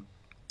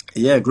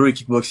yeah, Glory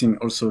Kickboxing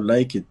also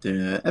like it.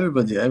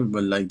 Everybody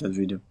liked that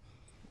video.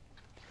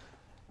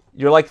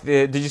 You're like,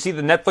 did you see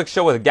the Netflix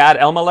show with Gad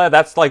Elmaleh?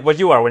 That's like what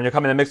you are when you're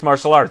coming to mixed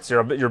martial arts.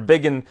 You're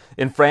big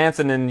in France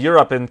and in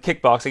Europe in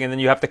kickboxing, and then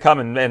you have to come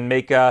and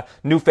make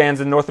new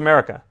fans in North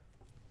America.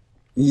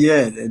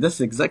 Yeah, that's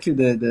exactly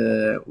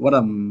the what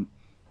I'm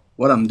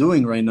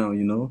doing right now.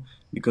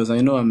 Because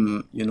I know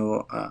I'm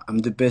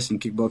the best in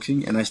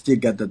kickboxing, and I still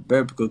got that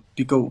belt because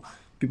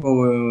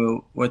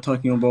people were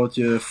talking about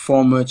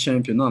former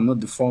champion. No, I'm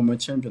not the former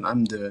champion.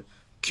 I'm the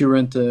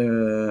current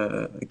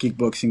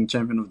kickboxing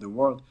champion of the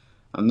world.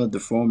 I'm not the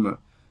former,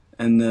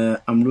 and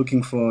I'm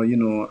looking for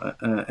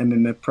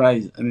MMA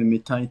prize,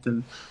 MMA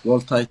title,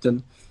 world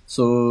title.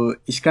 So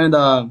it's kind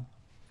of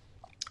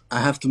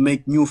I have to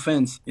make new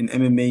fans in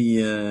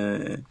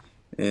MMA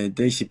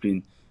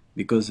discipline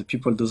because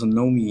people doesn't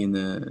know me in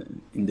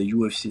the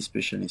UFC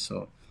especially.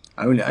 So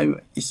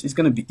it's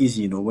gonna be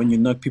easy, when you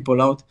knock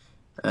people out,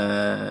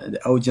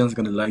 the audience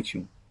gonna like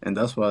you, and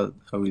that's what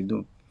I will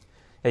do.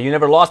 Yeah, you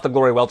never lost the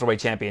Glory Welterweight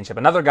Championship.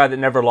 Another guy that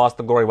never lost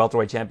the Glory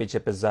Welterweight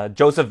Championship is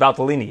Joseph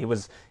Valtellini. He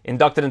was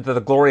inducted into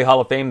the Glory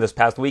Hall of Fame this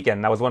past weekend,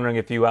 and I was wondering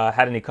if you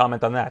had any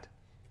comment on that.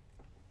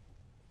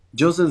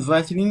 Joseph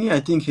Valtellini,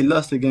 I think he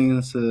lost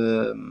against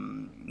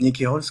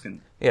Nicky Holzken.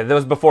 Yeah, that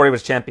was before he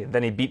was champion.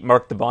 Then he beat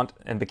Mark DeBont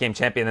and became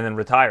champion and then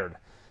retired.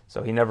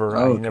 So he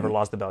never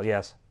lost the belt,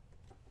 yes.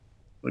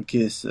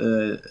 Okay,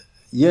 so,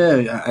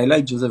 yeah, I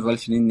like Joseph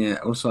Valtellini.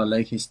 Also, I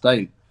like his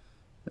style.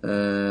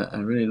 I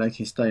really like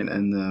his style,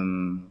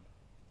 and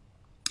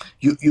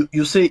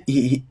you say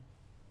he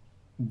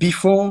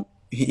before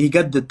he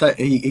got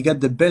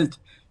the belt.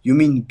 You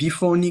mean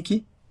before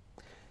Nicky?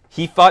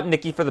 He fought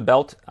Nicky for the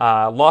belt,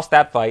 lost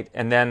that fight,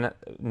 and then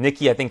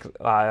Nicky, I think,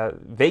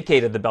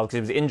 vacated the belt because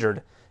he was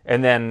injured.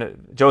 And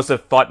then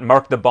Joseph fought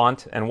Mark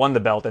DeBont and won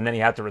the belt, and then he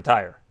had to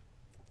retire.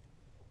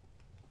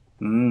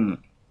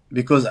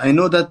 Because I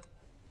know that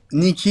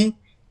Nicky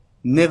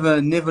never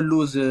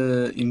lose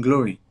in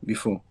Glory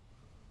before.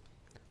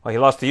 Well, he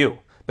lost to you.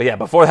 But yeah,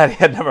 before that he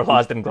had never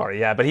lost in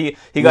Glory. Yeah, but he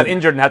got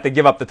injured and had to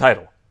give up the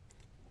title.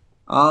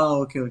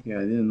 Okay. I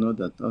didn't know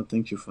that. Oh,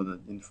 thank you for that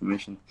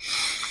information.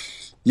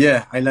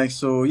 Yeah, I like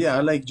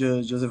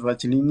Joseph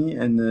Valtellini,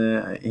 and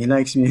he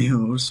likes me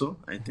also,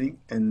 I think.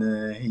 And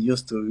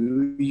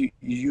we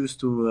used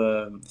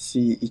to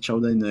see each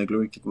other in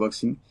Glory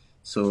Kickboxing.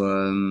 So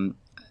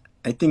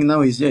I think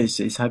now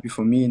he's happy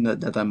for me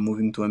that I'm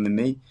moving to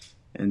MMA,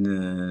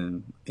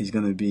 and he's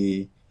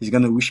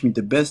gonna wish me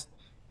the best.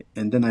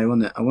 And then I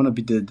wanna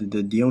be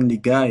the only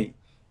guy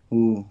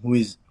who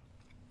is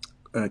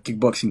a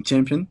kickboxing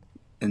champion,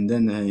 and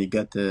then he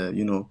got a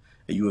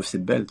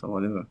UFC belt or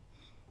whatever.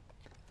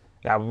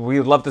 Yeah, we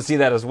would love to see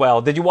that as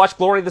well. Did you watch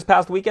Glory this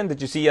past weekend?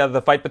 Did you see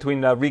the fight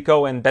between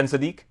Rico and Ben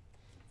Sadiq?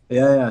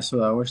 Yeah.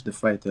 So I watched the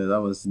fight.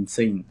 That was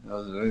insane. That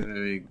was a very,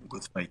 very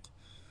good fight.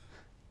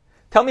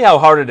 Tell me how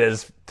hard it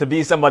is to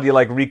be somebody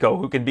like Rico,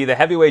 who can be the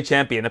heavyweight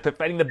champion,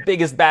 fighting the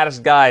biggest,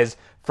 baddest guys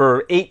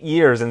for 8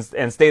 years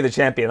and stay the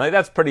champion. Like,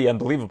 that's pretty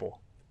unbelievable.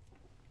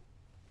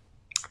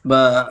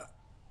 But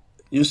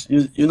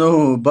you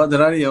know,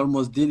 Badr Ali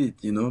almost did it.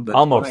 But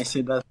almost. When I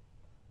say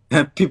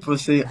that, people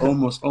say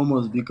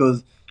almost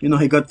because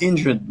he got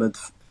injured. But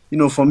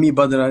for me,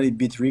 Badr Ali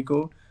beat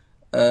Rico.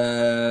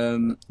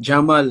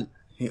 Jamal,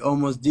 he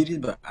almost did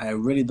it, but I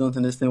really don't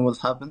understand what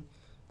happened.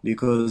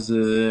 Because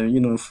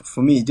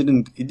for me, he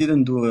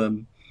didn't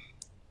do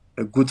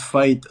a good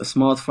fight, a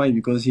smart fight,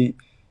 because he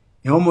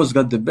almost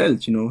got the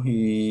belt.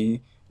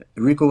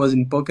 Rico was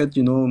in pocket.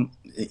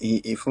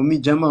 For me,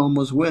 Jamal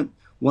almost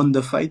won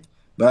the fight,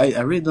 but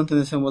I really don't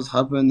understand what's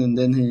happened. And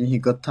then he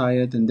got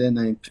tired, and then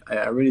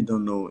I really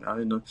don't know. I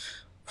don't know.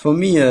 For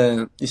me,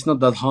 it's not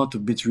that hard to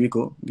beat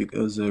Rico,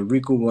 because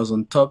Rico was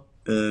on top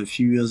a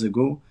few years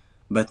ago,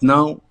 but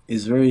now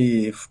it's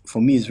very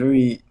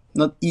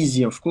not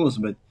easy, of course,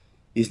 but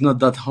it's not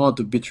that hard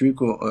to beat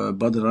Rico.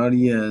 Badr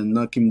Ali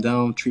knock him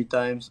down 3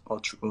 times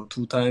or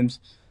 2 times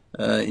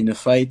in a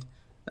fight.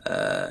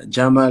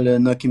 Jamal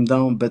knock him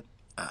down, but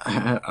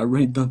I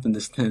really don't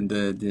understand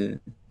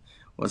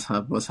what's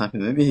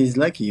happening. Maybe he's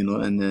lucky,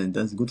 and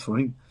that's good for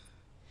him.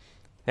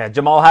 Yeah,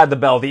 Jamal had the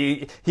belt.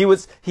 He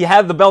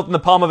had the belt in the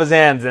palm of his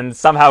hands, and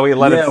somehow he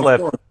let it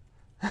slip.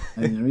 I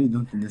really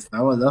don't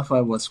understand. That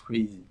fight was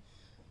crazy.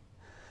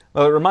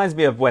 Well, it reminds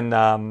me of when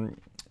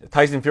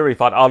Tyson Fury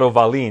fought Otto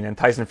Wallin, and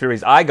Tyson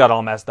Fury's eye got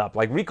all messed up.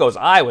 Like, Rico's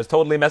eye was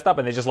totally messed up,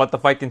 and they just let the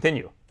fight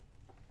continue.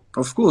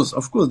 Of course,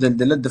 they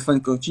let the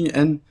fight continue,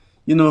 and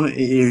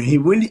he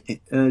really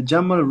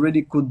Jamal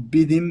really could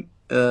beat him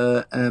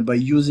by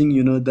using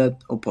that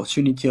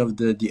opportunity of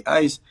the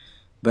eyes.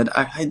 But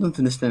I don't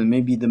understand.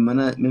 Maybe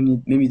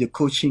maybe the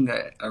coaching.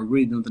 I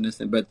really don't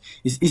understand. But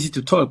it's easy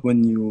to talk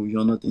when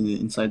you're not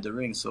inside the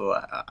ring. So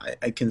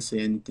I can't say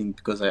anything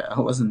because I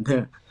wasn't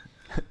there.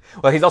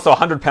 Well, he's also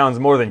 100 pounds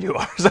more than you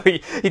are, so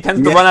he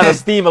tends to run out of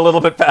steam a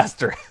little bit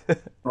faster.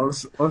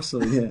 Also.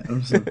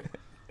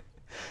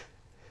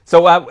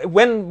 So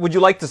when would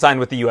you like to sign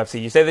with the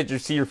UFC? You say that you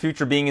see your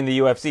future being in the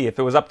UFC. If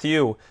it was up to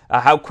you,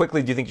 how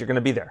quickly do you think you're going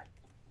to be there?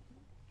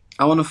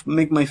 I want to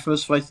make my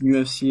first fight in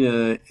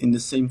UFC in the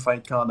same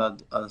fight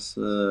card as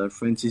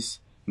Francis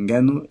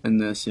Ngannou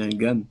and Cyril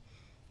Gane.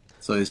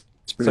 So it's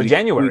pretty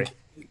January. Quick.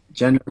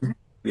 January.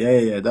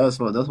 Yeah. That's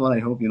what I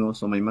hope.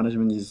 So my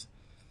management is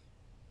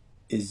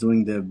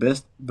doing their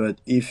best.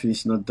 But if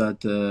it's not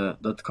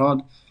that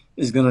card,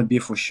 it's gonna be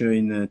for sure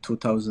in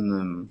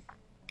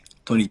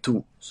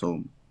 2022.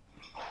 So.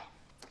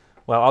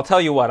 Well, I'll tell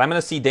you what. I'm going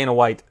to see Dana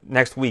White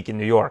next week in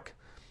New York.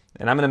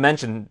 And I'm going to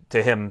mention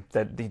to him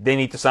that they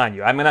need to sign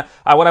you. What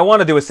I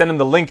want to do is send him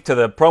the link to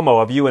the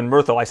promo of you and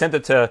Myrtle. I sent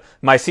it to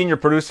my senior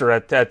producer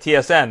at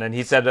TSN, and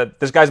he said,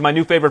 "This guy's my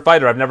new favorite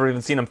fighter. I've never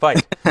even seen him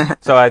fight."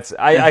 So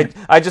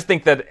I just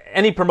think that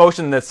any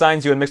promotion that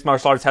signs you in mixed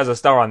martial arts has a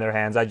star on their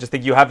hands. I just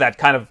think you have that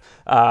kind of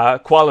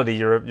quality.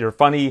 You're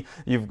funny.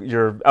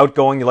 You're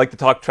outgoing. You like to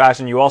talk trash,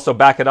 and you also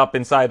back it up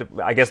inside,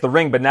 I guess, the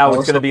ring. But now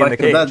it's going to be in the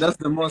cage.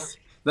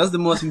 That's the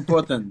most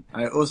important.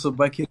 I also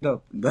back it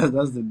up.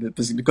 That's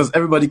because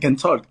everybody can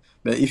talk,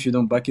 but if you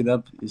don't back it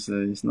up, it's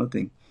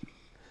nothing.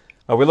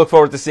 We look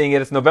forward to seeing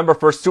it. It's November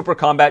 1st, Super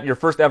Combat, your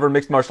first ever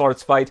mixed martial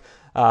arts fight.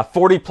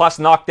 40-plus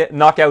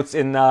knockouts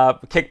in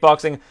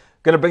kickboxing.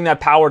 Going to bring that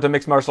power to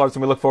mixed martial arts,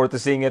 and we look forward to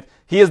seeing it.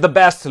 He is the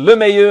best, le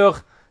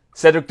meilleur,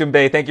 Cedric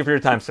Doumbé. Thank you for your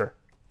time, sir.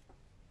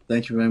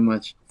 Thank you very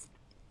much.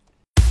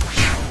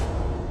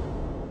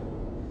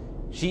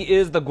 She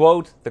is the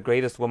GOAT, the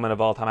greatest woman of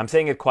all time. I'm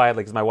saying it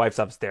quietly because my wife's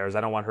upstairs.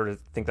 I don't want her to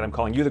think that I'm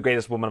calling you the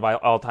greatest woman of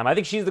all time. I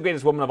think she's the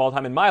greatest woman of all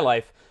time in my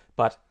life,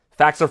 but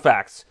facts are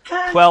facts.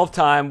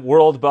 12-time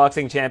world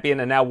boxing champion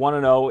and now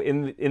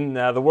 1-0 in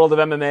the world of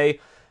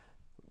MMA.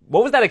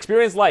 What was that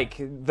experience like?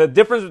 The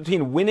difference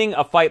between winning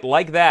a fight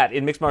like that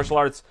in mixed martial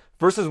arts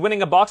versus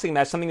winning a boxing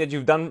match, something that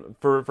you've done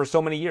for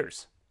so many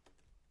years.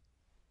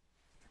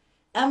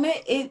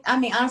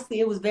 Honestly,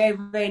 it was very,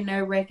 very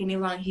nerve-wracking. It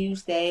was on a huge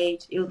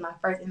stage. It was my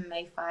first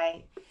MMA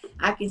fight.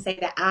 I can say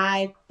that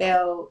I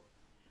felt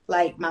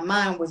like my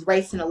mind was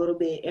racing a little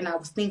bit, and I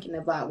was thinking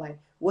about, like,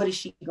 what is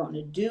she going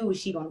to do? Is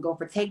she going to go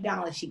for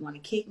takedown? Is she going to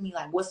kick me?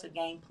 Like, what's her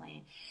game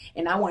plan?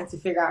 And I wanted to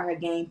figure out her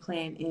game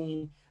plan,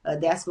 and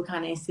that's what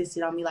kind of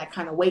insisted on me, like,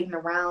 kind of waiting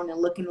around and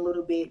looking a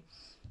little bit.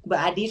 But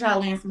I did try to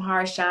land some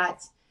hard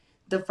shots.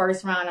 The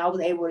first round, I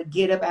was able to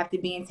get up after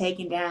being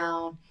taken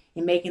down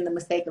and making the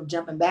mistake of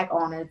jumping back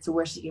on her to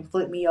where she can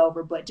flip me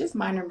over, but just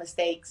minor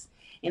mistakes.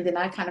 And then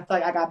I kind of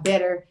felt like I got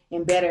better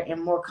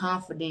and more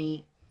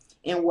confident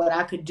in what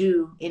I could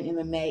do in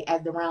MMA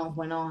as the rounds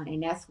went on.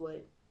 And that's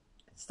what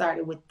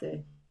started with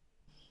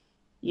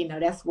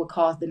that's what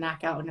caused the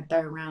knockout in the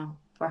third round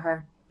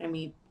for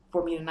me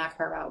to knock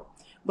her out.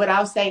 But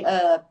I'll say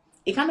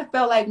it kind of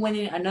felt like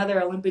winning another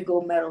Olympic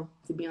gold medal,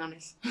 to be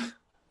honest.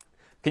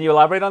 Can you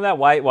elaborate on that?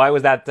 Why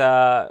was that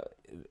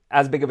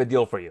as big of a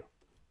deal for you?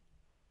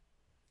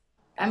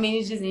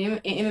 It's just in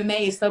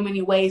MMA is so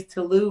many ways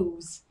to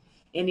lose.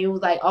 And it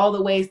was like all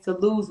the ways to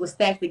lose was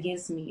stacked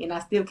against me. And I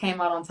still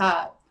came out on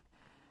top.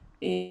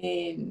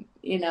 And,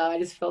 I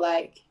just feel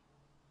like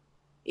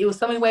it was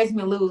so many ways for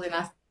me to lose. And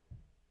I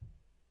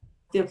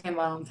still came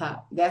out on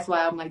top. That's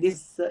why I'm like,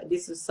 this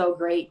is so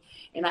great.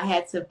 And I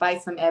had to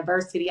fight some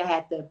adversity. I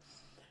had to,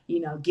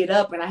 get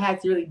up. And I had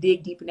to really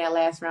dig deep in that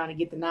last round and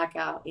get the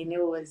knockout. And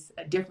it was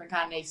a different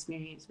kind of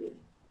experience, really.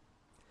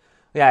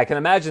 Yeah, I can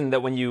imagine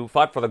that when you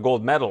fought for the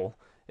gold medal,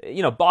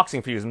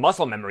 boxing for you is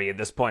muscle memory at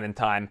this point in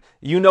time.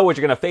 You know what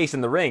you're going to face in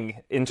the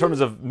ring. In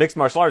terms of mixed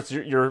martial arts,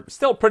 you're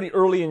still pretty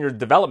early in your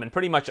development,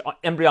 pretty much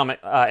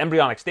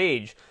embryonic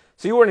stage.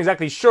 So you weren't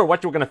exactly sure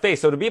what you were going to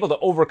face. So to be able to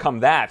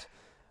overcome that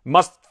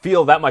must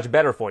feel that much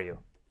better for you.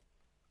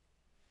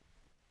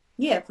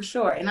 Yeah, for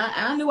sure. And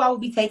I knew I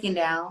would be taken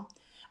down.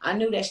 I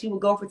knew that she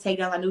would go for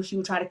takedown. I knew she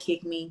would try to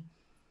kick me.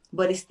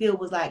 But it still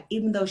was like,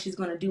 even though she's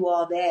going to do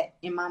all that,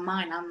 in my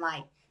mind, I'm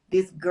like,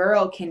 this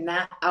girl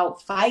cannot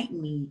outfight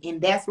me. And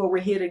that's what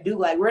we're here to do.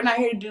 Like, we're not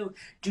here to do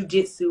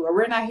jujitsu or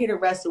we're not here to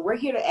wrestle. We're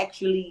here to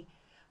actually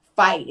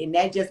fight. And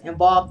that just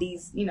involved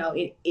these,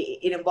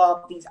 it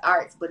involved these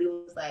arts. But it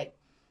was like,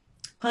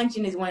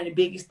 punching is one of the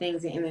biggest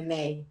things in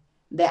MMA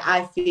that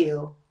I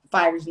feel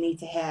fighters need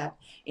to have.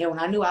 And when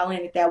I knew I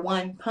landed that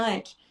one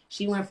punch,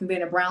 she went from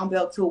being a brown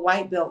belt to a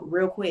white belt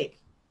real quick.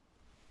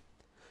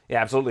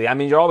 Yeah, absolutely.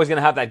 You're always going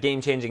to have that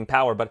game-changing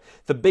power, but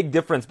the big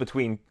difference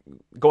between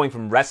going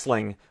from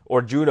wrestling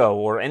or judo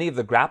or any of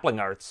the grappling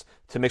arts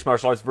to mixed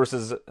martial arts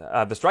versus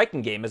the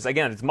striking game is,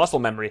 again, it's muscle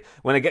memory.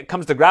 When it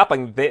comes to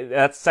grappling,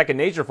 that's second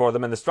nature for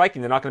them, and the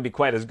striking they're not going to be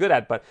quite as good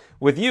at. But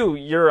with you,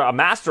 you're a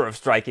master of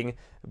striking,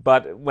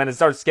 but when it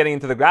starts getting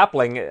into the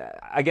grappling,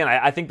 again,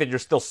 I think that you're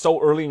still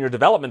so early in your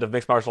development of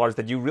mixed martial arts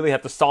that you really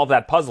have to solve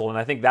that puzzle, and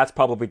I think that's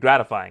probably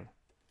gratifying.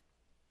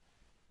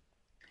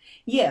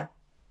 Yeah.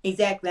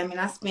 Exactly.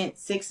 I spent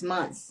 6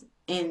 months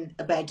in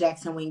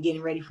Jackson Wing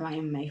getting ready for my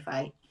MMA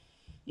fight.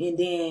 And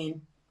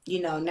then,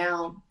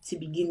 now to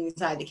be getting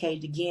inside the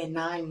cage again,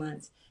 9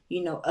 months,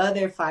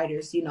 other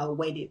fighters,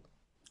 trained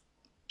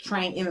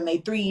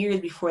MMA 3 years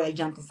before they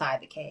jumped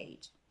inside the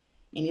cage.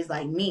 And it's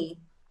like me,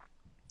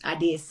 I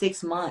did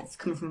 6 months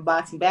coming from a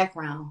boxing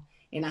background,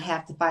 and I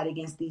have to fight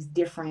against these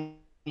different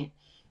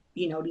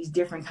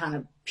kind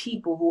of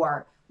people who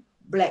are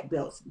black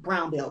belts,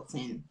 brown belts,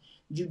 and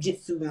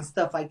jiu-jitsu and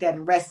stuff like that,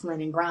 and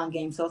wrestling and ground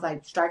game. So it's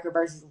like striker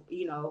versus,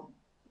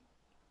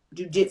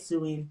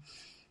 jiu-jitsu,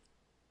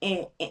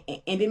 and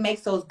it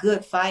makes those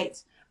good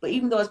fights. But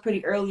even though it's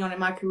pretty early on in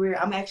my career,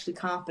 I'm actually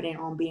confident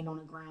on being on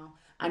the ground.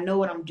 I know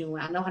what I'm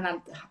doing. I know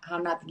how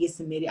not to get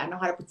submitted. I know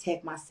how to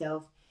protect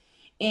myself.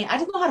 And I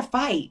just know how to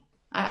fight.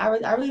 I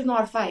really know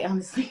how to fight,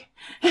 honestly.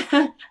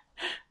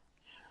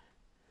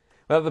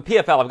 Well, the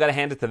PFL, I've got to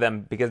hand it to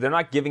them because they're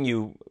not giving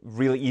you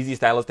really easy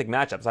stylistic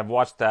matchups. I've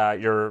watched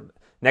your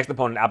next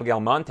opponent, Abigail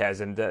Montez,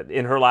 and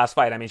in her last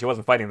fight, I mean, she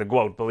wasn't fighting the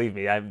GOAT, believe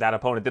me. That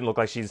opponent didn't look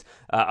like she's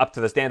up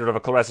to the standard of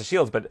a Claressa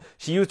Shields, but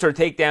she used her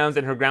takedowns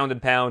and her ground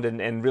and pound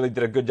and really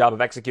did a good job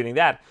of executing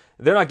that.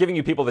 They're not giving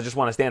you people that just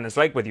want to stand and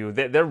strike with you.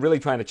 They're really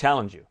trying to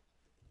challenge you.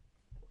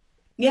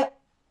 Yep.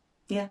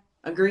 Yeah,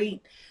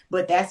 agreed.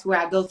 But that's where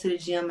I go to the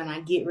gym and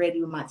I get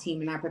ready with my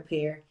team and I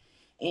prepare.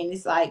 And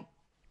it's like,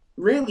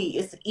 really,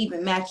 it's an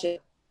even matchup,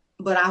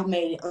 but I've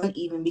made it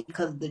uneven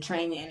because of the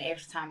training and the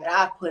extra time that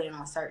I've put in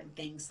on certain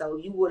things. So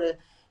you would have,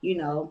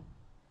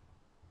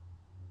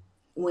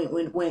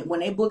 when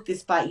they booked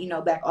this fight,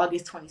 back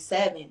August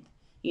 27th,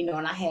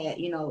 and I had,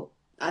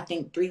 I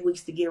think 3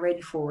 weeks to get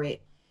ready for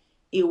it.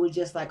 It was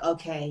just like,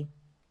 okay,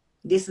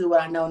 this is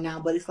what I know now.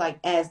 But it's like,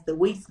 as the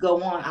weeks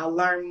go on, I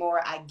learn more,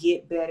 I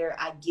get better,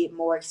 I get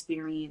more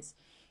experience,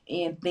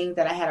 and things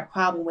that I had a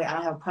problem with, I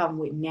don't have a problem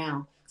with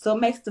now. So it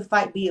makes the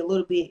fight be a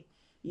little bit,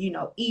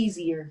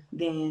 easier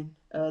than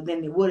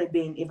it would have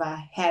been if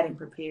I hadn't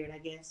prepared, I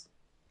guess.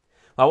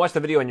 I watched the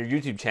video on your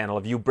YouTube channel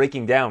of you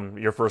breaking down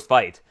your first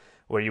fight,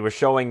 where you were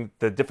showing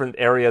the different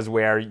areas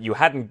where you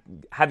hadn't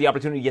had the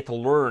opportunity yet to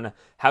learn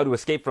how to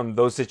escape from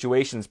those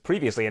situations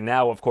previously, and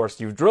now, of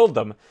course, you've drilled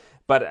them.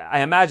 But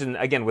I imagine,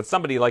 again, with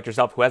somebody like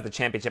yourself who has the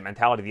championship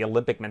mentality, the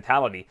Olympic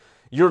mentality,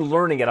 you're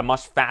learning at a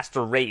much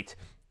faster rate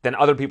than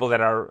other people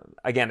that are,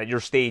 again, at your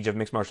stage of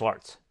mixed martial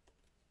arts.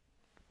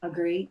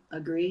 Agreed.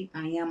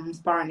 I am. I'm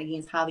sparring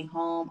against Holly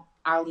Holm,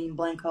 Arlene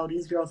Blanco.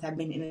 These girls have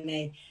been in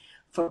MMA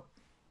for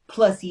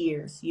plus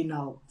years,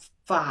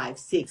 5,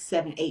 6,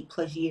 7,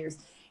 8+ years.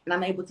 And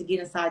I'm able to get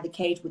inside the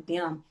cage with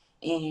them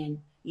and,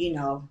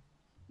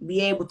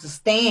 be able to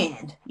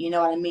stand,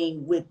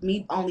 with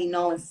me only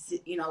knowing,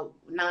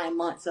 9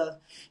 months of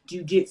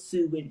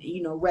jiu-jitsu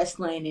and,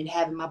 wrestling and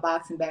having my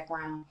boxing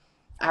background.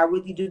 I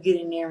really do get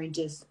in there and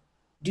just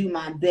do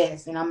my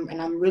best. And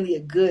I'm really a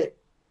good,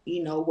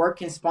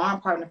 working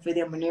sparring partner for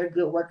them, and they're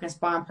good working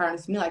sparring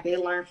partners for me. Like, they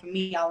learn from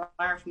me, I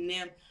learn from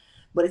them.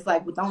 But it's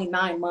like, with only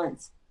 9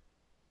 months,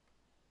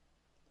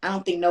 I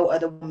don't think no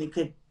other woman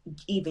could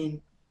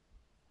even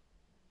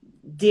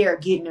dare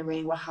get in the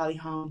ring with Holly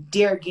Holm,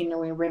 dare get in the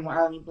ring with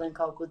Arlene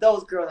Blanco, because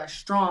those girls are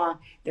strong,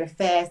 they're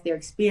fast, they're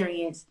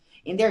experienced,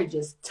 and they're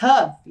just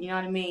tough, you know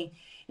what I mean?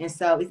 And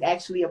so it's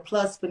actually a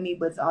plus for me,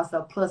 but it's also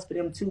a plus for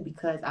them too,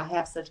 because I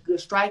have such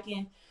good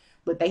striking,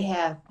 but they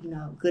have,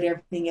 good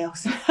everything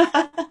else.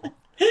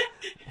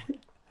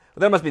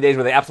 There must be days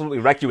where they absolutely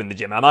wreck you in the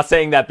gym. I'm not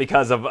saying that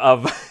because of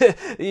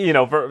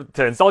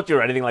to insult you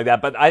or anything like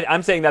that, but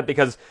I'm saying that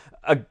because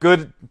a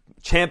good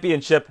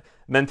championship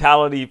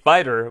mentality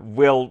fighter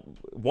will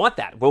want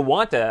that, will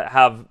want to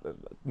have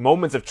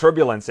moments of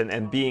turbulence and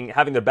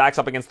having their backs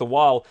up against the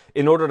wall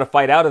in order to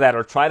fight out of that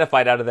or try to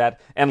fight out of that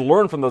and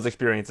learn from those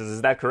experiences.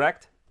 Is that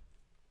correct?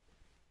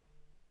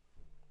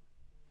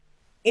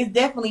 It's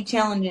definitely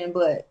challenging,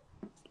 but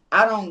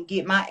I don't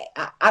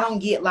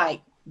get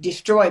like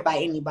destroyed by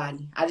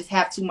anybody. I just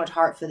have too much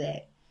heart for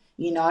that.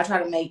 I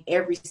try to make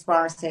every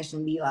sparring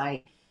session be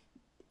like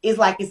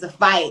it's a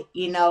fight,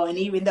 and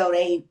even though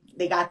they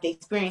got the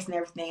experience and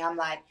everything, I'm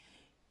like,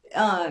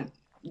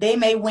 they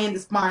may win the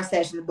sparring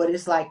session, but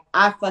it's like,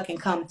 I fucking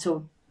come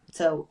to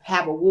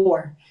have a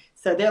war.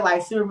 So they're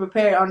like super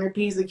prepared on their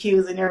P's and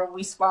Q's and when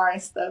we spar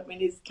and stuff,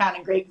 and it's kind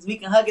of great because we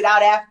can hug it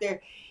out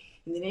after.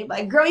 And then they're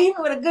like, girl, you hit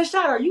me with a good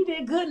shot, or you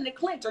did good in the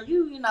clinch, or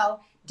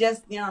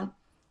just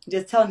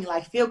telling me,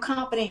 like, feel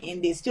confident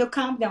in this, feel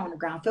confident on the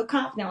ground, feel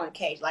confident on the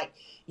cage. Like,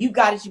 you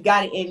got it.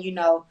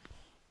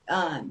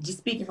 And, just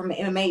speaking from an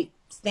MMA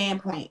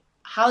standpoint,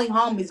 Holly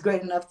Holm is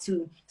great enough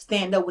to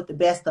stand up with the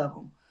best of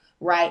them,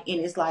 right?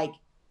 And it's like,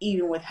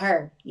 even with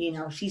her,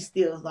 she's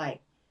still like,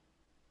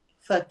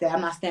 fuck that,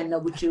 I'm not standing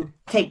up with you,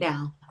 take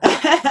down.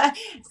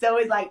 So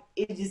it's like,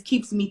 it just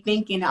keeps me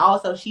thinking. And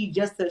also, she's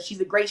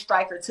a great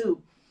striker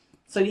too.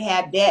 So you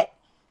have that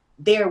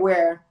there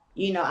where, I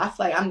feel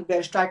like I'm a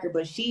better striker,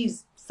 but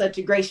she's such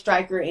a great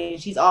striker,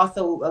 and she's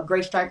also a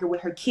great striker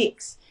with her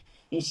kicks,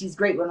 and she's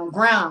great on the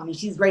ground, and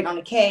she's great on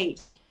the cage.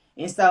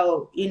 And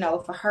so,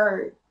 for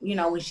her,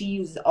 when she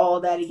uses all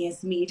that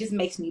against me, it just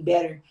makes me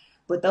better.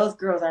 But those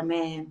girls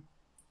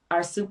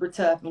are super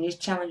tough, and it's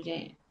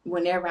challenging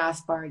whenever I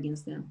spar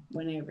against them,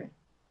 whenever.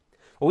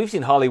 Well, we've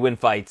seen Holly win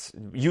fights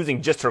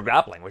using just her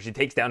grappling, where she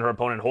takes down her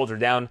opponent, holds her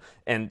down,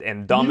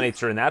 and dominates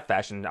her in that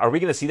fashion. Are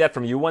we going to see that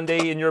from you one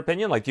day, in your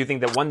opinion? Like, do you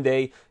think that one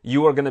day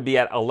you are going to be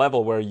at a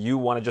level where you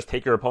want to just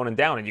take your opponent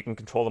down and you can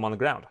control them on the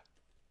ground?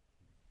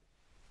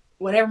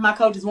 Whatever my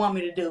coaches want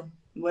me to do.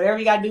 Whatever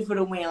you got to do for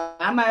the win.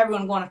 I'm not ever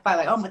going to go on a fight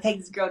like, oh, I'm going to take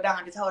this girl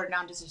down, just hold her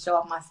down just to show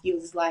off my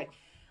skills. It's like,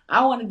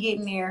 I want to get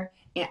in there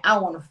and I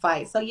want to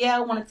fight. So, yeah, I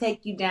want to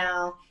take you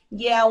down.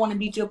 Yeah, I want to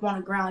beat you up on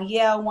the ground.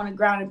 Yeah, I want to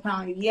ground and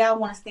pound you. Yeah, I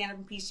want to stand up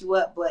and piece you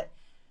up. But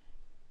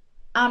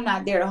I'm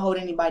not there to hold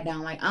anybody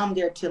down. Like, I'm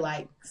there to,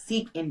 like,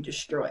 seek and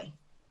destroy.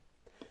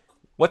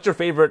 What's your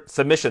favorite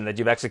submission that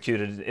you've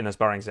executed in a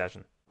sparring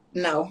session?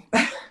 No.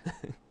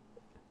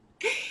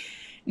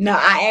 No,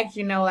 I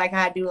actually know, like,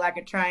 how I do, like,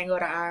 a triangle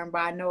to arm, but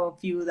I know a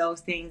few of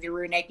those things, the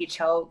rear naked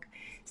choke,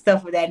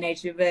 stuff of that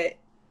nature. But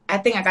I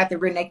think I got the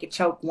rear naked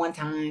choke one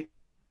time.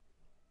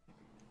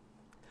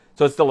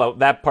 So it's still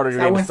that part of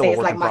your game is still a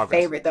work in progress. I wouldn't say it's like my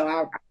favorite,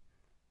 though.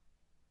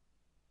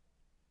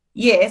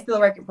 Yeah, it's still a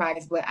work in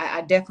progress, but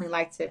I definitely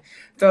like to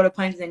throw the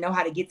punches and know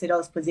how to get to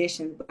those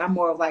positions. But I'm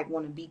more of like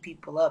want to beat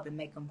people up and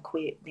make them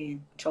quit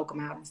than choke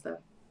them out and stuff.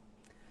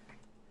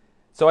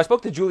 So I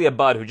spoke to Julia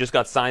Budd, who just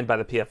got signed by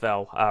the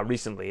PFL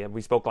recently, and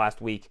we spoke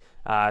last week.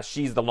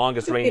 She's the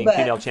longest reigning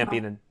female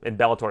champion in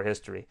Bellator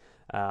history.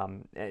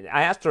 And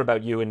I asked her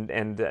about you,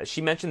 and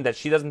she mentioned that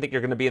she doesn't think you're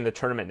going to be in the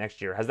tournament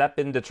next year. Has that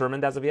been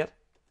determined as of yet?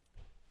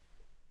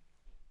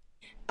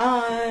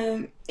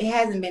 It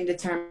hasn't been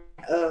determined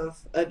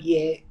of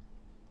yet.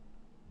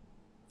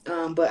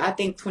 But I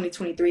think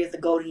 2023 is the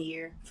golden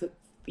year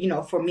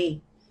for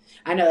me.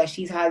 I know that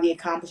she's highly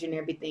accomplished and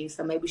everything,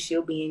 so maybe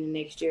she'll be in the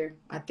next year.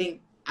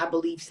 I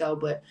believe so,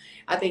 but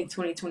I think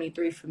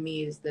 2023 for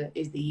me is the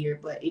year.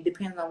 But it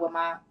depends on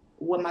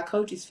what my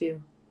coaches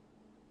feel.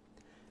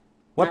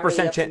 What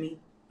percent chance?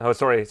 Oh,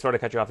 sorry to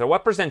cut you off there.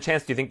 What percent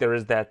chance do you think there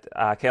is that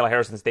Kayla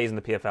Harrison stays in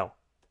the PFL?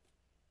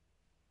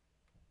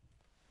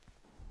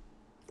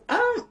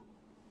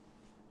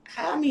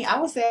 I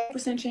would say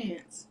 8%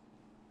 chance.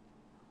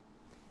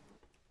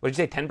 What did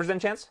you say?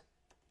 10% chance?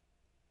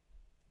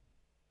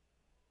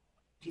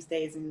 She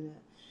stays in the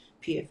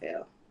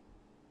PFL.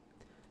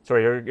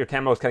 Sorry, your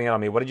camera was cutting out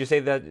on me. What did you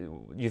say that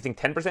you think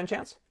 10%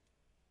 chance?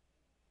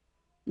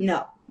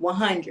 No,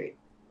 100.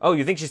 Oh,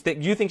 you think she's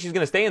going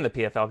to stay in the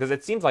PFL? Because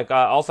it seems like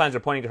all signs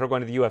are pointing to her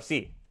going to the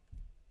UFC.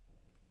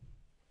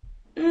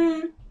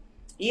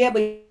 Yeah,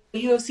 but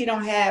UFC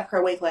don't have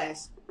her weight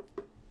class.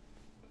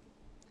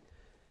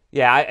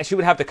 Yeah, she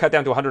would have to cut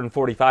down to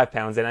 145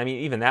 pounds, and I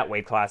mean, even that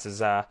weight class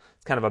is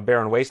it's kind of a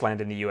barren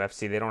wasteland in the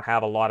UFC. They don't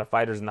have a lot of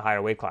fighters in the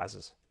higher weight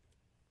classes.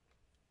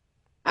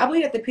 I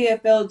believe that the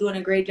PFL is doing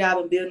a great job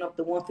in building up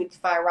the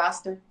 155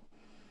 roster.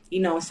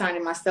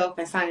 Signing myself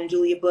and signing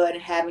Julia Budd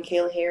and having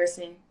Kayla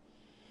Harrison.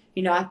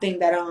 I think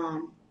that I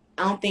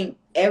don't think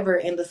ever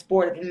in the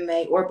sport of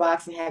MMA or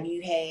boxing have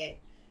you had,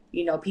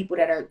 people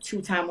that are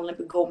two-time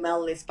Olympic gold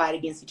medalists fight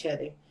against each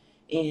other.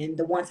 And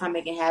the one time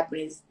it can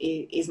happen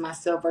is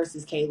myself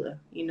versus Kayla.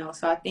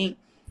 So I think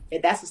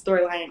that's a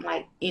storyline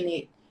like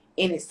in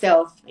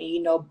itself.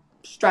 And,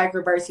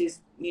 striker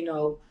versus,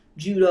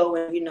 judo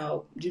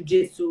and,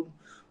 jiu-jitsu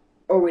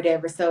or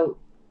whatever. So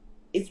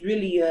it's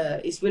really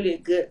a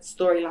good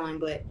storyline.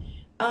 But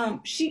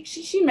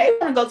she may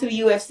want to go to the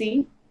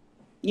UFC.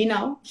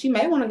 She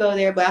may want to go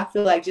there, but I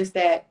feel like just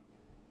that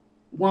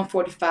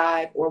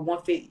 145 or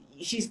 150,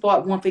 she's fought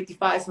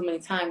 155 so many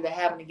times that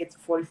having to get to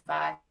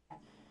 45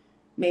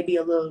 may be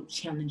a little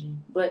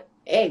challenging. But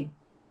hey,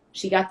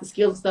 she got the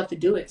skills and stuff to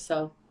do it,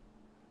 so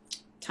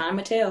time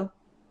will tell.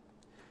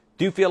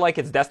 Do you feel like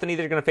it's destiny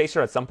that you're going to face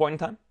her at some point in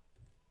time?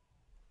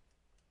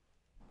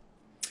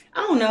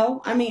 I don't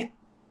know. I mean,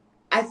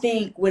 I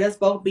think with us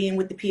both being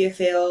with the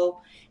PFL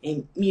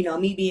and,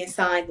 me being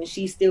signed and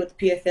she's still with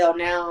the PFL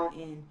now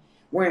and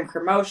we're in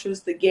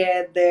commercials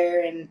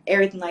together and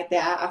everything like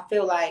that, I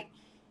feel like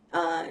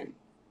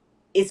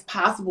it's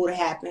possible to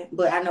happen.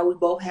 But I know we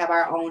both have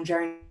our own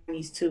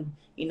journeys too.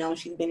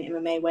 She's been in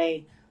MMA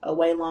way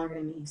longer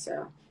than me.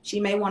 So she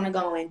may want to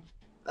go and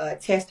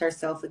test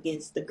herself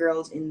against the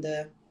girls in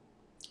the,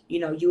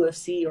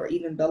 UFC or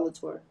even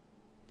Bellator.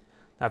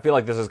 I feel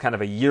like this is kind of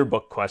a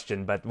yearbook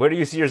question, but where do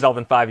you see yourself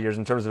in 5 years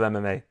in terms of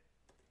MMA?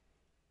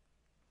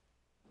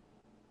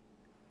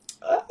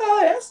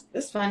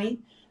 That's funny.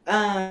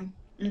 I'm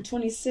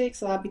 26,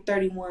 so I'll be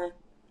 31.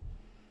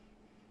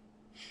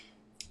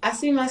 I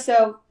see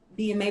myself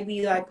being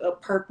maybe like a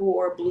purple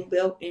or blue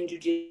belt in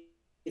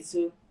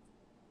jiu-jitsu.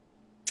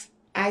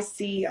 I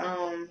see,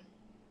 I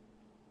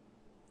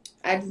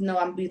just know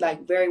I'm be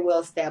like very well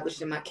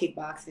established in my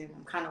kickboxing.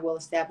 I'm kind of well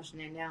established in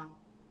it now.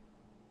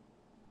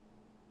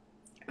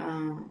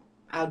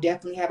 I'll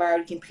definitely have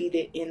already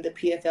competed in the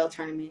PFL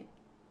tournament.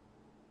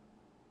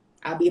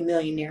 I'll be a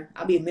millionaire.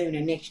 I'll be a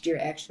millionaire next year,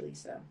 actually.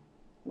 So,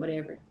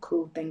 whatever.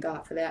 Cool. Thank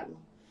God for that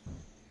one.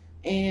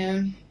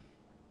 And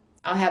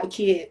I'll have a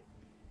kid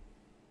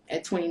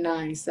at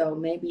 29. So,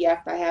 maybe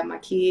after I have my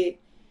kid,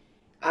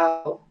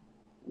 I'll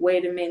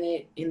wait a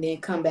minute and then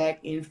come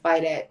back and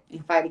fight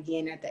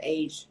again at the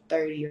age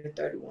 30 or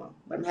 31.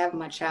 But I'm having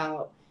my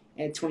child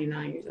at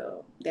 29 years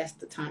old. That's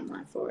the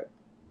timeline for it.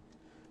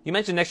 You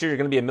mentioned next year you're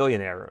going to be a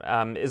millionaire.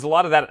 Is a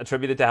lot of that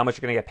attributed to how much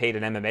you're going to get paid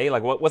in MMA?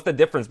 Like, what's the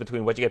difference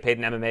between what you get paid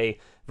in MMA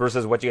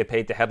versus what you get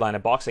paid to headline a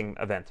boxing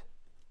event?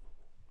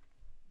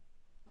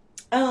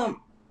 I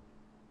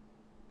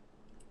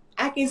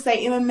can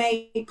say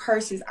MMA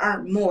purses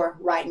aren't more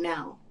right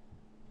now,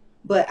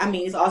 but I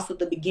mean it's also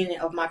the beginning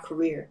of my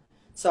career.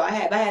 So I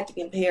had to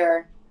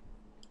compare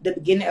the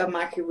beginning of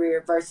my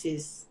career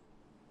versus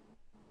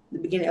the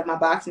beginning of my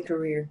boxing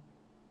career.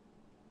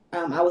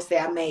 I would say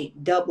I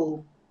made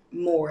double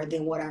more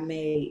than what I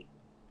made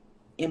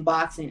in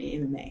boxing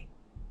and MMA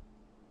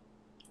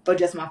for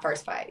just my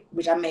first fight,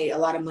 which I made a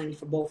lot of money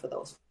for both of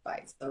those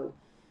fights. So,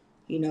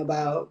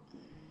 about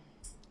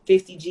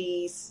 50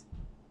 G's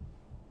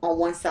on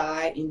one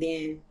side and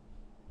then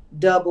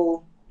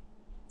double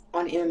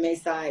on the MMA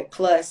side,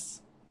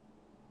 plus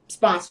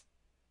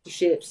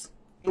sponsorships,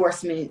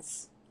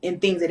 endorsements,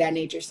 and things of that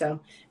nature. So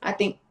I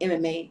think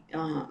MMA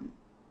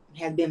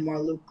has been more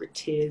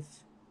lucrative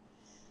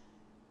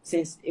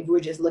since if we're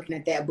just looking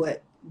at that,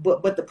 but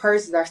the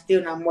purses are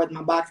still not more than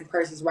my boxing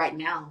purses right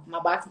now.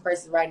 My boxing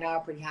purses right now are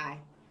pretty high,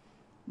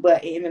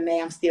 but in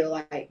MMA I'm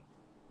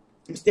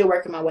still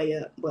working my way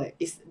up. But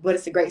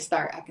it's a great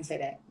start. I can say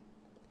that.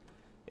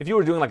 If you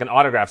were doing like an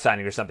autograph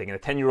signing or something, and a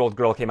 10-year-old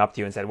girl came up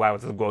to you and said, "Wow,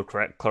 it's the GOAT,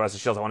 Claressa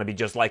Shields. I want to be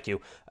just like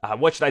you.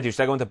 What should I do?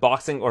 Should I go into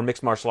boxing or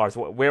mixed martial arts?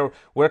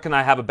 Where can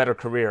I have a better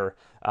career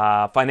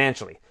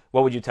financially?"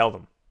 What would you tell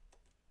them?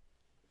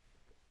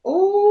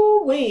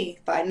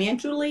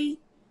 Financially,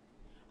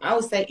 I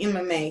would say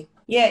MMA.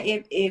 Yeah,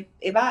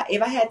 if I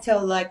had to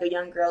tell like a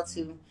young girl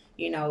to,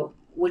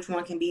 which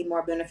one can be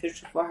more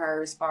beneficial for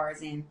her as far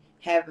as in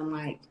having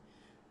like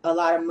a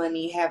lot of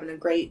money, having a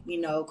great,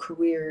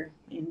 career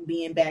and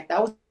being backed, I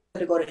would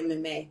to go to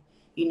MMA,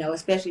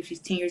 especially if she's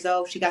 10 years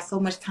old. She got so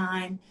much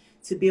time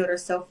to build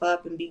herself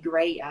up and be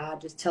great. I'll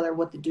just tell her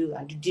what to do,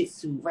 like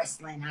jiu-jitsu,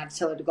 wrestling. I'll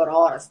tell her to go to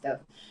all that stuff.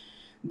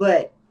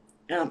 But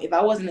if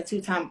I wasn't a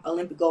 2-time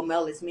Olympic gold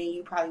medalist, me and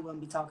you probably wouldn't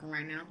be talking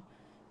right now.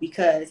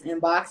 Because in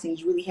boxing,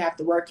 you really have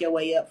to work your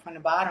way up from the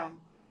bottom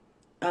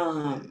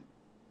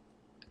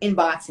in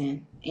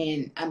boxing.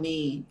 And, I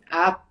mean,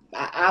 I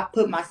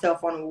put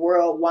myself on a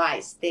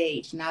worldwide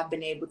stage, and I've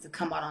been able to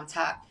come out on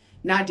top,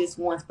 not just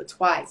once, but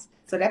twice.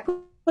 So that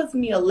puts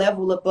me a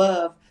level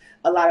above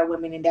a lot of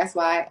women, and that's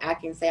why I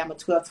can say I'm a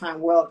 12-time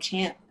world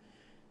champ,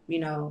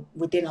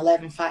 within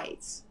 11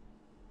 fights.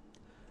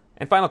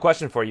 And final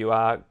question for you.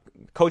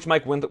 Coach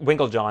Mike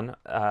Winkeljohn,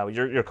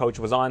 your coach,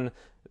 was on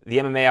the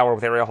MMA Hour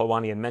with Ariel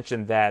Helwani and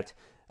mentioned that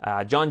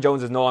Jon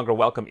Jones is no longer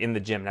welcome in the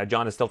gym. Now,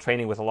 Jon is still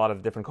training with a lot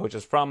of different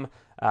coaches from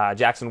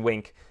Jackson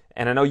Wink,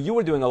 and I know you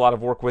were doing a lot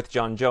of work with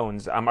Jon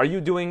Jones. Are you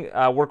doing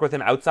work with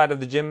him outside of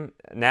the gym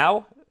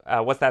now?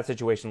 What's that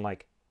situation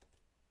like?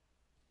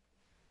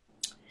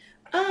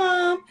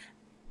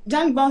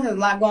 Johnny Bones has a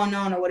lot going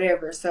on or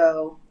whatever,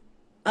 so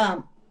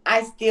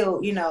I still,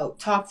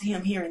 talk to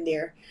him here and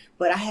there,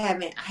 but I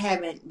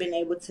haven't been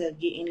able to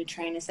get any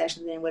training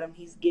sessions in with him.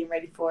 He's getting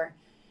ready for,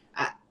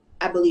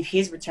 I believe,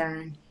 his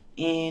return,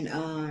 and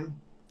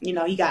he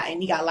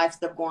got life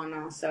stuff going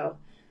on, so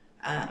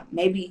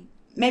maybe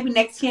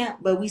next camp.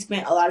 But we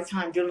spent a lot of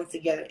time drilling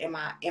together in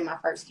my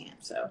first camp,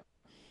 so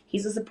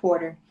he's a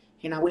supporter,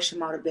 and I wish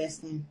him all the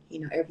best in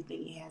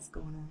everything he has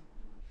going on.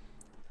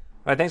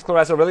 All right, thanks,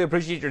 Claressa. Really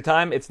appreciate your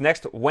time. It's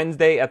next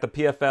Wednesday at the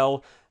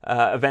PFL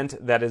event.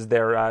 That is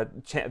their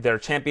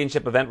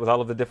championship event with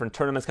all of the different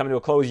tournaments coming to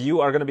a close. You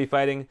are going to be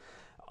fighting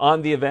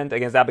on the event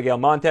against Abigail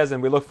Montez,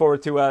 and we look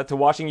forward to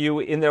watching you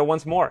in there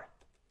once more.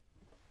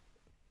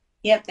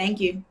 Yep, thank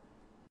you.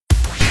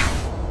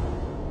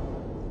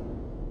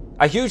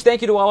 A huge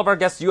thank you to all of our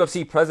guests: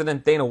 UFC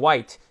President Dana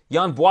White,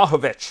 Jan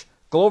Błachowicz,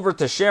 Glover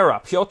Teixeira,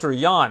 Piotr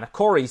Jan,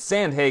 Corey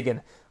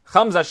Sandhagen,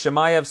 Khamzat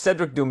Chimaev,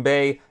 Cedric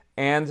Doumbé,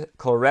 and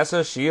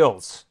Claressa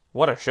Shields.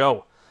 What a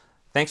show.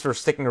 Thanks for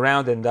sticking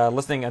around and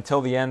listening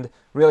until the end.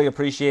 Really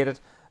appreciate it.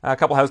 A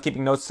couple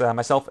housekeeping notes.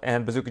 Myself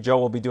and Bazooka Joe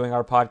will be doing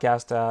our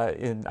podcast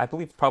in, I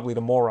believe, probably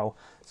tomorrow.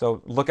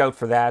 So look out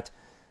for that.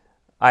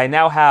 I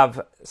now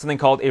have something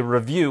called a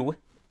review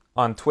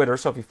on Twitter.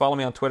 So if you follow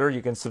me on Twitter,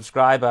 you can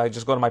subscribe.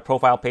 Just go to my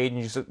profile page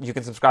and you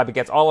can subscribe. It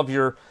gets all of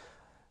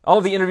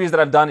the interviews that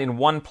I've done in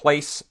one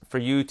place for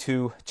you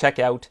to check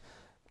out.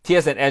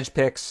 TSN Edge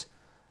picks,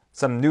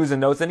 some news and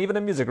notes, and even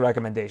a music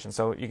recommendation.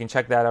 So you can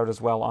check that out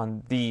as well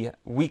on the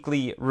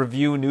weekly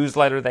review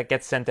newsletter that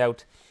gets sent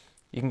out.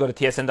 You can go to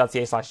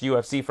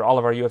tsn.ca/UFC for all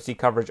of our UFC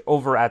coverage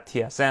over at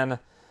TSN.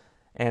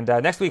 And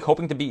next week,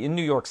 hoping to be in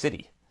New York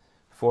City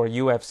for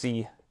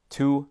UFC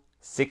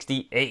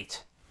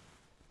 268.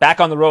 Back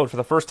on the road for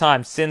the first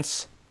time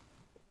since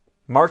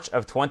March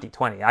of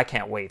 2020. I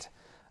can't wait.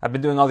 I've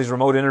been doing all these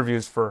remote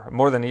interviews for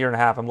more than a year and a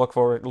half. I'm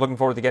looking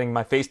forward to getting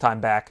my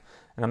FaceTime back.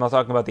 And I'm not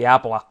talking about the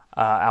Apple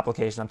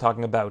application. I'm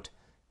talking about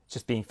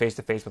just being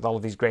face-to-face with all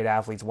of these great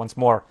athletes once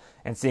more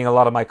and seeing a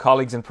lot of my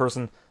colleagues in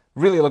person.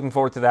 Really looking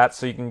forward to that.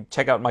 So you can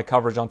check out my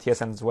coverage on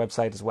TSN's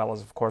website as well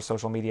as, of course,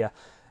 social media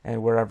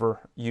and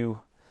wherever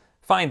you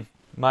find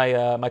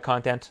my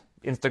content,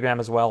 Instagram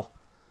as well.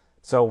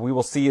 So we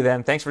will see you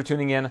then. Thanks for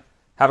tuning in.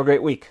 Have a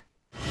great week.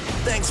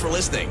 Thanks for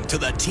listening to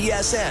the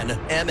TSN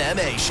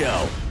MMA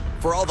Show.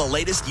 For all the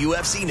latest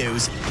UFC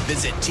news,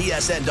 visit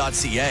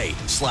tsn.ca/UFC.